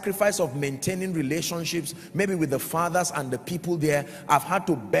the sacrifice of maintaining relationships, maybe with the fathers and the people there, I've had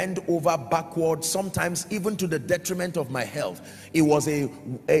to bend over backward, sometimes even to the detriment of my health. It was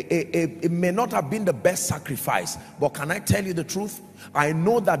it may not have been the best sacrifice, but can I tell you the truth? I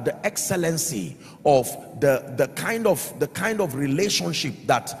know that the excellency of the kind of relationship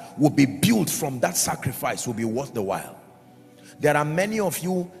that will be built from that sacrifice will be worth the while. There are many of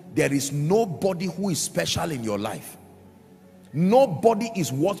you, there is nobody who is special in your life. Nobody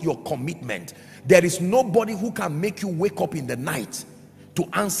is worth your commitment. There is nobody who can make you wake up in the night to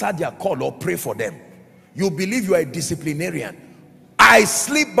answer their call or pray for them. You believe you are a disciplinarian. I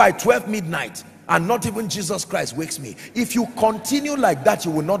sleep by 12 midnight. And not even Jesus Christ wakes me. If you continue like that,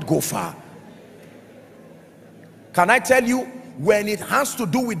 you will not go far. Can I tell you, when it has to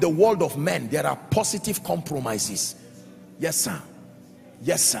do with the world of men, there are positive compromises. Yes, sir.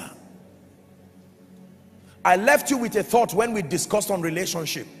 Yes, sir. I left you with a thought when we discussed on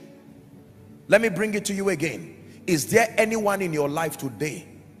relationship. Let me bring it to you again. Is there anyone in your life today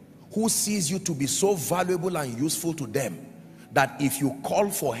who sees you to be so valuable and useful to them that if you call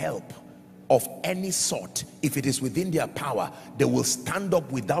for help of any sort, if it is within their power, they will stand up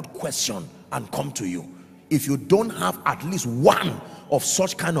without question and come to you? If you don't have at least one of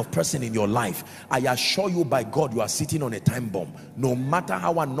such kind of person in your life, I assure you by God, you are sitting on a time bomb. No matter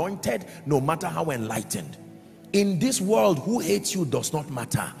how anointed, no matter how enlightened. In this world, who hates you does not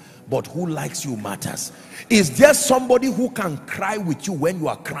matter, but who likes you matters. Is there somebody who can cry with you when you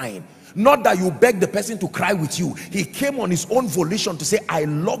are crying? Not that you beg the person to cry with you. He came on his own volition to say, I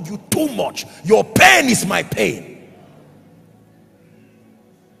love you too much. Your pain is my pain.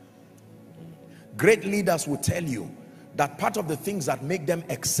 Great leaders will tell you that part of the things that make them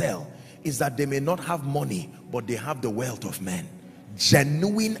excel is that they may not have money, but they have the wealth of men.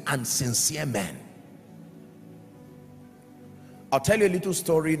 Genuine and sincere men. I'll tell you a little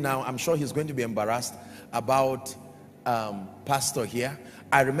story now. I'm sure he's going to be embarrassed about pastor here.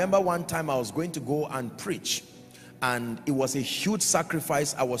 I remember one time I was going to go and preach, and it was a huge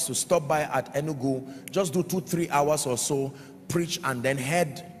sacrifice. I was to stop by at Enugu, just do 2-3 hours or so, preach, and then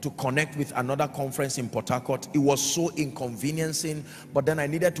head to connect with another conference in Port Harcourt. It was so inconveniencing, but then I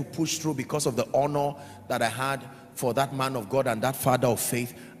needed to push through because of the honor that I had for that man of God and that father of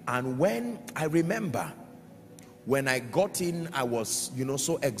faith. And when I remember, when I got in, I was, you know,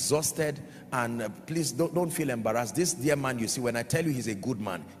 so exhausted. And please don't feel embarrassed. This dear man, you see, when I tell you he's a good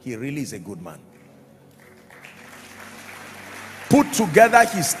man, he really is a good man. Put together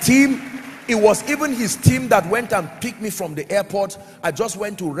his team. It was even his team that went and picked me from the airport. I just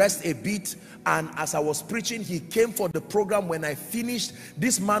went to rest a bit, and as I was preaching, he came for the program. When I finished,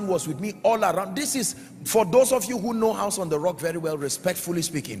 this man was with me all around. This is, for those of you who know House on the Rock very well, respectfully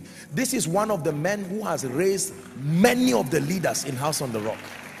speaking, this is one of the men who has raised many of the leaders in House on the Rock.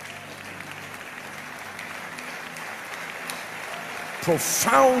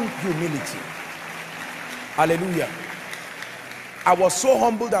 Profound humility. Hallelujah. I was so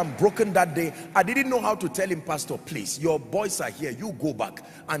humbled and broken that day. I didn't know how to tell him, Pastor, please, your boys are here, you go back.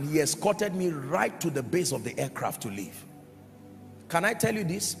 And he escorted me right to the base of the aircraft to leave. Can I tell you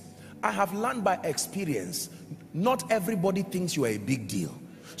this? I have learned by experience, not everybody thinks you are a big deal.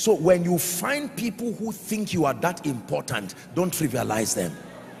 So when you find people who think you are that important, don't trivialize them.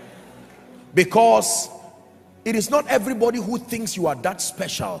 Because it is not everybody who thinks you are that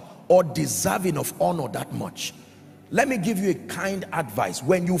special or deserving of honor that much. Let me give you a kind advice.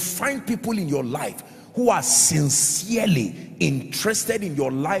 When you find people in your life who are sincerely interested in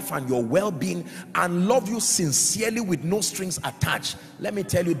your life and your well-being and love you sincerely with no strings attached, let me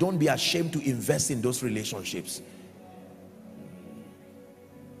tell you, don't be ashamed to invest in those relationships.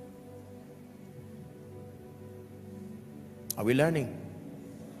 Are we learning?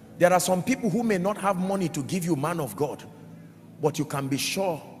 There are some people who may not have money to give you, man of God, but you can be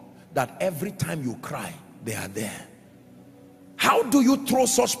sure that every time you cry, they are there. How do you throw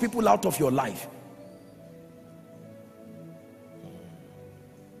such people out of your life?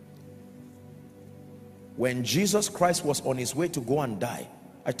 When Jesus Christ was on his way to go and die,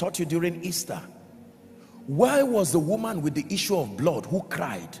 I taught you during Easter, where was the woman with the issue of blood who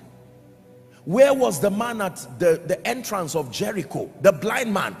cried? Where was the man at the entrance of Jericho, the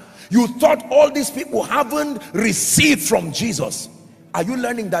blind man? You thought all these people haven't received from Jesus. Are you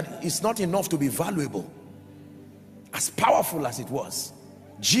learning that it's not enough to be valuable? As powerful as it was,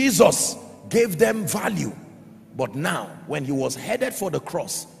 Jesus gave them value. But now, when he was headed for the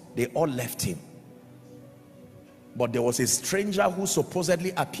cross, they all left him. But there was a stranger who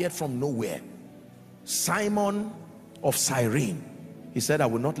supposedly appeared from nowhere, Simon of Cyrene. He said, I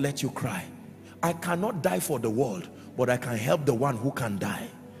will not let you cry. I cannot die for the world, but I can help the one who can die.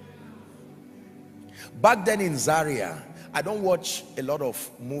 Back then in Zaria, I don't watch a lot of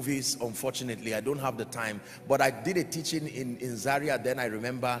movies, unfortunately. I don't have the time, but I did a teaching in Zaria then, I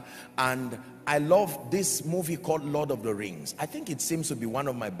remember, and I love this movie called Lord of the Rings. I think it seems to be one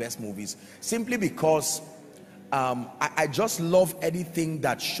of my best movies, simply because I just love anything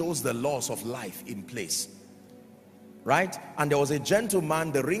that shows the laws of life in place, right? And there was a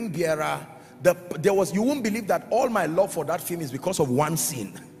gentleman, the ring bearer. You won't believe that all my love for that film is because of one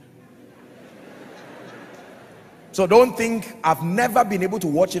scene. So don't think, I've never been able to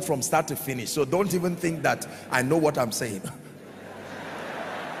watch it from start to finish. So don't even think that I know what I'm saying.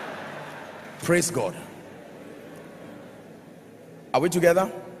 Praise God. Are we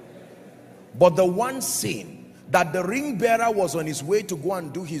together? But the one scene that the ring bearer was on his way to go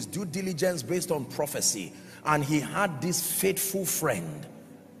and do his due diligence based on prophecy, and he had this faithful friend,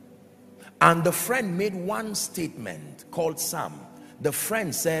 and the friend made one statement called Sam. The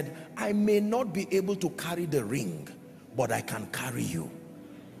friend said, I may not be able to carry the ring, but I can carry you.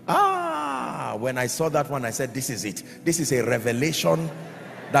 When I saw that one, I said, this is it. This is a revelation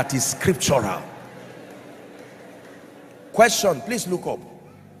that is scriptural. Question, please look up.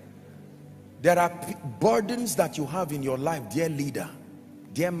 There are burdens that you have in your life, dear leader,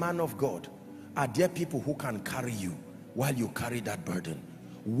 dear man of God. Are there people who can carry you while you carry that burden?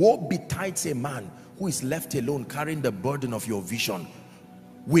 Woe betides a man who is left alone carrying the burden of your vision,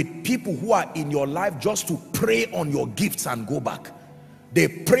 with people who are in your life just to pray on your gifts and go back. They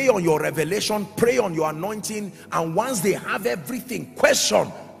pray on your revelation, pray on your anointing, and once they have everything,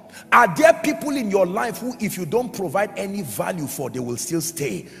 question, Are there people in your life who, if you don't provide any value for, they will still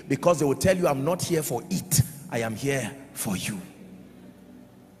stay? Because they will tell you, I'm not here for it, I am here for you.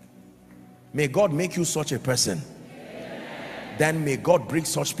 May God make you such a person. Amen. Then may God bring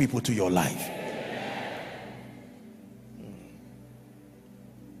such people to your life.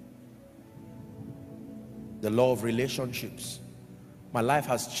 The law of relationships. My life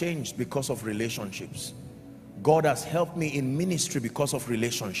has changed because of relationships. God has helped me in ministry because of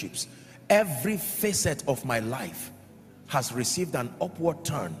relationships. Every facet of my life has received an upward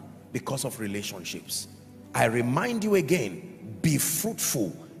turn because of relationships. I remind you again, be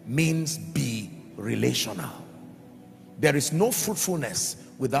fruitful means be relational. There is no fruitfulness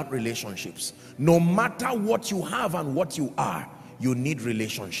without relationships. No matter what you have and what you are, you need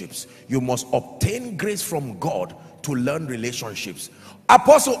relationships. You must obtain grace from God to learn relationships.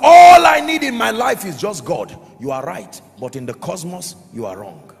 Apostle, all I need in my life is just God. You are right, but in the cosmos, you are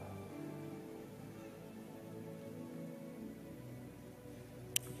wrong.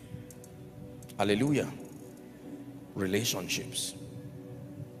 Hallelujah. Relationships.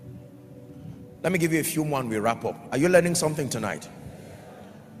 Let me give you a few more and we wrap up. Are you learning something tonight?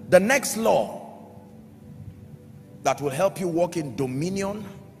 The next law that will help you walk in dominion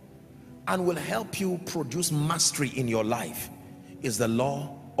and will help you produce mastery in your life is the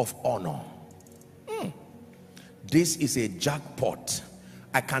law of honor. This is a jackpot.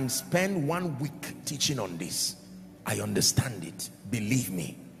 I can spend 1 week teaching on this. I understand it. Believe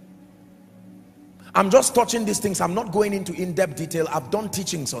me. I'm just touching these things. I'm not going into in-depth detail. I've done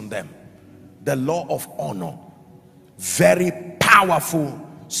teachings on them. The law of honor. Very powerful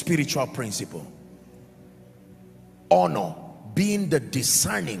spiritual principle. Honor being the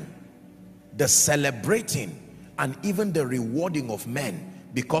discerning, the celebrating, and even the rewarding of men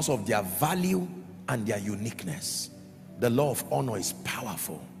because of their value and their uniqueness. The law of honor is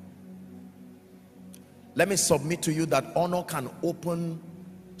powerful. Let me submit to you that honor can open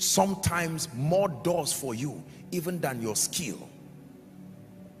sometimes more doors for you even than your skill.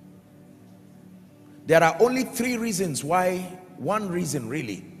 There are only 3 reasons why, one reason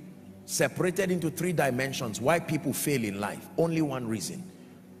really, separated into 3 dimensions why people fail in life. Only one reason: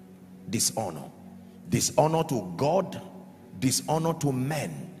 dishonor. Dishonor to God, dishonor to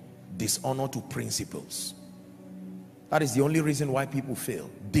men, dishonor to principles. That is the only reason why people fail.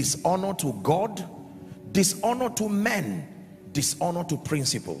 Dishonor to God, dishonor to men, dishonor to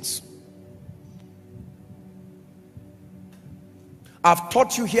principles. I've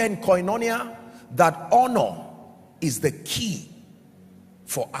taught you here in Koinonia that honor is the key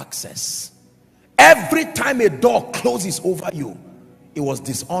for access. Every time a door closes over you, it was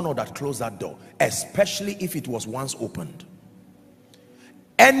dishonor that closed that door, especially if it was once opened.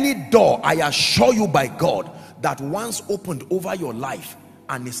 Any door, I assure you by God, that once opened over your life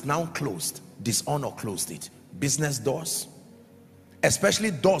and is now closed, dishonor closed it. Business doors,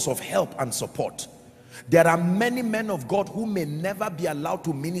 especially doors of help and support. There are many men of God who may never be allowed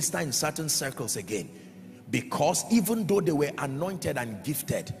to minister in certain circles again, because even though they were anointed and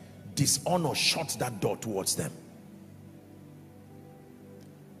gifted, dishonor shut that door towards them.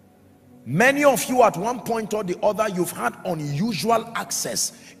 Many of you at one point or the other, you've had unusual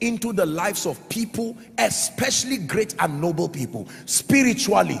access into the lives of people, especially great and noble people,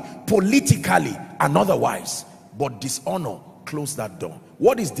 spiritually, politically, and otherwise. But dishonor closed that door.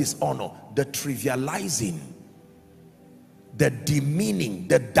 What is dishonor? The trivializing, the demeaning,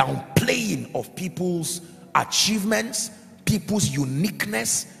 the downplaying of people's achievements, people's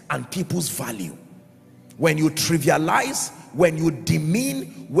uniqueness, and people's value. When you trivialize, when you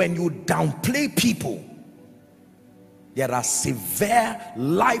demean, when you downplay people, there are severe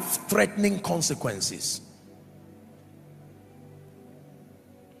life-threatening consequences.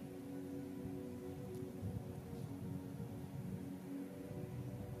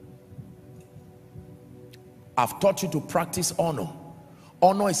 I've taught you to practice honor.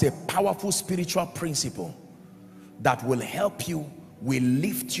 Honor is a powerful spiritual principle that will help you, will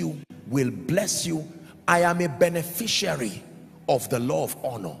lift you, will bless you. I am a beneficiary of the law of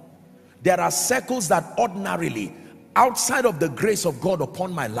honor. There are circles that ordinarily, outside of the grace of God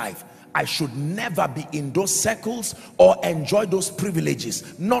upon my life, I should never be in those circles or enjoy those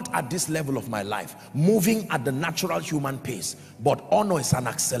privileges, not at this level of my life, moving at the natural human pace. But honor is an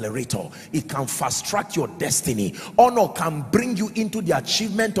accelerator. It can fast track your destiny. Honor can bring you into the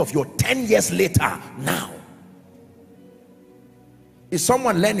achievement of your 10 years later now. Is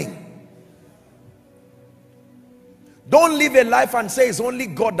someone learning? Don't live a life and say it's only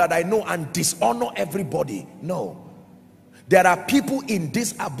God that I know and dishonor everybody. No. There are people in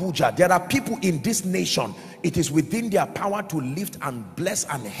this Abuja, there are people in this nation, it is within their power to lift and bless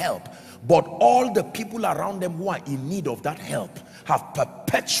and help, but all the people around them who are in need of that help have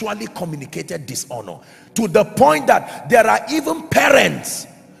perpetually communicated dishonor, to the point that there are even parents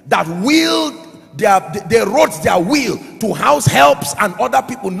that they wrote their will to house helps and other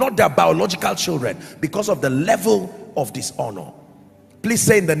people, not their biological children, because of the level of dishonor. Please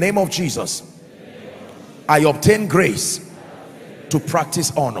say, in the name of Jesus, I obtain grace to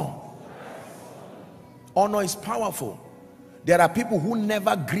practice honor. Honor is powerful. There are people who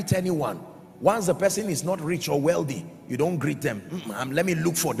never greet anyone. Once the person is not rich or wealthy, you don't greet them. Let me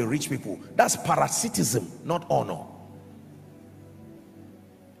look for the rich people. That's parasitism, not honor.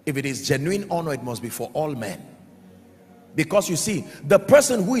 If it is genuine honor, it must be for all men. Because you see, the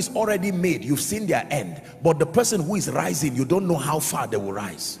person who is already made, you've seen their end. But the person who is rising, you don't know how far they will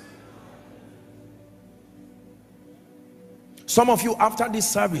rise. Some of you, after this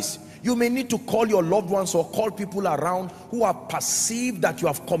service, you may need to call your loved ones or call people around who are perceived that you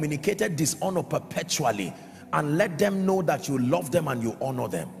have communicated dishonor perpetually, and let them know that you love them and you honor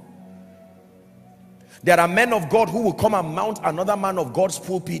them. There are men of God who will come and mount another man of God's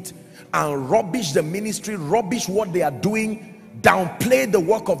pulpit and rubbish the ministry, rubbish what they are doing, downplay the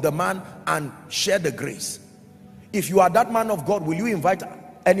work of the man, and share the grace. If you are that man of God, will you invite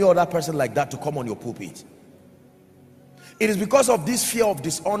any other person like that to come on your pulpit? It is because of this fear of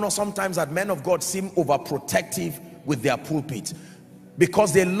dishonor sometimes that men of God seem overprotective with their pulpit,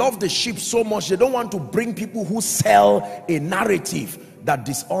 because they love the sheep so much they don't want to bring people who sell a narrative that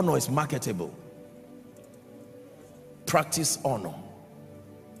dishonor is marketable. Practice honor.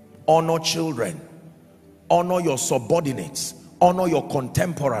 Honor children. Honor your subordinates. Honor your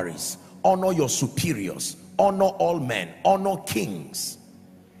contemporaries. Honor your superiors. Honor all men. Honor kings.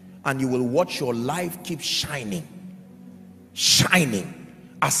 And you will watch your life keep shining. Shining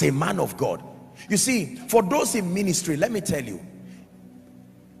as a man of God. You see, for those in ministry, let me tell you,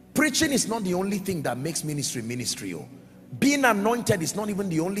 preaching is not the only thing that makes ministry ministry. Being anointed is not even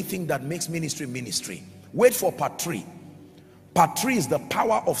the only thing that makes ministry ministry. Wait for part 3. Part 3 is the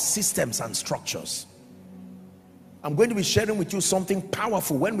power of systems and structures. I'm going to be sharing with you something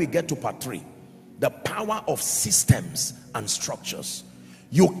powerful when we get to part 3. The power of systems and structures.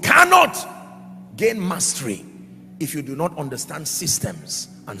 You cannot gain mastery if you do not understand systems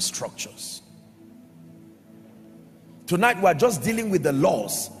and structures. Tonight we are just dealing with the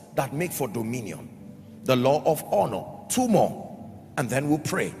laws that make for dominion. The law of honor. 2 more, and then we'll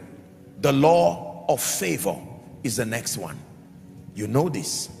pray. The law of favor is the next one. You know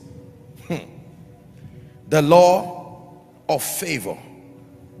this. The law of favor.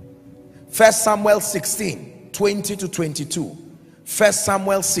 1 Samuel 16, 20 to 22. 1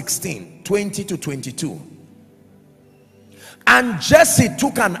 Samuel 16, 20 to 22. And Jesse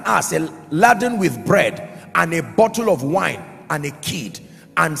took an ass laden with bread and a bottle of wine and a kid,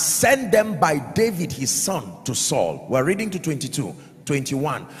 and sent them by David his son to Saul. We're reading to 22,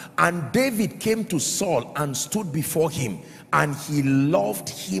 21. And David came to Saul and stood before him, and he loved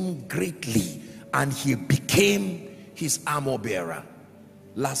him greatly, and he became his armor bearer.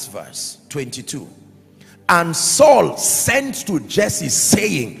 Last verse, 22. And Saul sent to Jesse,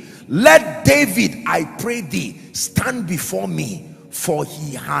 saying, let David, I pray thee, stand before me, for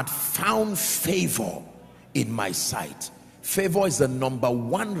he had found favor in my sight. Favor is the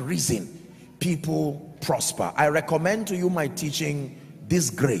 #1 reason people prosper. I recommend to you my teaching, this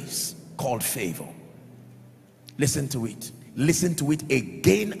grace called favor. Listen to it. Listen to it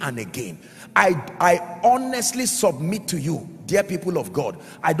again and again. I honestly submit to you, dear people of God,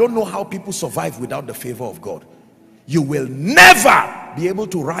 I don't know how people survive without the favor of God. You will never be able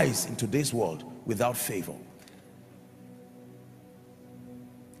to rise in today's world without favor.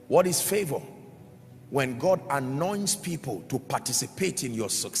 What is favor? When God anoints people to participate in your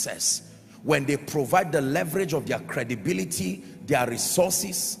success, when they provide the leverage of their credibility, their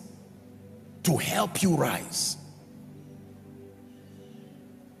resources to help you rise.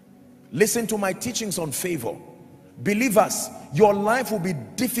 Listen to my teachings on favor. Believers, your life will be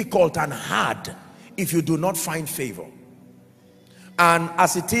difficult and hard if you do not find favor. And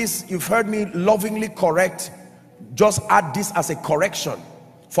as it is, you've heard me lovingly correct, just add this as a correction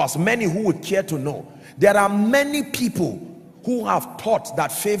for as many who would care to know. There are many people who have taught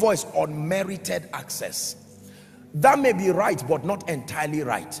that favor is unmerited access. That may be right, but not entirely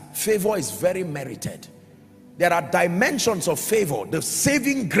right. Favor is very merited. There are dimensions of favor. The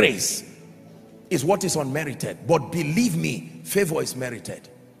saving grace is what is unmerited, but believe me, favor is merited.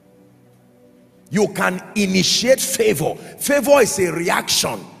 You can initiate favor. Favor is a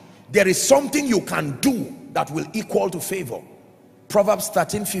reaction. There is something you can do that will equal to favor. Proverbs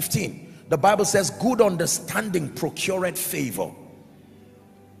 13:15. The Bible says, good understanding procureth favor,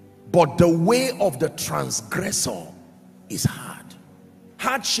 but the way of the transgressor is hard.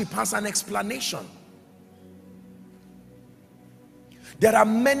 Hardship has an explanation. There are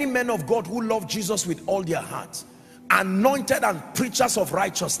many men of God who love Jesus with all their hearts, anointed and preachers of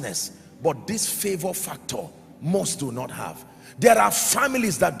righteousness, but this favor factor most do not have. There are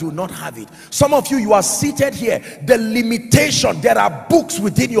families that do not have it. Some of you, you are seated here. The limitation, there are books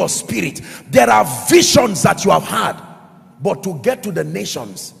within your spirit. There are visions that you have had. But to get to the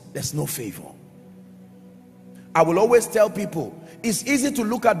nations, there's no favor. I will always tell people, it's easy to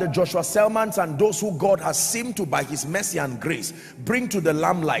look at the Joshua Selmans and those who God has seemed to, by his mercy and grace, bring to the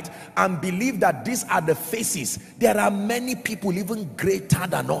limelight and believe that these are the faces. There are many people even greater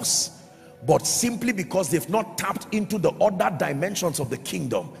than us. But simply because they've not tapped into the other dimensions of the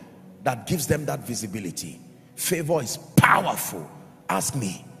kingdom that gives them that visibility. Favor is powerful. Ask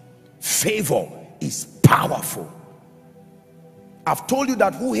me. Favor is powerful. I've told you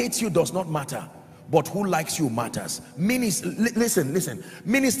that who hates you does not matter, but who likes you matters. Listen.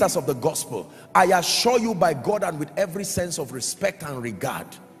 Ministers of the gospel, I assure you by God and with every sense of respect and regard,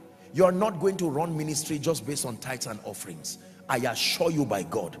 you're not going to run ministry just based on tithes and offerings. I assure you by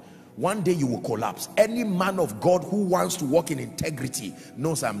God, one day you will collapse. Any man of God who wants to walk in integrity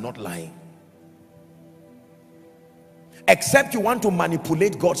knows I'm not lying. Except you want to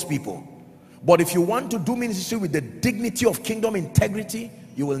manipulate God's people. But if you want to do ministry with the dignity of kingdom integrity,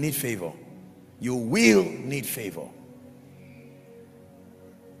 you will need favor. You will need favor.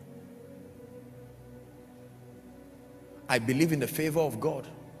 I believe in the favor of God.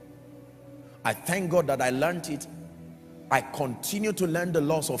 I thank God that I learned it. I continue to learn the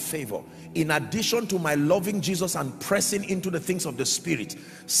laws of favor. In addition to my loving Jesus and pressing into the things of the Spirit,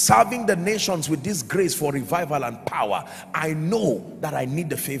 serving the nations with this grace for revival and power, I know that I need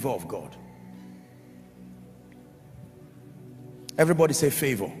the favor of God. Everybody say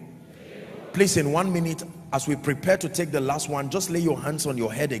favor. Please, in 1 minute, as we prepare to take the last one, just lay your hands on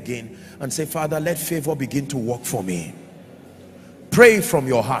your head again and say, Father, let favor begin to work for me. Pray from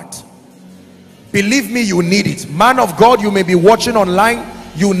your heart. Believe me, you need it. Man of God, you may be watching online,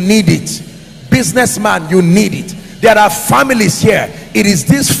 you need it. Businessman, you need it. There are families here. It is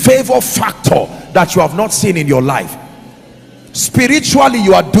this favor factor that you have not seen in your life. Spiritually,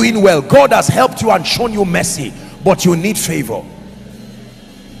 you are doing well. God has helped you and shown you mercy, but you need favor.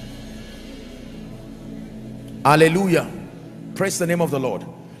 Hallelujah. Praise the name of the Lord.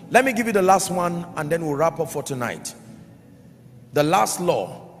 Let me give you the last one and then we'll wrap up for tonight. The last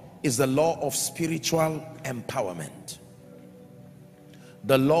law is the law of spiritual empowerment.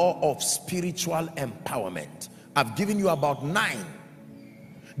 The law of spiritual empowerment. I've given you about 9.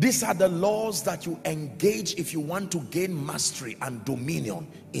 These are the laws that you engage if you want to gain mastery and dominion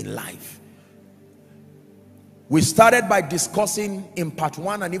in life. We started by discussing in part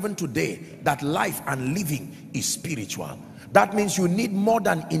 1 and even today that life and living is spiritual. That means you need more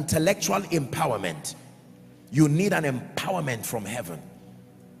than intellectual empowerment. You need an empowerment from heaven.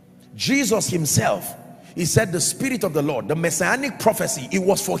 Jesus himself, he said the Spirit of the Lord, the messianic prophecy, it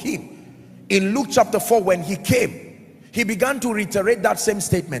was for him. In Luke chapter 4, when he came, he began to reiterate that same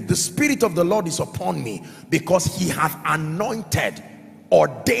statement. The Spirit of the Lord is upon me because he hath anointed,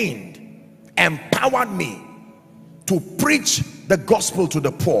 ordained, empowered me to preach the gospel to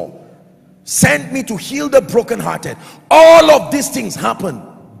the poor, sent me to heal the brokenhearted. All of these things happen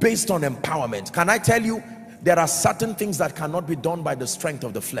based on empowerment. Can I tell you, there are certain things that cannot be done by the strength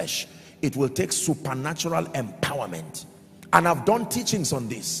of the flesh. It will take supernatural empowerment. And I've done teachings on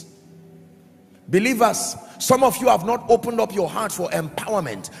this. Believers, some of you have not opened up your heart for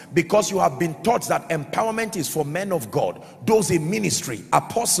empowerment because you have been taught that empowerment is for men of God, those in ministry,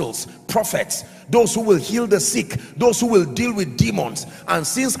 apostles, prophets, those who will heal the sick, those who will deal with demons. And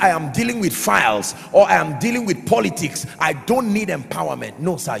since I am dealing with files or I am dealing with politics, I don't need empowerment.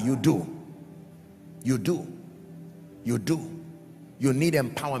 No, sir, you do. You do. You do. You need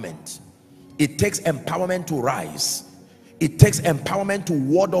empowerment. It takes empowerment to rise. It takes empowerment to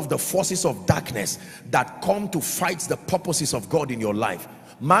ward off the forces of darkness that come to fight the purposes of God in your life.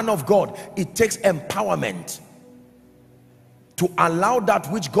 Man of God, it takes empowerment to allow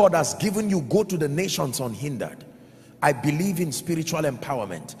that which God has given you go to the nations unhindered. I believe in spiritual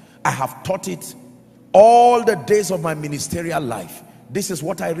empowerment. I have taught it all the days of my ministerial life. This is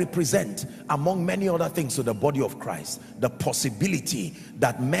what I represent among many other things to the body of Christ. The possibility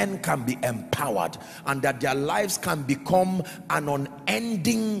that men can be empowered and that their lives can become an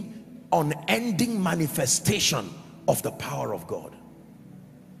unending manifestation of the power of God.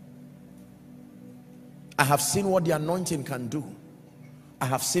 I have seen what the anointing can do. I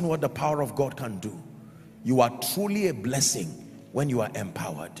have seen what the power of God can do. You are truly a blessing when you are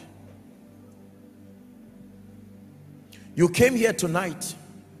empowered. You came here tonight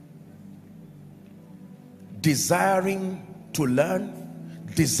desiring to learn,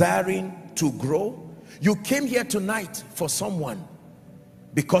 desiring to grow. You came here tonight for someone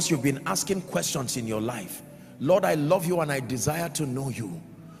because you've been asking questions in your life. Lord, I love you and I desire to know you,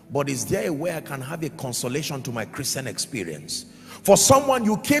 but is there a way I can have a consolation to my Christian experience? For someone,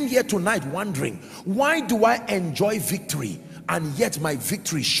 you came here tonight wondering, why do I enjoy victory and yet my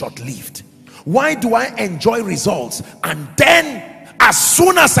victory is short-lived? Why do I enjoy results and then as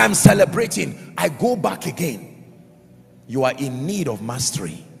soon as I'm celebrating, I go back again? You are in need of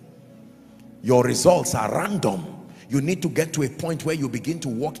mastery. Your results are random. You need to get to a point where you begin to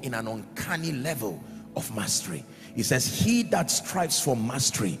walk in an uncanny level of mastery. He says, he that strives for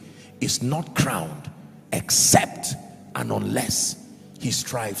mastery is not crowned except and unless he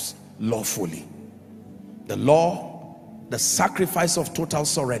strives lawfully. The law, the sacrifice of total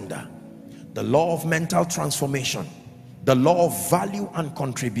surrender, the law of mental transformation, the law of value and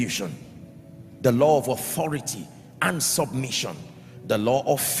contribution, the law of authority and submission, the law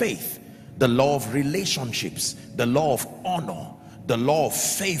of faith, the law of relationships, the law of honor, the law of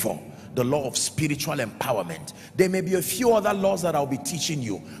favor, the law of spiritual empowerment. There may be a few other laws that I'll be teaching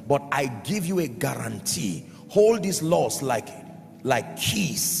you, but I give you a guarantee. Hold these laws like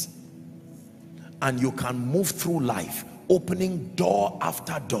keys, and you can move through life, opening door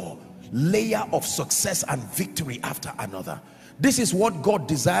after door, layer of success and victory after another. This is what God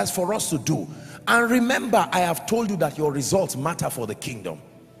desires for us to do. And remember, I have told you that your results matter for the kingdom,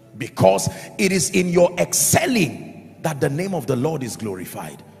 because it is in your excelling that the name of the Lord is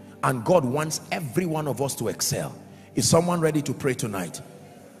glorified. And God wants every one of us to excel. Is someone ready to pray tonight?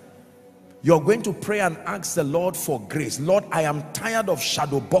 You're going to pray and ask the Lord for grace. Lord, I am tired of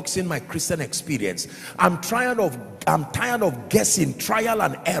shadow boxing my Christian experience. I'm tired of guessing, trial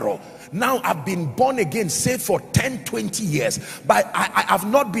and error. Now I've been born again, saved for 10-20 years, but I have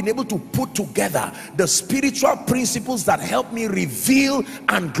not been able to put together the spiritual principles that help me reveal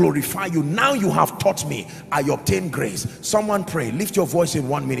and glorify you. Now you have taught me, I obtain grace. Someone pray. Lift your voice in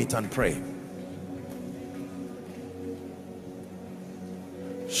 1 minute and pray.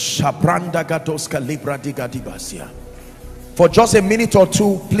 For just a minute or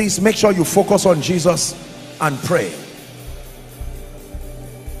two, please make sure you focus on Jesus and pray.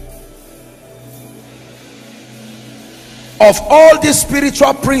 Of all these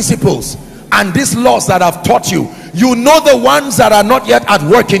spiritual principles and these laws that I've taught you, you know the ones that are not yet at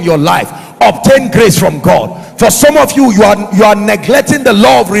work in your life. Obtain grace from God. For some of you, you are neglecting the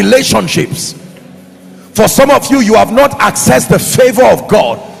law of relationships. For some of you, you have not accessed the favor of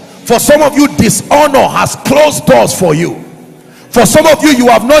God. For some of you, dishonor has closed doors for you. For some of you, you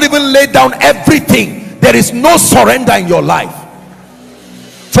have not even laid down everything. There is no surrender in your life.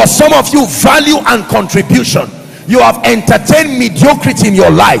 For some of you, value and contribution. You have entertained mediocrity in your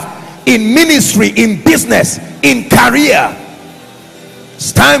life, in ministry, in business, in career.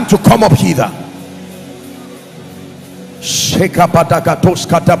 It's time to come up hither.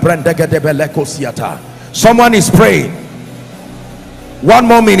 Someone is praying. 1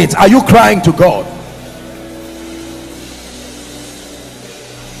 more minute. Are you crying to God?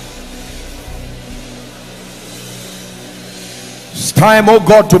 It's time, oh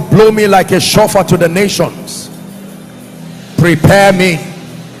God, to blow me like a shofar to the nations. Prepare me.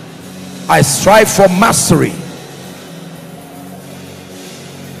 I strive for mastery.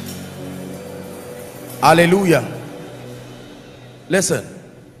 Hallelujah. Listen,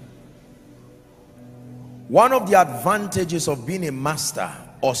 one of the advantages of being a master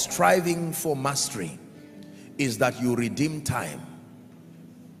or striving for mastery is that you redeem time.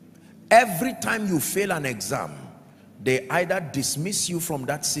 Every time you fail an exam, they either dismiss you from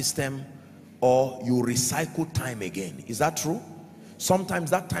that system or you recycle time again. Is that true? Sometimes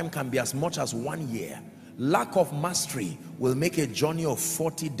that time can be as much as 1 year. Lack of mastery will make a journey of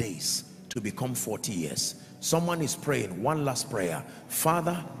 40 days to become 40 years. Someone is praying. One last prayer.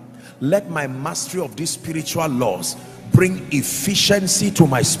 Father, let my mastery of these spiritual laws bring efficiency to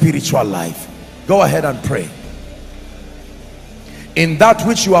my spiritual life. Go ahead and pray. In that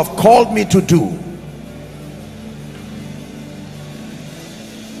which you have called me to do,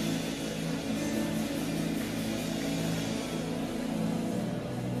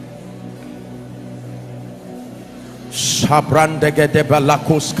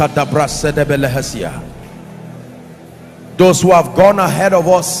 those who have gone ahead of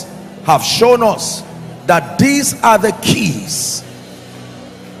us have shown us that these are the keys.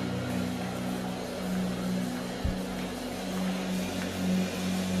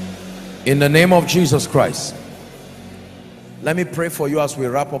 In the name of Jesus Christ. Let me pray for you as we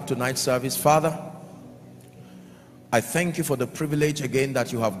wrap up tonight's service. Father, I thank you for the privilege again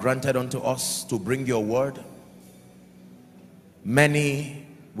that you have granted unto us to bring your word. Many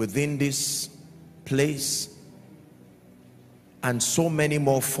within this place and so many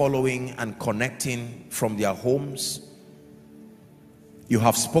more following and connecting from their homes. You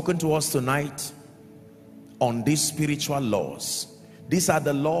have spoken to us tonight on these spiritual laws. These are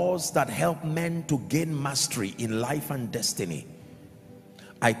the laws that help men to gain mastery in life and destiny.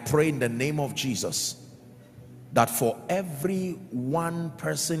 I pray in the name of Jesus that for every one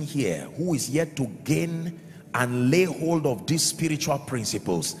person here who is yet to gain and lay hold of these spiritual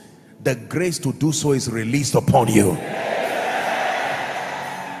principles, the grace to do so is released upon you.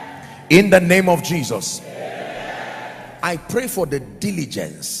 In the name of Jesus. I pray for the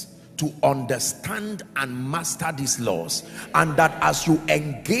diligence to understand and master these laws, and that as you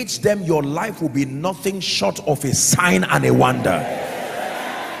engage them, your life will be nothing short of a sign and a wonder.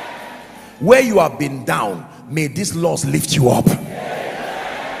 Where you have been down, may these laws lift you up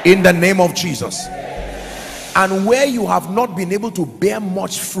in the name of Jesus. And where you have not been able to bear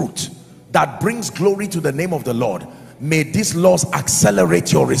much fruit that brings glory to the name of the Lord, may these laws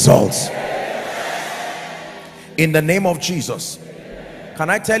accelerate your results in the name of Jesus. Can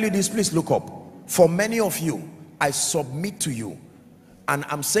I tell you this? Please look up. For many of you, I submit to you, and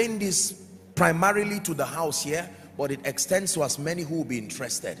I'm saying this primarily to the house here, but it extends to as many who will be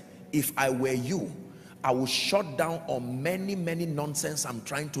interested. If I were you, I would shut down on many nonsense I'm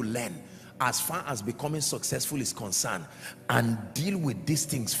trying to learn as far as becoming successful is concerned, and deal with these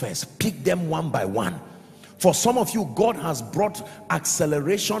things first. Pick them one by one. For some of you, God has brought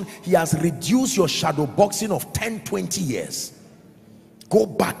acceleration. He has reduced your shadow boxing of 10-20 years. Go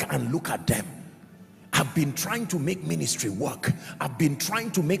back and look at them. I've been trying to make ministry work. I've been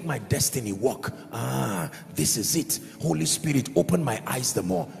trying to make my destiny work. This is it. Holy Spirit, open my eyes the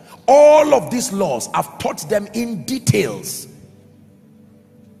more. All of these laws, I've taught them in details.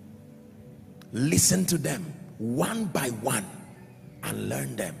 Listen to them one by one and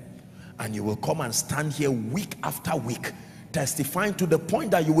learn them, and you will come and stand here week after week testifying, to the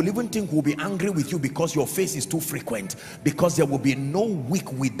point that you will even think we'll be angry with you because your face is too frequent, because there will be no week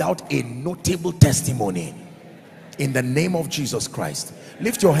without a notable testimony in the name of Jesus Christ.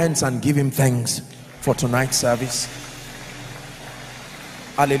 Lift your hands and give him thanks for tonight's service.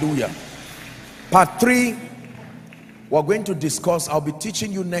 Hallelujah. Part 3, we're going to discuss, I'll be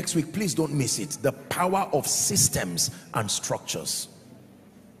teaching you next week, please don't miss it, the power of systems and structures.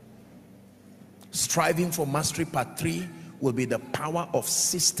 Striving for mastery, part 3 will be the power of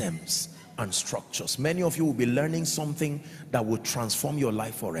systems and structures. Many of you will be learning something that will transform your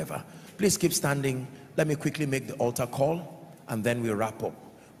life forever. Please keep standing. Let me quickly make the altar call and then we wrap up.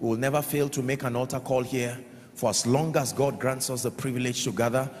 We will never fail to make an altar call here for as long as God grants us the privilege to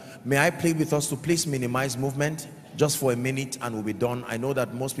gather. May I plead with us to please minimize movement just for a minute and we'll be done. I know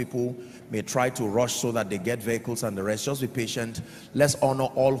that most people may try to rush so that they get vehicles and the rest. Just be patient. Let's honor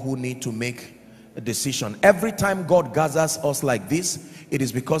all who need to make a decision. Every time God gathers us like this, it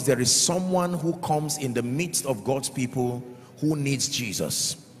is because there is someone who comes in the midst of God's people who needs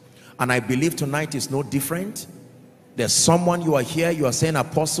Jesus. And I believe tonight is no different. There's someone, you are here, you are saying,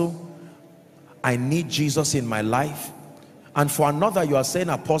 Apostle, I need Jesus in my life. And for another, you are saying,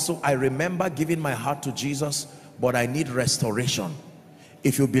 Apostle, I remember giving my heart to Jesus, but I need restoration.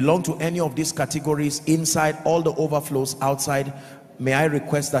 If you belong to any of these categories, inside, all the overflows outside, may I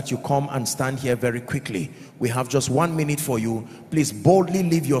request that you come and stand here very quickly. We have just 1 minute for you. Please boldly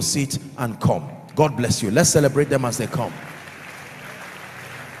leave your seat and come. God bless you. Let's celebrate them as they come.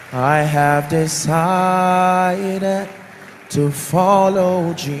 I have decided to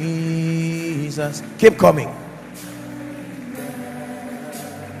follow Jesus. Keep coming.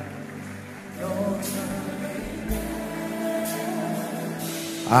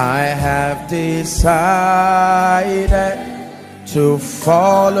 I have decided to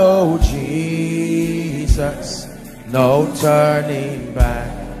follow Jesus. No turning back,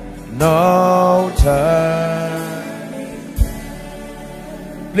 no turning.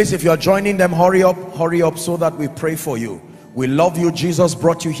 Please, if you're joining them, hurry up so that we pray for you. We love you. Jesus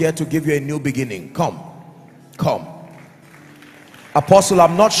brought you here to give you a new beginning. Come. Apostle,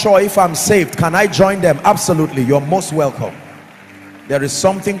 I'm not sure if I'm saved. Can I join them? Absolutely. You're most welcome. There is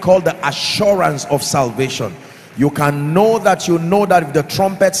something called the assurance of salvation. You can know that if the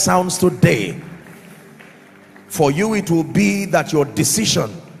trumpet sounds today, for you it will be that your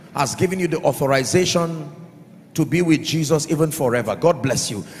decision has given you the authorization to be with Jesus even forever. God bless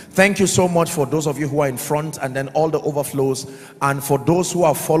you. Thank you so much for those of you who are in front, and then all the overflows. And for those who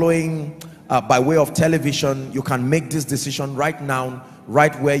are following by way of television, you can make this decision right now,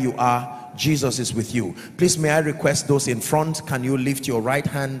 right where you are. Jesus is with you. Please, may I request those in front, can you lift your right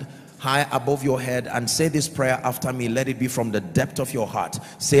hand high above your head and say this prayer after me? Let it be from the depth of your heart.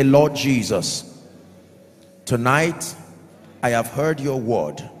 Say, Lord Jesus, tonight I have heard your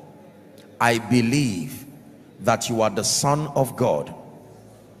word. I believe that you are the Son of God.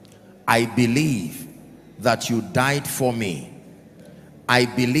 I believe that you died for me. I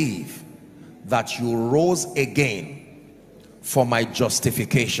believe that you rose again for my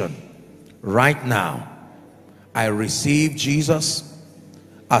justification. Right now, I receive Jesus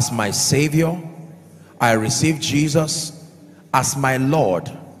as my Savior. I receive Jesus as my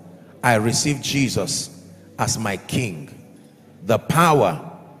Lord. I receive Jesus as my King. The power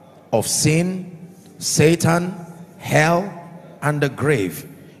of sin, Satan, hell, and the grave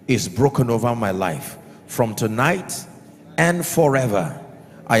is broken over my life. From tonight and forever,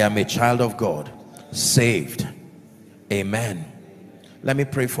 I am a child of God, saved. Amen. Let me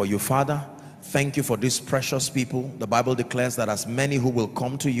pray for you. Father, thank you for these precious people. The Bible declares that as many who will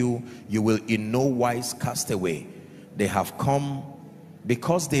come to you, you will in no wise cast away. They have come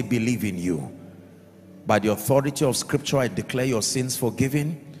because they believe in you. By the authority of Scripture, I declare your sins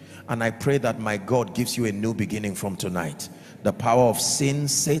forgiven. And I pray that my God gives you a new beginning from tonight. The power of sin,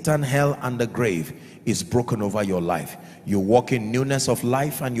 Satan, hell, and the grave is broken over your life. You walk in newness of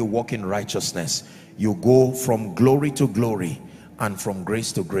life and you walk in righteousness. You go from glory to glory and from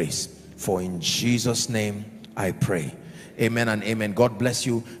grace to grace. For in Jesus' name I pray. Amen and amen. God bless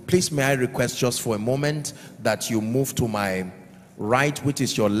you. Please, may I request just for a moment that you move to my right, which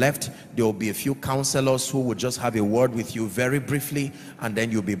is your left. There will be a few counselors who will just have a word with you very briefly, and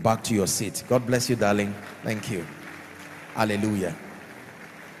then you'll be back to your seat. God bless you, darling. Thank you. Hallelujah.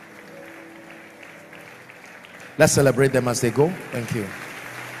 Let's celebrate them as they go. Thank you.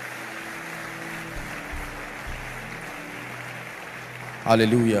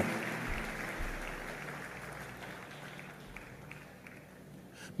 Hallelujah.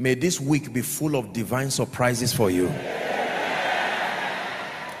 May this week be full of divine surprises for you.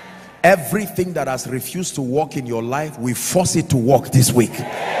 Everything that has refused to walk in your life, we force it to walk this week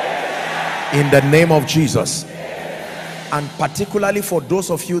in the name of Jesus. And particularly for those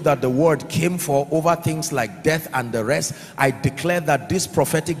of you that the word came for over things like death and the rest, I declare that this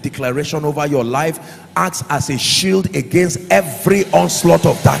prophetic declaration over your life acts as a shield against every onslaught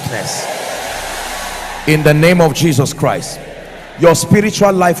of darkness in the name of Jesus Christ. Your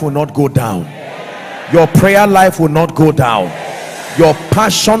spiritual life will not go down. Your prayer life will not go down. Your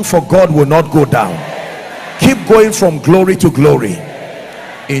passion for God will not go down. Keep going from glory to glory.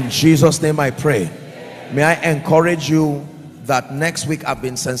 In Jesus' name I pray. May I encourage you that next week I've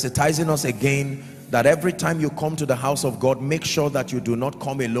been sensitizing us again that every time you come to the house of God, make sure that you do not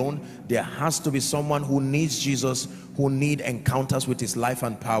come alone. There has to be someone who needs Jesus, who need encounters with his life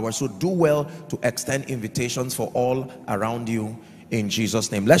and power. So do well to extend invitations for all around you in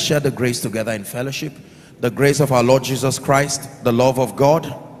Jesus' name. Let's share the grace together in fellowship. The grace of our Lord Jesus Christ, the love of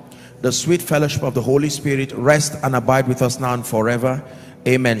God, the sweet fellowship of the Holy Spirit rest and abide with us now and forever.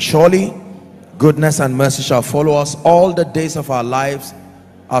 Amen. Surely goodness and mercy shall follow us all the days of our lives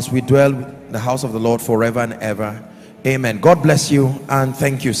as we dwell in the house of the Lord forever and ever. Amen. God bless you and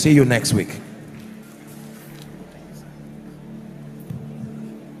thank you. See you next week.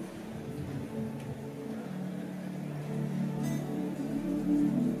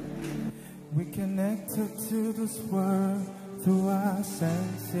 We connected to this world through our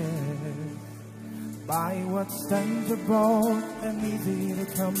senses, by what's tangible and easy to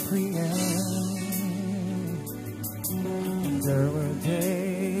comprehend. There were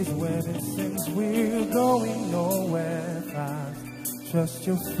days when it seems we're going nowhere fast. Trust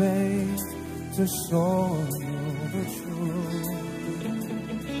your faith to show you the truth.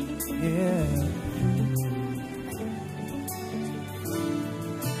 Yeah.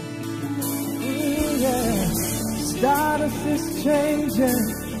 Status is changing,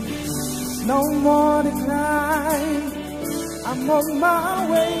 no more decline. I'm on my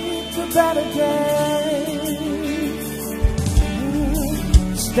way to better days.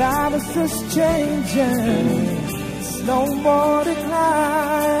 Status is changing, no more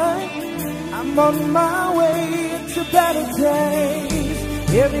decline. I'm on my way to better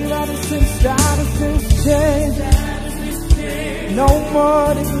days. Everybody sing, status is changing, no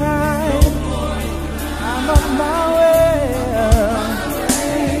more decline. I'm on my way.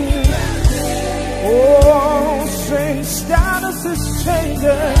 Oh, sing, status is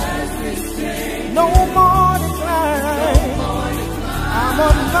changing. No more decline.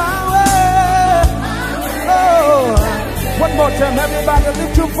 One more time, everybody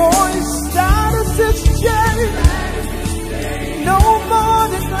lift your voice. Status is changed. No more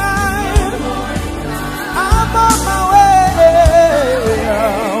decline. I'm on my way.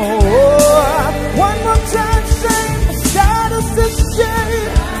 Oh, one more time, say, status is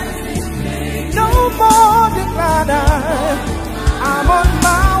changed. No more decline. I'm on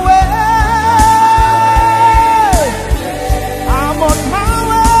my way. I'm on my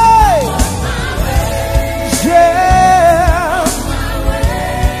way. Yeah.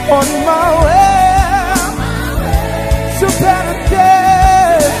 On my way to better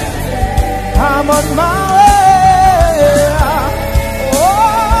days. I'm on my